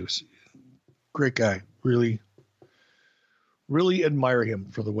saw him too. Great guy. Really, really admire him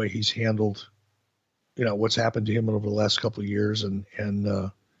for the way he's handled, what's happened to him over the last couple of years and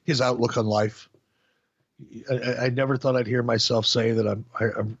his outlook on life. I never thought I'd hear myself say that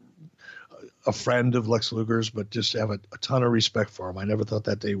I'm a friend of Lex Luger's, but just have a ton of respect for him. I never thought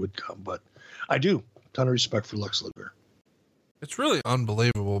that day would come, but I do. A ton of respect for Lex Luger. It's really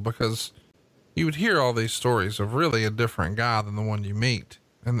unbelievable because you would hear all these stories of really a different guy than the one you meet.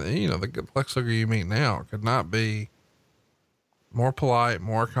 And the Lex Luger you meet now could not be more polite,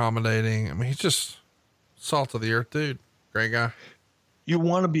 more accommodating. I mean, he's just salt of the earth dude. Great guy. You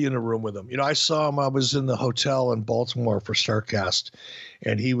want to be in a room with him. I saw him. I was in the hotel in Baltimore for StarCast,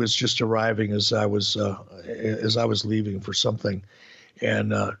 and he was just arriving as I was leaving for something,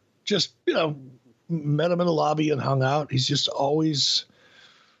 and just met him in the lobby and hung out. He's just always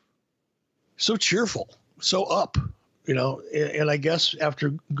so cheerful, so up, and I guess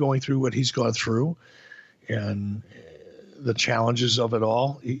after going through what he's gone through and the challenges of it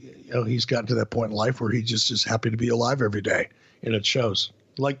all, he's gotten to that point in life where he just is happy to be alive every day. And it shows.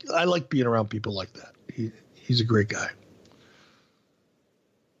 I like being around people like that. He's a great guy.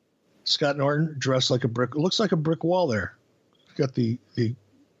 Scott Norton dressed like a brick. Looks like a brick wall there. He's got the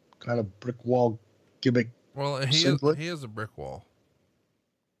kind of brick wall gimmick. Well, he is a brick wall.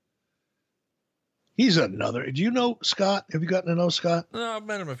 He's another. Do you know Scott? Have you gotten to know Scott? No, I've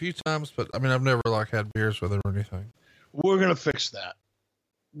met him a few times, but I mean, I've never had beers with him or anything. We're going to fix that.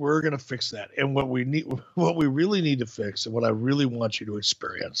 We're going to fix that. And what we really need to fix, and what I really want you to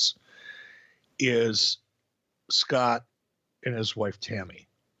experience, is Scott and his wife, Tammy.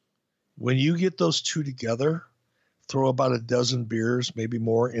 When you get those two together, throw about a dozen beers, maybe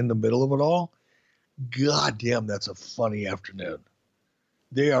more in the middle of it all. God damn, that's a funny afternoon.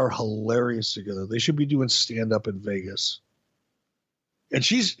 They are hilarious together. They should be doing stand-up in Vegas. And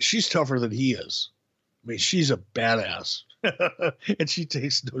she's tougher than he is. I mean, she's a badass. And she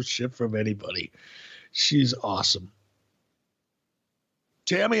takes no shit from anybody. She's awesome.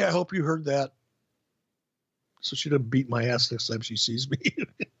 Tammy, I hope you heard that. So she doesn't beat my ass next time she sees me.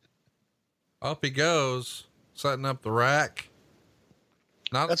 Up he goes, setting up the rack.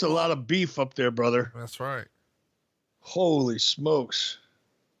 That's a lot of beef up there, brother. That's right. Holy smokes.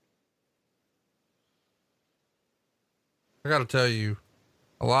 I got to tell you,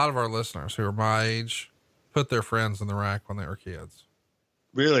 a lot of our listeners who are my age put their friends in the rack when they were kids.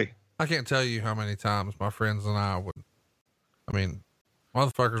 Really? I can't tell you how many times my friends and I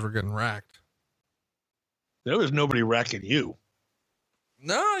motherfuckers were getting racked. There was nobody racking you.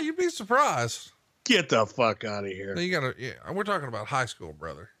 No, you'd be surprised. Get the fuck out of here. We're talking about high school,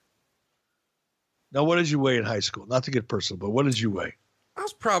 brother. Now, what did you weigh in high school? Not to get personal, but what did you weigh? I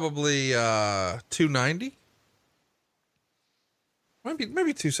was probably 290. Maybe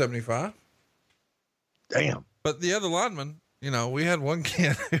 275. Damn. But the other lineman, we had one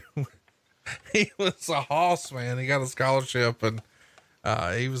kid who he was a hoss, man. He got a scholarship and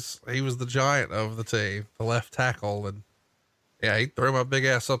he was the giant of the team, the left tackle. And yeah, he threw my big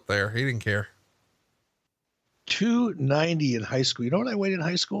ass up there. He didn't care. 290 in high school. You know what I weighed in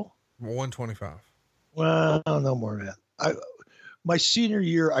high school? 125. Well, no more than that. My senior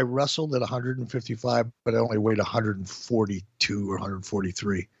year, I wrestled at 155, but I only weighed 142 or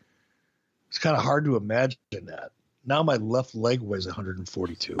 143. It's kind of hard to imagine that. Now my left leg weighs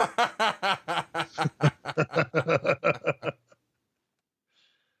 142.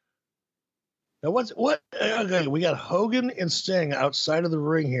 Now what? Okay, we got Hogan and Sting outside of the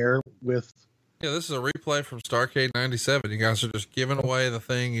ring here with. Yeah, this is a replay from Starrcade 97. You guys are just giving away the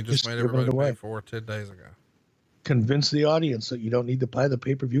thing you just made everybody pay for 10 days ago. Convince the audience that you don't need to buy the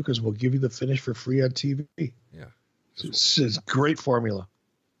pay-per-view because we'll give you the finish for free on TV. Yeah. It's a great formula.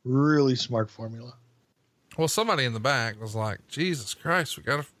 Really smart formula. Well, somebody in the back was like, Jesus Christ, we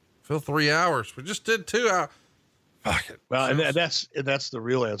got to fill 3 hours. We just did 2 hours. Fuck it. Well, and that's the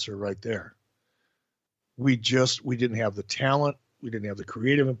real answer right there. We didn't have the talent. We didn't have the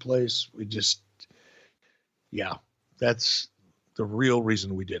creative in place. That's the real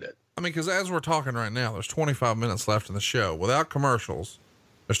reason we did it. I mean, cause as we're talking right now, there's 25 minutes left in the show without commercials.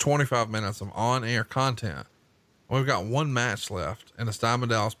 There's 25 minutes of on air content. We've got one match left, and it's Diamond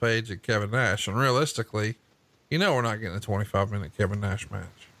Dallas Page and Kevin Nash. And realistically, you know, we're not getting a 25-minute Kevin Nash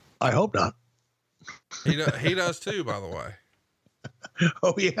match. I hope not. He does too, by the way.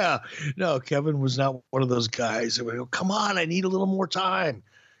 Oh yeah. No, Kevin was not one of those guys that would go, come on, I need a little more time.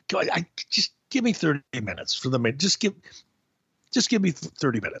 Just give me 30 minutes for the minute. Just give me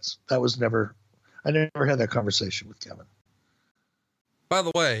 30 minutes. I never had that conversation with Kevin. By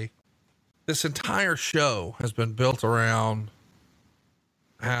the way, this entire show has been built around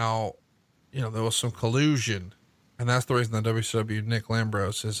how, you know, there was some collusion, and that's the reason that WCW Nick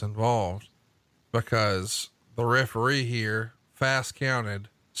Lambros is involved, because the referee here fast counted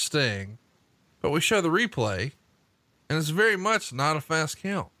Sting, but we show the replay and it's very much not a fast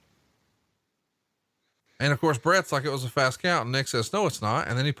count. And of course, Brett's like, it was a fast count. And Nick says, no, it's not.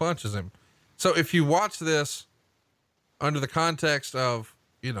 And then he punches him. So if you watch this under the context of,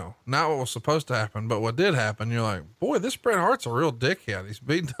 you know, not what was supposed to happen, but what did happen, you're like, boy, this Bret Hart's a real dickhead. He's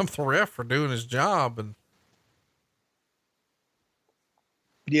beating up the ref for doing his job. And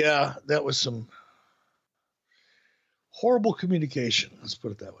yeah, that was some horrible communication. Let's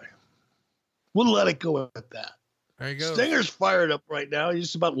put it that way. We'll let it go at that. There you go. Stinger's fired up right now. He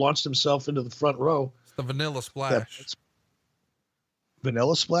just about launched himself into the front row. It's the vanilla splash.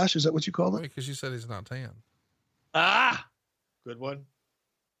 Vanilla splash? Is that what you call it? Because you said he's not tan. Ah, good one.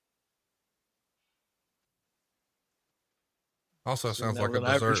 Also sounds like a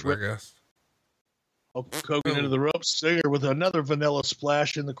dessert, I guess. Hulk Hogan into the ropes. Stinger with another vanilla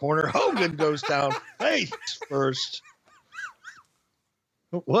splash in the corner. Hogan goes down face first.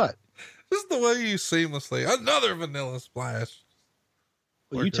 What? Just the way you seamlessly, another vanilla splash.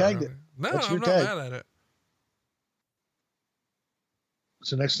 Well, you tagged it. No, That's I'm your not tag. mad at it.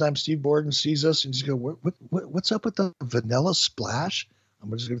 So next time Steve Borden sees us and just go, what's up with the vanilla splash?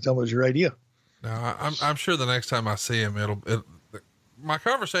 I'm just going to tell him it was your idea. No, I'm sure the next time I see him, my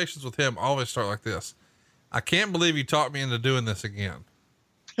conversations with him always start like this. I can't believe you talked me into doing this again.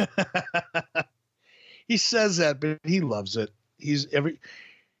 He says that, but he loves it.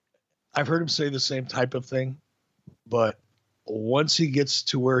 I've heard him say the same type of thing, but once he gets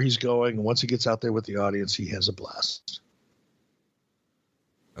to where he's going, once he gets out there with the audience, he has a blast.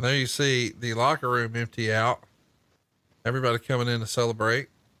 And there you see the locker room empty out. Everybody coming in to celebrate.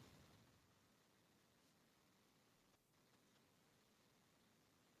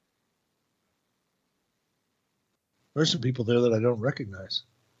 There's some people there that I don't recognize.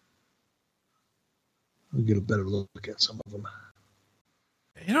 We'll get a better look at some of them.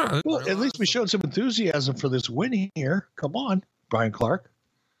 You know, well, at least we showed some enthusiasm for this win here. Come on, Brian Clark.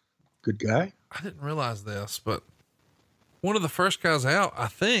 Good guy. I didn't realize this, but one of the first guys out, I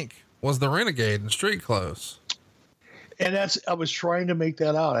think, was the Renegade in street clothes. And I was trying to make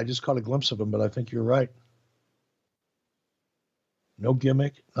that out. I just caught a glimpse of him, but I think you're right. No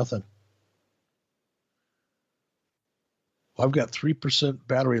gimmick, nothing. Well, I've got 3%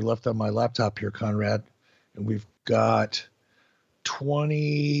 battery left on my laptop here, Conrad, and we've got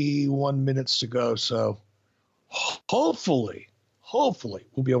 21 minutes to go. So hopefully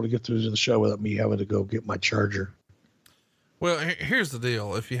we'll be able to get through to the show without me having to go get my charger. Well, here's the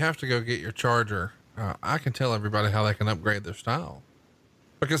deal. If you have to go get your charger, I can tell everybody how they can upgrade their style.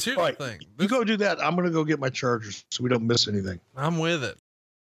 Because here's the thing. You go do that. I'm going to go get my chargers so we don't miss anything. I'm with it.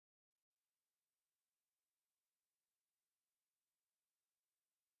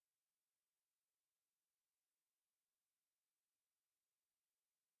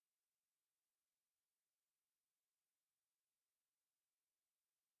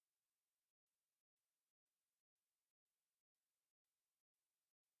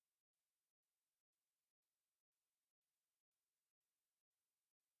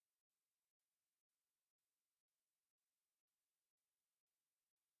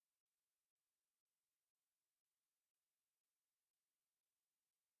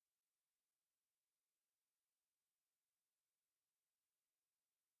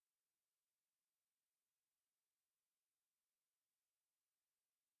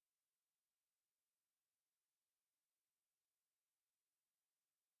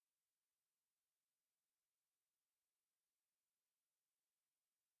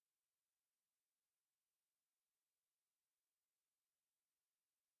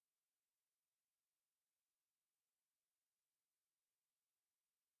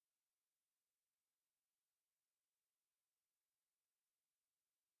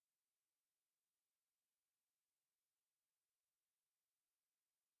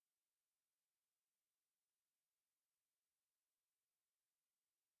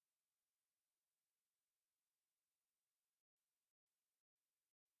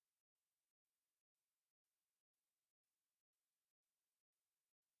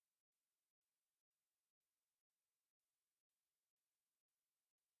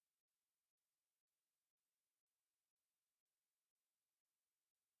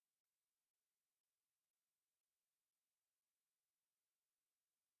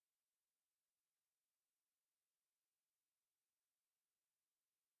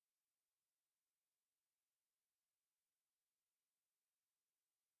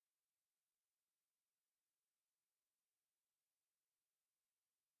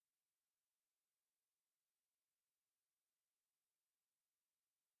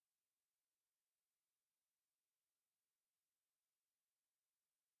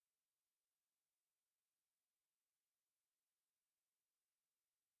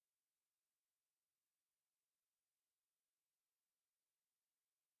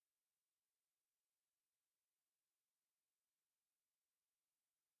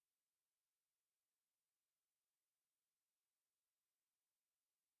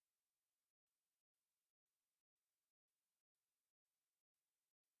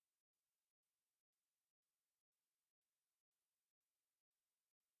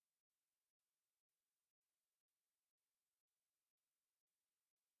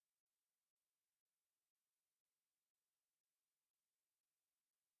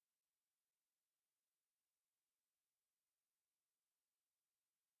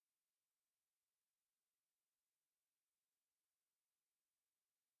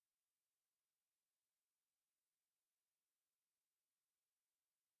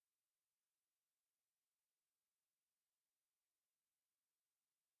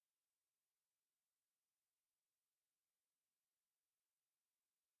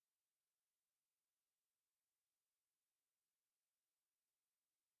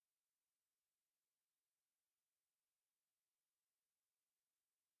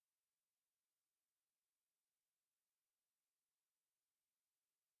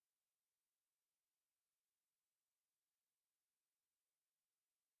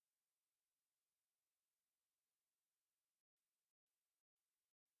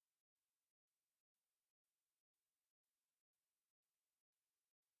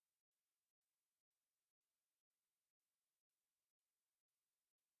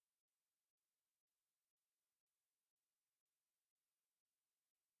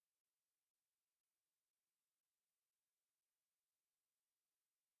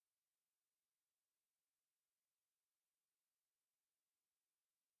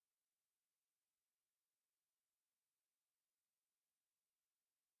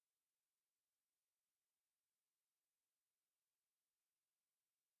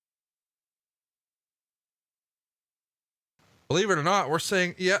 believe it or not, we're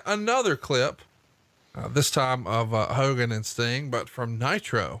seeing yet another clip, this time of Hogan and Sting, but from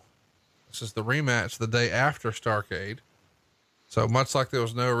Nitro. This is the rematch the day after Starrcade. So much like there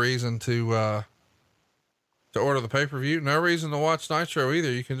was no reason to order the pay-per-view, no reason to watch Nitro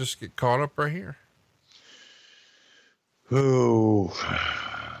either. You can just get caught up right here. Oh,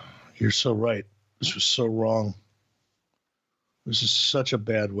 you're so right. This was so wrong. This is such a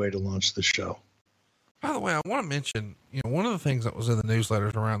bad way to launch the show. By the way, I want to mention, one of the things that was in the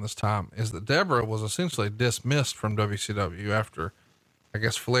newsletters around this time is that Deborah was essentially dismissed from WCW after, I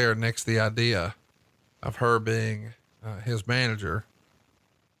guess, Flair nixed the idea of her being his manager.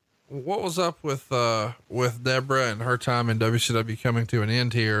 What was up with Deborah and her time in WCW coming to an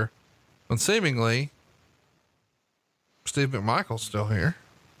end here when seemingly Steve McMichael's still here?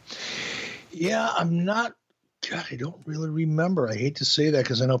 Yeah, God, I don't really remember. I hate to say that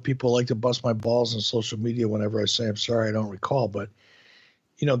because I know people like to bust my balls on social media whenever I say I'm sorry, I don't recall. But,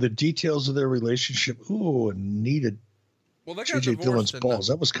 the details of their relationship, and needed J.J. Dillon's balls.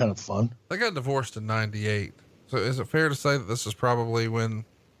 That was kind of fun. They got divorced in 98. So is it fair to say that this is probably when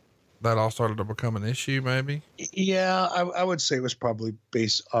that all started to become an issue, maybe? Yeah, I would say it was probably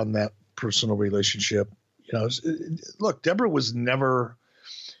based on that personal relationship. Look, Deborah was never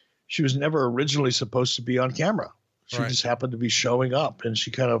originally supposed to be on camera. She just happened to be showing up, and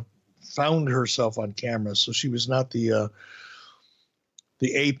she kind of found herself on camera. So she was not the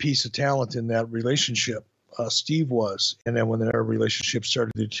A piece of talent in that relationship. Steve was. And then when their relationship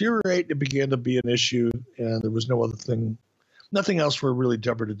started to deteriorate, it began to be an issue, and there was nothing else for really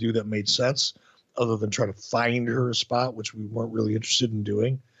Deborah to do that made sense other than try to find her a spot, which we weren't really interested in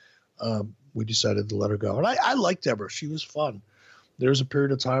doing. We decided to let her go. And I liked Deborah. She was fun. There was a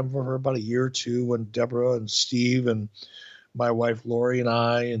period of time for her, about a year or two, when Deborah and Steve and my wife Lori and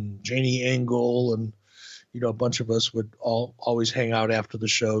I and Janie Engel and a bunch of us would always hang out after the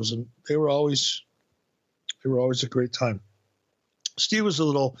shows, and they were always a great time. Steve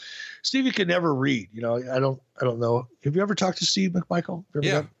you could never read. I don't know. Have you ever talked to Steve McMichael?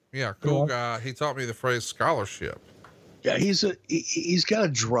 Yeah, cool guy. He taught me the phrase scholarship. Yeah, he's got a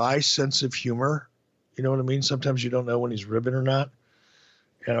dry sense of humor. You know what I mean? Sometimes you don't know when he's ribbing or not.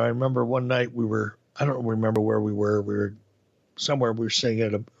 And I remember one night I don't remember where we were. We were somewhere. We were staying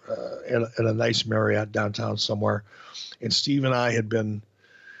at a nice Marriott downtown somewhere. And Steve and I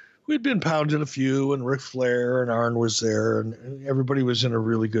we'd been pounding a few, and Ric Flair and Arn was there, and everybody was in a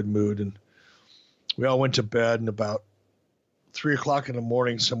really good mood. And we all went to bed, and about 3:00 in the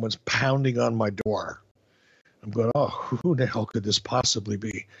morning, someone's pounding on my door. I'm going, oh, who the hell could this possibly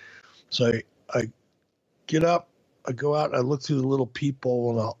be? So I get up, I go out, and I look through the little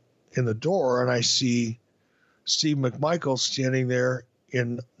peephole in the door, and I see Steve McMichael standing there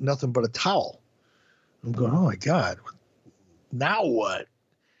in nothing but a towel. I'm going, oh my God, now what?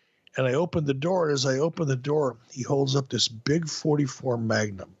 And I opened the door, and as I opened the door, he holds up this big 44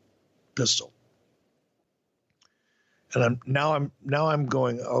 Magnum pistol. And I'm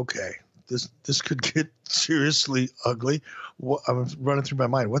going, okay, this could get seriously ugly. I'm running through my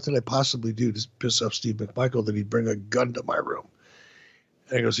mind, what did I possibly do to piss off Steve McMichael that he'd bring a gun to my room?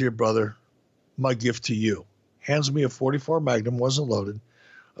 And he goes, here, brother, my gift to you. Hands me a 44 Magnum, wasn't loaded,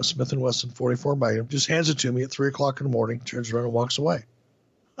 a Smith & Wesson 44 Magnum, just hands it to me at 3:00 in the morning, turns around and walks away.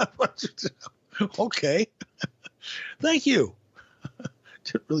 Okay. Thank you.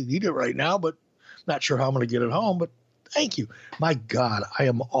 Didn't really need it right now, but not sure how I'm going to get it home, but thank you. My God, I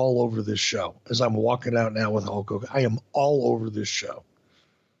am all over this show. As I'm walking out now with Hulk Hogan, I am all over this show.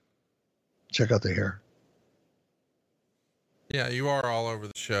 Check out the hair. Yeah, you are all over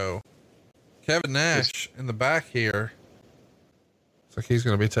the show. Kevin Nash in the back here. Looks like he's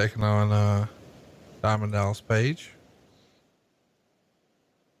going to be taking on Diamond Dallas Page.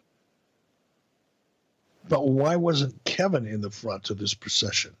 But why wasn't Kevin in the front of this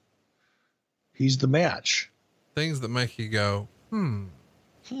procession? He's the match. Things that make you go,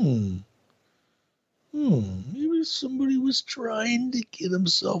 Maybe somebody was trying to get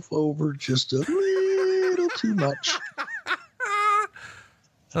himself over just a little too much.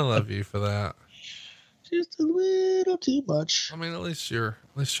 I love you for that. Just a little too much. I mean, at least you're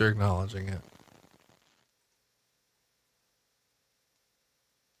acknowledging it.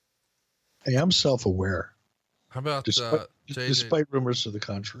 Hey, I'm self-aware. How about despite rumors to the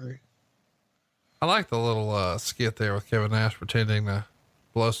contrary? I like the little skit there with Kevin Nash pretending to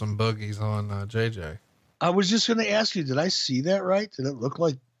blow some boogies on JJ. I was just going to ask you, did I see that right? Did it look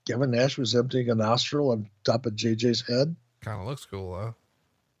like Kevin Nash was emptying a nostril on top of JJ's head? Kind of looks cool though.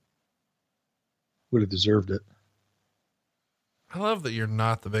 Would have deserved it. I love that you're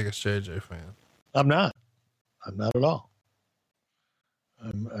not the biggest JJ fan. I'm not at all.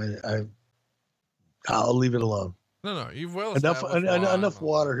 I'll leave it alone. No, you've well Enough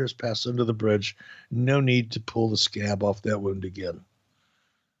water has passed under the bridge. No need to pull the scab off that wound again.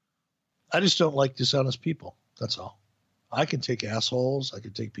 I just don't like dishonest people. That's all. I can take assholes. I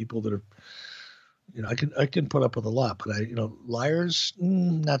can take people that are, I can put up with a lot, but liars,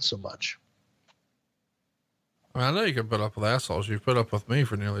 not so much. I know you can put up with assholes. You've put up with me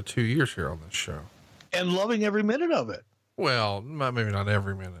for nearly 2 years here on this show. And loving every minute of it. Well, maybe not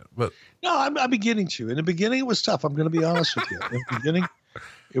every minute, but. No, I'm beginning to. In the beginning, it was tough. I'm going to be honest with you. In the beginning,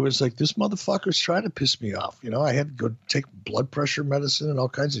 it was like, this motherfucker's trying to piss me off. I had to go take blood pressure medicine and all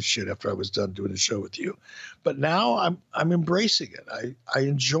kinds of shit after I was done doing the show with you. But now I'm embracing it. I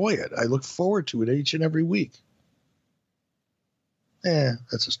enjoy it. I look forward to it each and every week.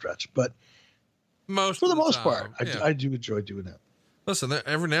 That's a stretch, but for the most part, I do enjoy doing that. Listen,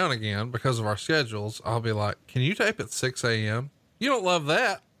 every now and again, because of our schedules, I'll be like, can you tape at 6 a.m.? You don't love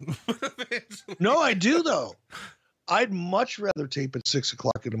that. No, I do though. I'd much rather tape at 6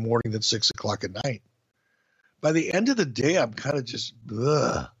 o'clock in the morning than 6 o'clock at night. By the end of the day, I'm kind of just,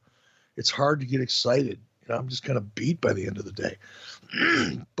 it's hard to get excited. I'm just kind of beat by the end of the day.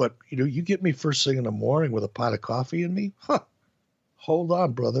 But you get me first thing in the morning with a pot of coffee in me. Hold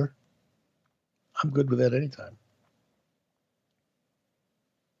on, brother. I'm good with that anytime.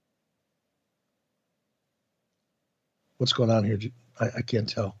 What's going on here? I can't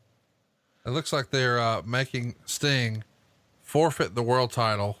tell. It looks like they're making Sting forfeit the world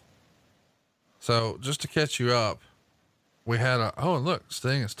title. So just to catch you up, we had and look,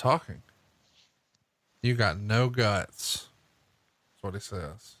 Sting is talking. You got no guts. That's what he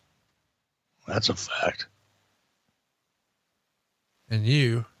says. That's a fact. And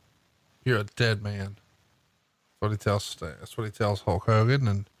you're a dead man. That's what he tells Sting. That's what he tells Hulk Hogan.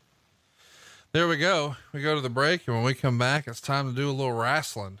 And there we go. We go to the break, and when we come back, it's time to do a little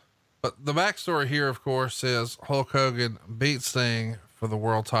wrestling. But the backstory here, of course, is Hulk Hogan beat Sting for the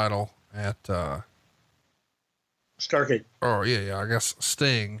world title at, Starrcade. Oh yeah. I guess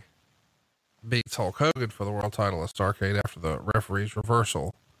Sting beats Hulk Hogan for the world title at Starrcade after the referee's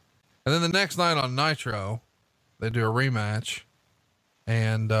reversal. And then the next night on Nitro, they do a rematch,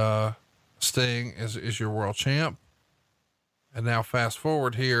 and, Sting is your world champ. And now fast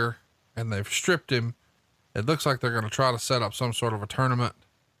forward here, and they've stripped him. It looks like they're going to try to set up some sort of a tournament.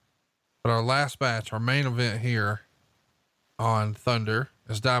 But our last match, our main event here on Thunder,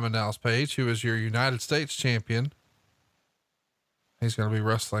 is Diamond Dallas Page, who is your United States champion. He's going to be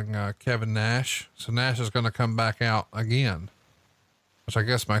wrestling Kevin Nash. So Nash is going to come back out again, which I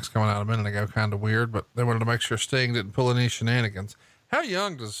guess makes coming out a minute ago kind of weird, but they wanted to make sure Sting didn't pull any shenanigans. How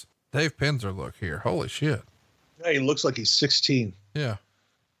young does Dave Penzer look here? Holy shit. Yeah, he looks like he's 16. Yeah.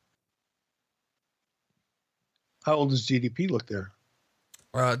 How old does DDP look there?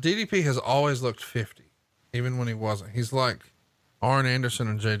 DDP has always looked 50, even when he wasn't. He's like Arn Anderson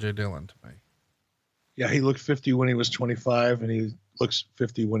and JJ Dillon to me. Yeah. He looked 50 when he was 25, and he looks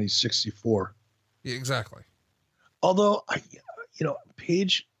 50 when he's 64. Yeah, exactly. Although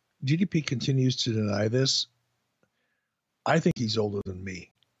Page, DDP continues to deny this. I think he's older than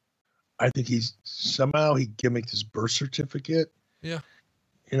me. I think he gimmicked his birth certificate. Yeah.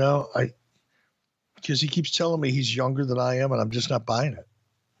 Because he keeps telling me he's younger than I am, and I'm just not buying it.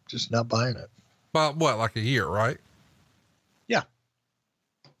 But what, like a year, right? Yeah.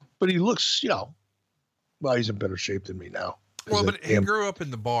 But he looks, he's in better shape than me now. Well, but he grew up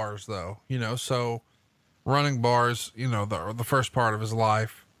in the bars though, so running bars, the first part of his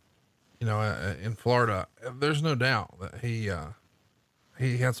life, in Florida, there's no doubt that he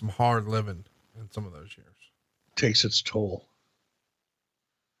had some hard living in some of those years. Takes its toll.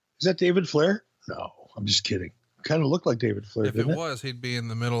 Is that David Flair? No, I'm just kidding. Kind of looked like David Flair. If it was, he'd be in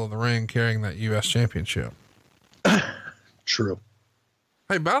the middle of the ring carrying that U.S. championship. True.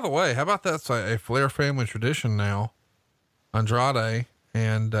 Hey, by the way, how about that's a Flair family tradition now? Andrade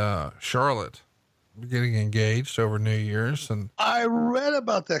and Charlotte getting engaged over New Year's, and I read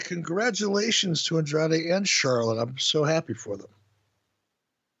about that. Congratulations to Andrade and Charlotte. I'm so happy for them.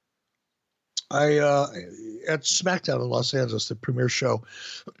 At SmackDown in Los Angeles, the premiere show,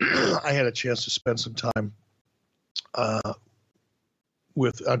 I had a chance to spend some time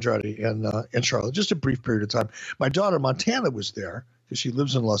with Andrade and Charlotte, just a brief period of time. My daughter Montana was there because she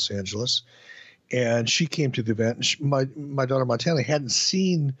lives in Los Angeles, and she came to the event. And my daughter Montana hadn't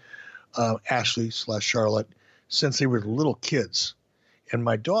seen Ashley/Charlotte since they were little kids. And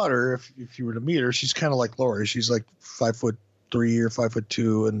my daughter, if you were to meet her, she's kind of like Lori. She's like 5'3" or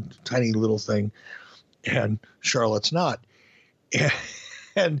 5'2" and tiny little thing. And Charlotte's not.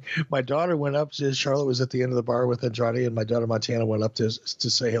 And my daughter went up to Charlotte was at the end of the bar with Andrade, and my daughter Montana went up to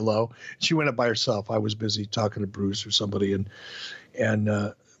say hello. She went up by herself. I was busy talking to Bruce or somebody,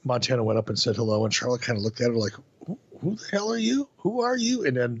 and Montana went up and said hello, and Charlotte kind of looked at her like, who the hell are you? Who are you?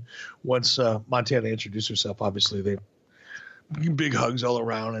 And then once Montana introduced herself, obviously they big hugs all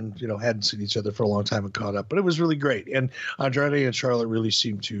around, and hadn't seen each other for a long time and caught up. But it was really great. And Andrade and Charlotte really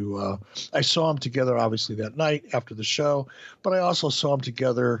seemed to. I saw them together obviously that night after the show, but I also saw them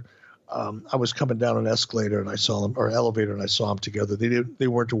together. I was coming down an escalator and I saw them, or elevator, and I saw them together. They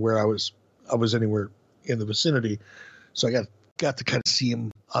weren't aware I was anywhere in the vicinity, so I got to kind of see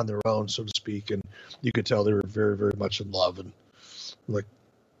them on their own, so to speak, and you could tell they were very, very much in love and like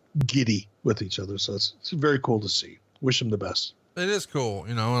giddy with each other. So it's very cool to see. Wish them the best. It is cool,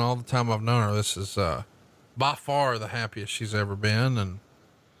 and all the time I've known her, this is by far the happiest she's ever been,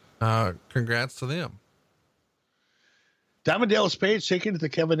 and congrats to them. Diamond Dallas Page taking it to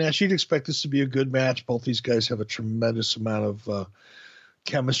Kevin Nash. You'd expect this to be a good match. Both these guys have a tremendous amount of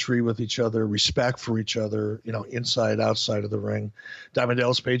chemistry with each other, respect for each other, inside, outside of the ring. Diamond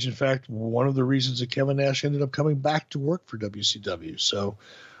Dallas Page, in fact, one of the reasons that Kevin Nash ended up coming back to work for WCW. So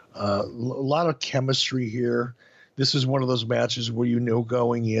a lot of chemistry here. This is one of those matches where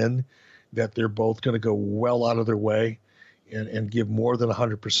going in that they're both going to go well out of their way and give more than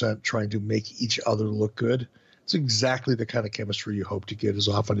 100% trying to make each other look good. It's exactly the kind of chemistry you hope to get as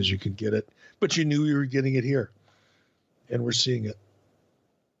often as you can get it. But you knew you were getting it here, and we're seeing it.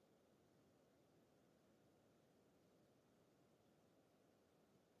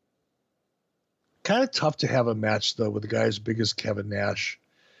 Kind of tough to have a match, though, with a guy as big as Kevin Nash.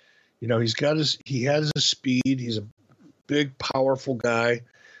 He has his speed. He's a big, powerful guy,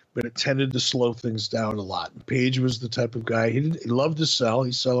 but it tended to slow things down a lot. Page was the type of guy, he loved to sell.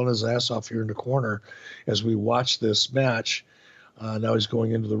 He's selling his ass off here in the corner as we watch this match. Now he's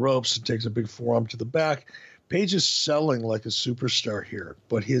going into the ropes and takes a big forearm to the back. Page is selling like a superstar here,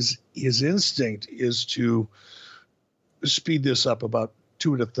 but his instinct is to speed this up about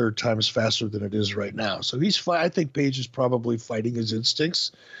 2 1/3 times faster than it is right now. So I think Page is probably fighting his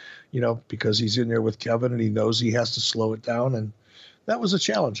instincts, because he's in there with Kevin and he knows he has to slow it down. And that was a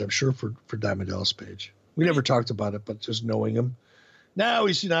challenge, I'm sure, for Diamond Dallas Page. We never talked about it, but just knowing him. Now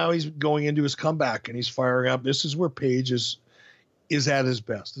he's going into his comeback and he's firing up. This is where Page is at his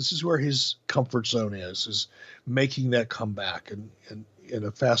best. This is where his comfort zone is making that comeback and in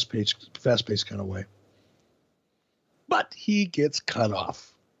a fast-paced kind of way. But he gets cut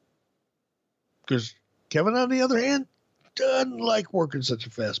off because Kevin, on the other hand, doesn't like working such a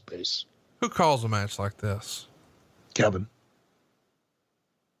fast pace. Who calls a match like this? Kevin.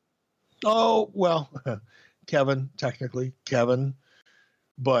 Oh, well, technically Kevin,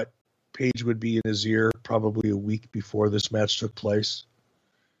 but Page would be in his ear probably a week before this match took place.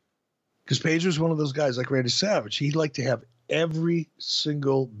 Because Page was one of those guys like Randy Savage. He'd like to have every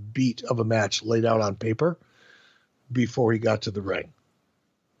single beat of a match laid out on paper before he got to the ring.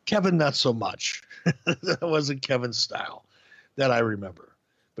 Kevin, not so much. That wasn't Kevin's style that I remember.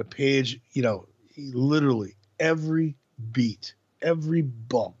 But Page, he literally every beat, every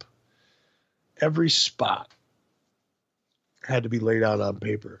bump, every spot had to be laid out on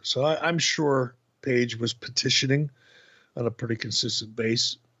paper. So I'm sure Page was petitioning on a pretty consistent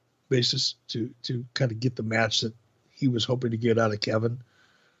basis to kind of get the match that he was hoping to get out of Kevin.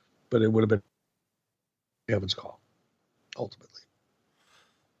 But it would have been Kevin's call, ultimately.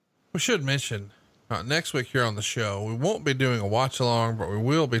 We should mention next week here on the show, we won't be doing a watch along, but we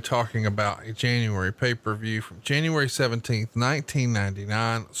will be talking about a January pay-per-view from January 17th,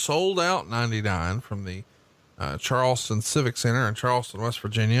 1999, sold out 99 from the Charleston Civic Center in Charleston, West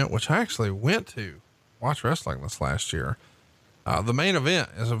Virginia, which I actually went to watch wrestling this last year. The main event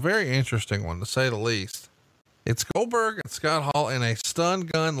is a very interesting one, to say the least. It's Goldberg and Scott Hall in a stun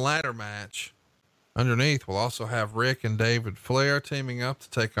gun ladder match. Underneath, we'll also have Rick and David Flair teaming up to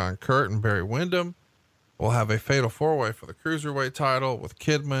take on Kurt and Barry Windham. We'll have a fatal 4-way for the Cruiserweight title with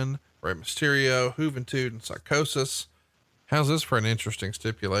Kidman, Rey Mysterio, Juventud, and Psychosis. How's this for an interesting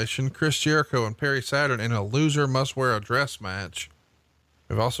stipulation? Chris Jericho and Perry Saturn in a loser must wear a dress match.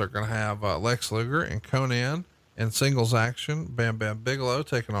 We've also going to have Lex Luger and Conan in singles action. Bam Bam Bigelow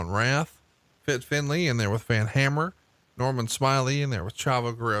taking on Wrath. Fit Finlay in there with Van Hammer. Norman Smiley in there with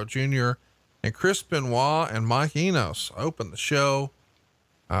Chavo Guerrero Jr. And Chris Benoit and Mike Enos open the show.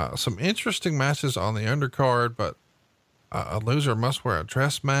 Some interesting matches on the undercard, but a loser must wear a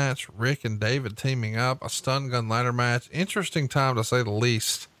dress match. Rick and David teaming up, a stun gun ladder match. Interesting time, to say the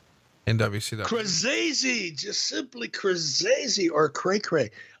least, in WCW. Crazy, just simply crazy, or cray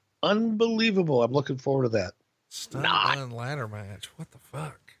cray. Unbelievable. I'm looking forward to that. Stun gun ladder match. What the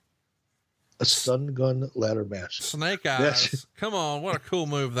fuck? A stun gun ladder match. Snake Eyes. Come on. What a cool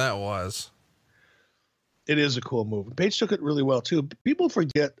move that was. It is a cool move. Paige took it really well too. People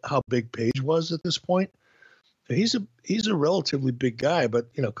forget how big Paige was at this point. He's a relatively big guy, but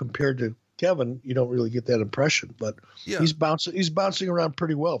compared to Kevin, you don't really get that impression. But he's bouncing around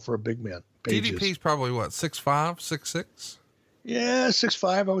pretty well for a big man. DDP's probably what, 6'5", 6'6"? Yeah, 6'5".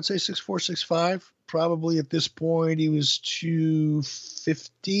 I would say 6'4", 6'5". Probably at this point he was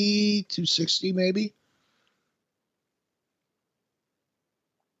 250, 260 maybe.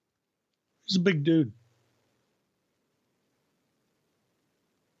 He's a big dude.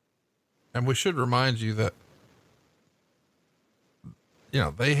 And we should remind you that,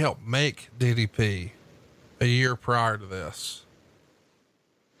 they helped make DDP a year prior to this.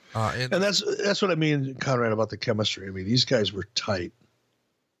 And that's what I mean, Conrad, about the chemistry. I mean, these guys were tight.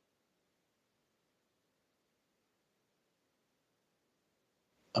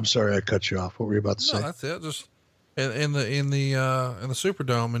 I'm sorry I cut you off. What were you about to say? No, that's it. Just in the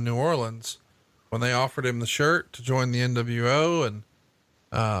Superdome in New Orleans, when they offered him the shirt to join the NWO, and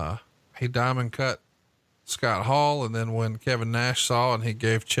he diamond cut Scott Hall, and then when Kevin Nash saw and he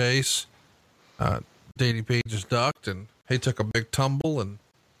gave chase, DDP just ducked and he took a big tumble. And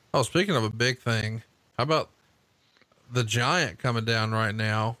speaking of a big thing, how about the Giant coming down right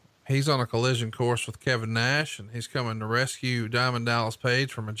now? He's on a collision course with Kevin Nash, and he's coming to rescue Diamond Dallas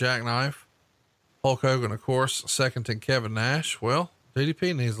Page from a jackknife. Hulk Hogan, of course, seconding Kevin Nash. Well,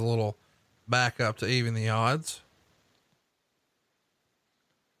 DDP needs a little backup to even the odds.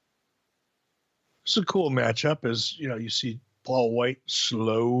 It's a cool matchup as, you see Paul White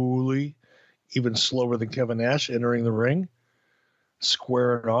slowly, even slower than Kevin Nash, entering the ring,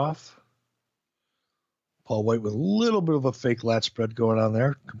 squaring off. Paul White with a little bit of a fake lat spread going on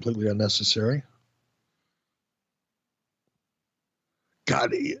there, completely unnecessary.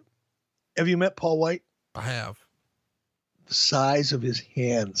 God, have you met Paul White? I have. The size of his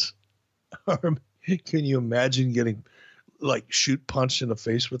hands. Can you imagine getting shoot punched in the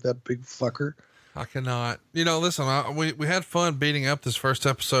face with that big fucker? I cannot. Listen, we had fun beating up this first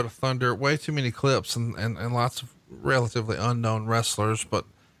episode of Thunder. Way too many clips and lots of relatively unknown wrestlers, but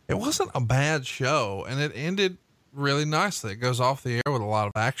it wasn't a bad show, and it ended really nicely. It goes off the air with a lot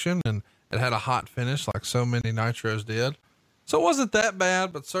of action, and it had a hot finish like so many Nitros did. So it wasn't that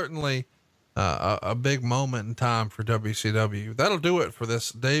bad, but certainly a big moment in time for WCW. That'll do it for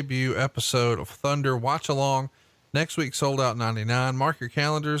this debut episode of Thunder Watch Along. Next week, Sold Out 99. Mark your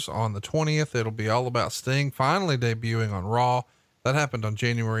calendars on the 20th. It'll be all about Sting finally debuting on Raw. That happened on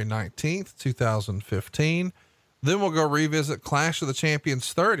January 19th, 2015. Then we'll go revisit Clash of the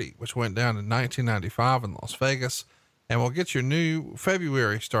Champions 30, which went down in 1995 in Las Vegas. And we'll get your new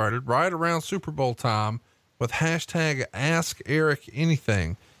February started right around Super Bowl time with hashtag Ask Eric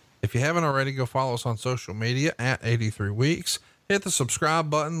Anything. If you haven't already, go follow us on social media at 83 Weeks. Hit the subscribe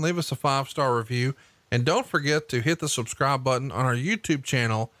button, leave us a 5-star review, and don't forget to hit the subscribe button on our YouTube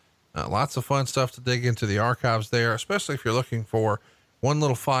channel. Lots of fun stuff to dig into the archives there, especially if you're looking for one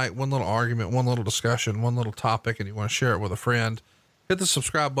little fight, one little argument, one little discussion, one little topic, and you want to share it with a friend. Hit the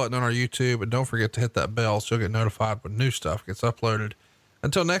subscribe button on our YouTube, and don't forget to hit that bell so you'll get notified when new stuff gets uploaded.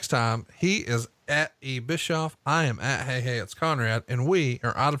 Until next time, he is at E Bischoff. I am at Hey, it's Conrad, and we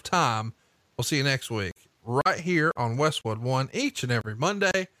are out of time. We'll see you next week right here on Westwood One each and every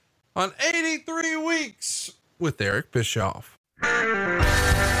Monday on 83 Weeks with Eric Bischoff.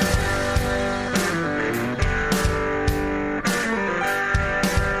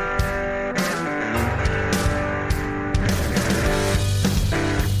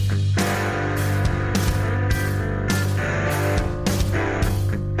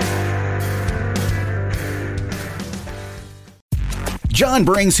 John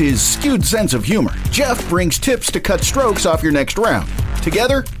brings his skewed sense of humor. Jeff brings tips to cut strokes off your next round.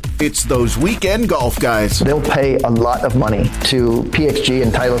 Together, it's those weekend golf guys. They'll pay a lot of money to PXG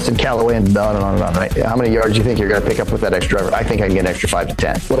and Titleist and Callaway and on and on and on, right? How many yards do you think you're going to pick up with that extra driver? I think I can get an extra 5 to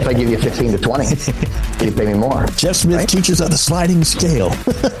 10. What if I give you 15 to 20? You pay me more. Jeff Smith teaches on a sliding scale.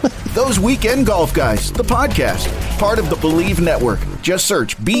 Those Weekend Golf Guys, the podcast, part of the Believe Network. Just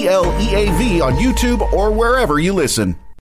search BLEAV on YouTube or wherever you listen.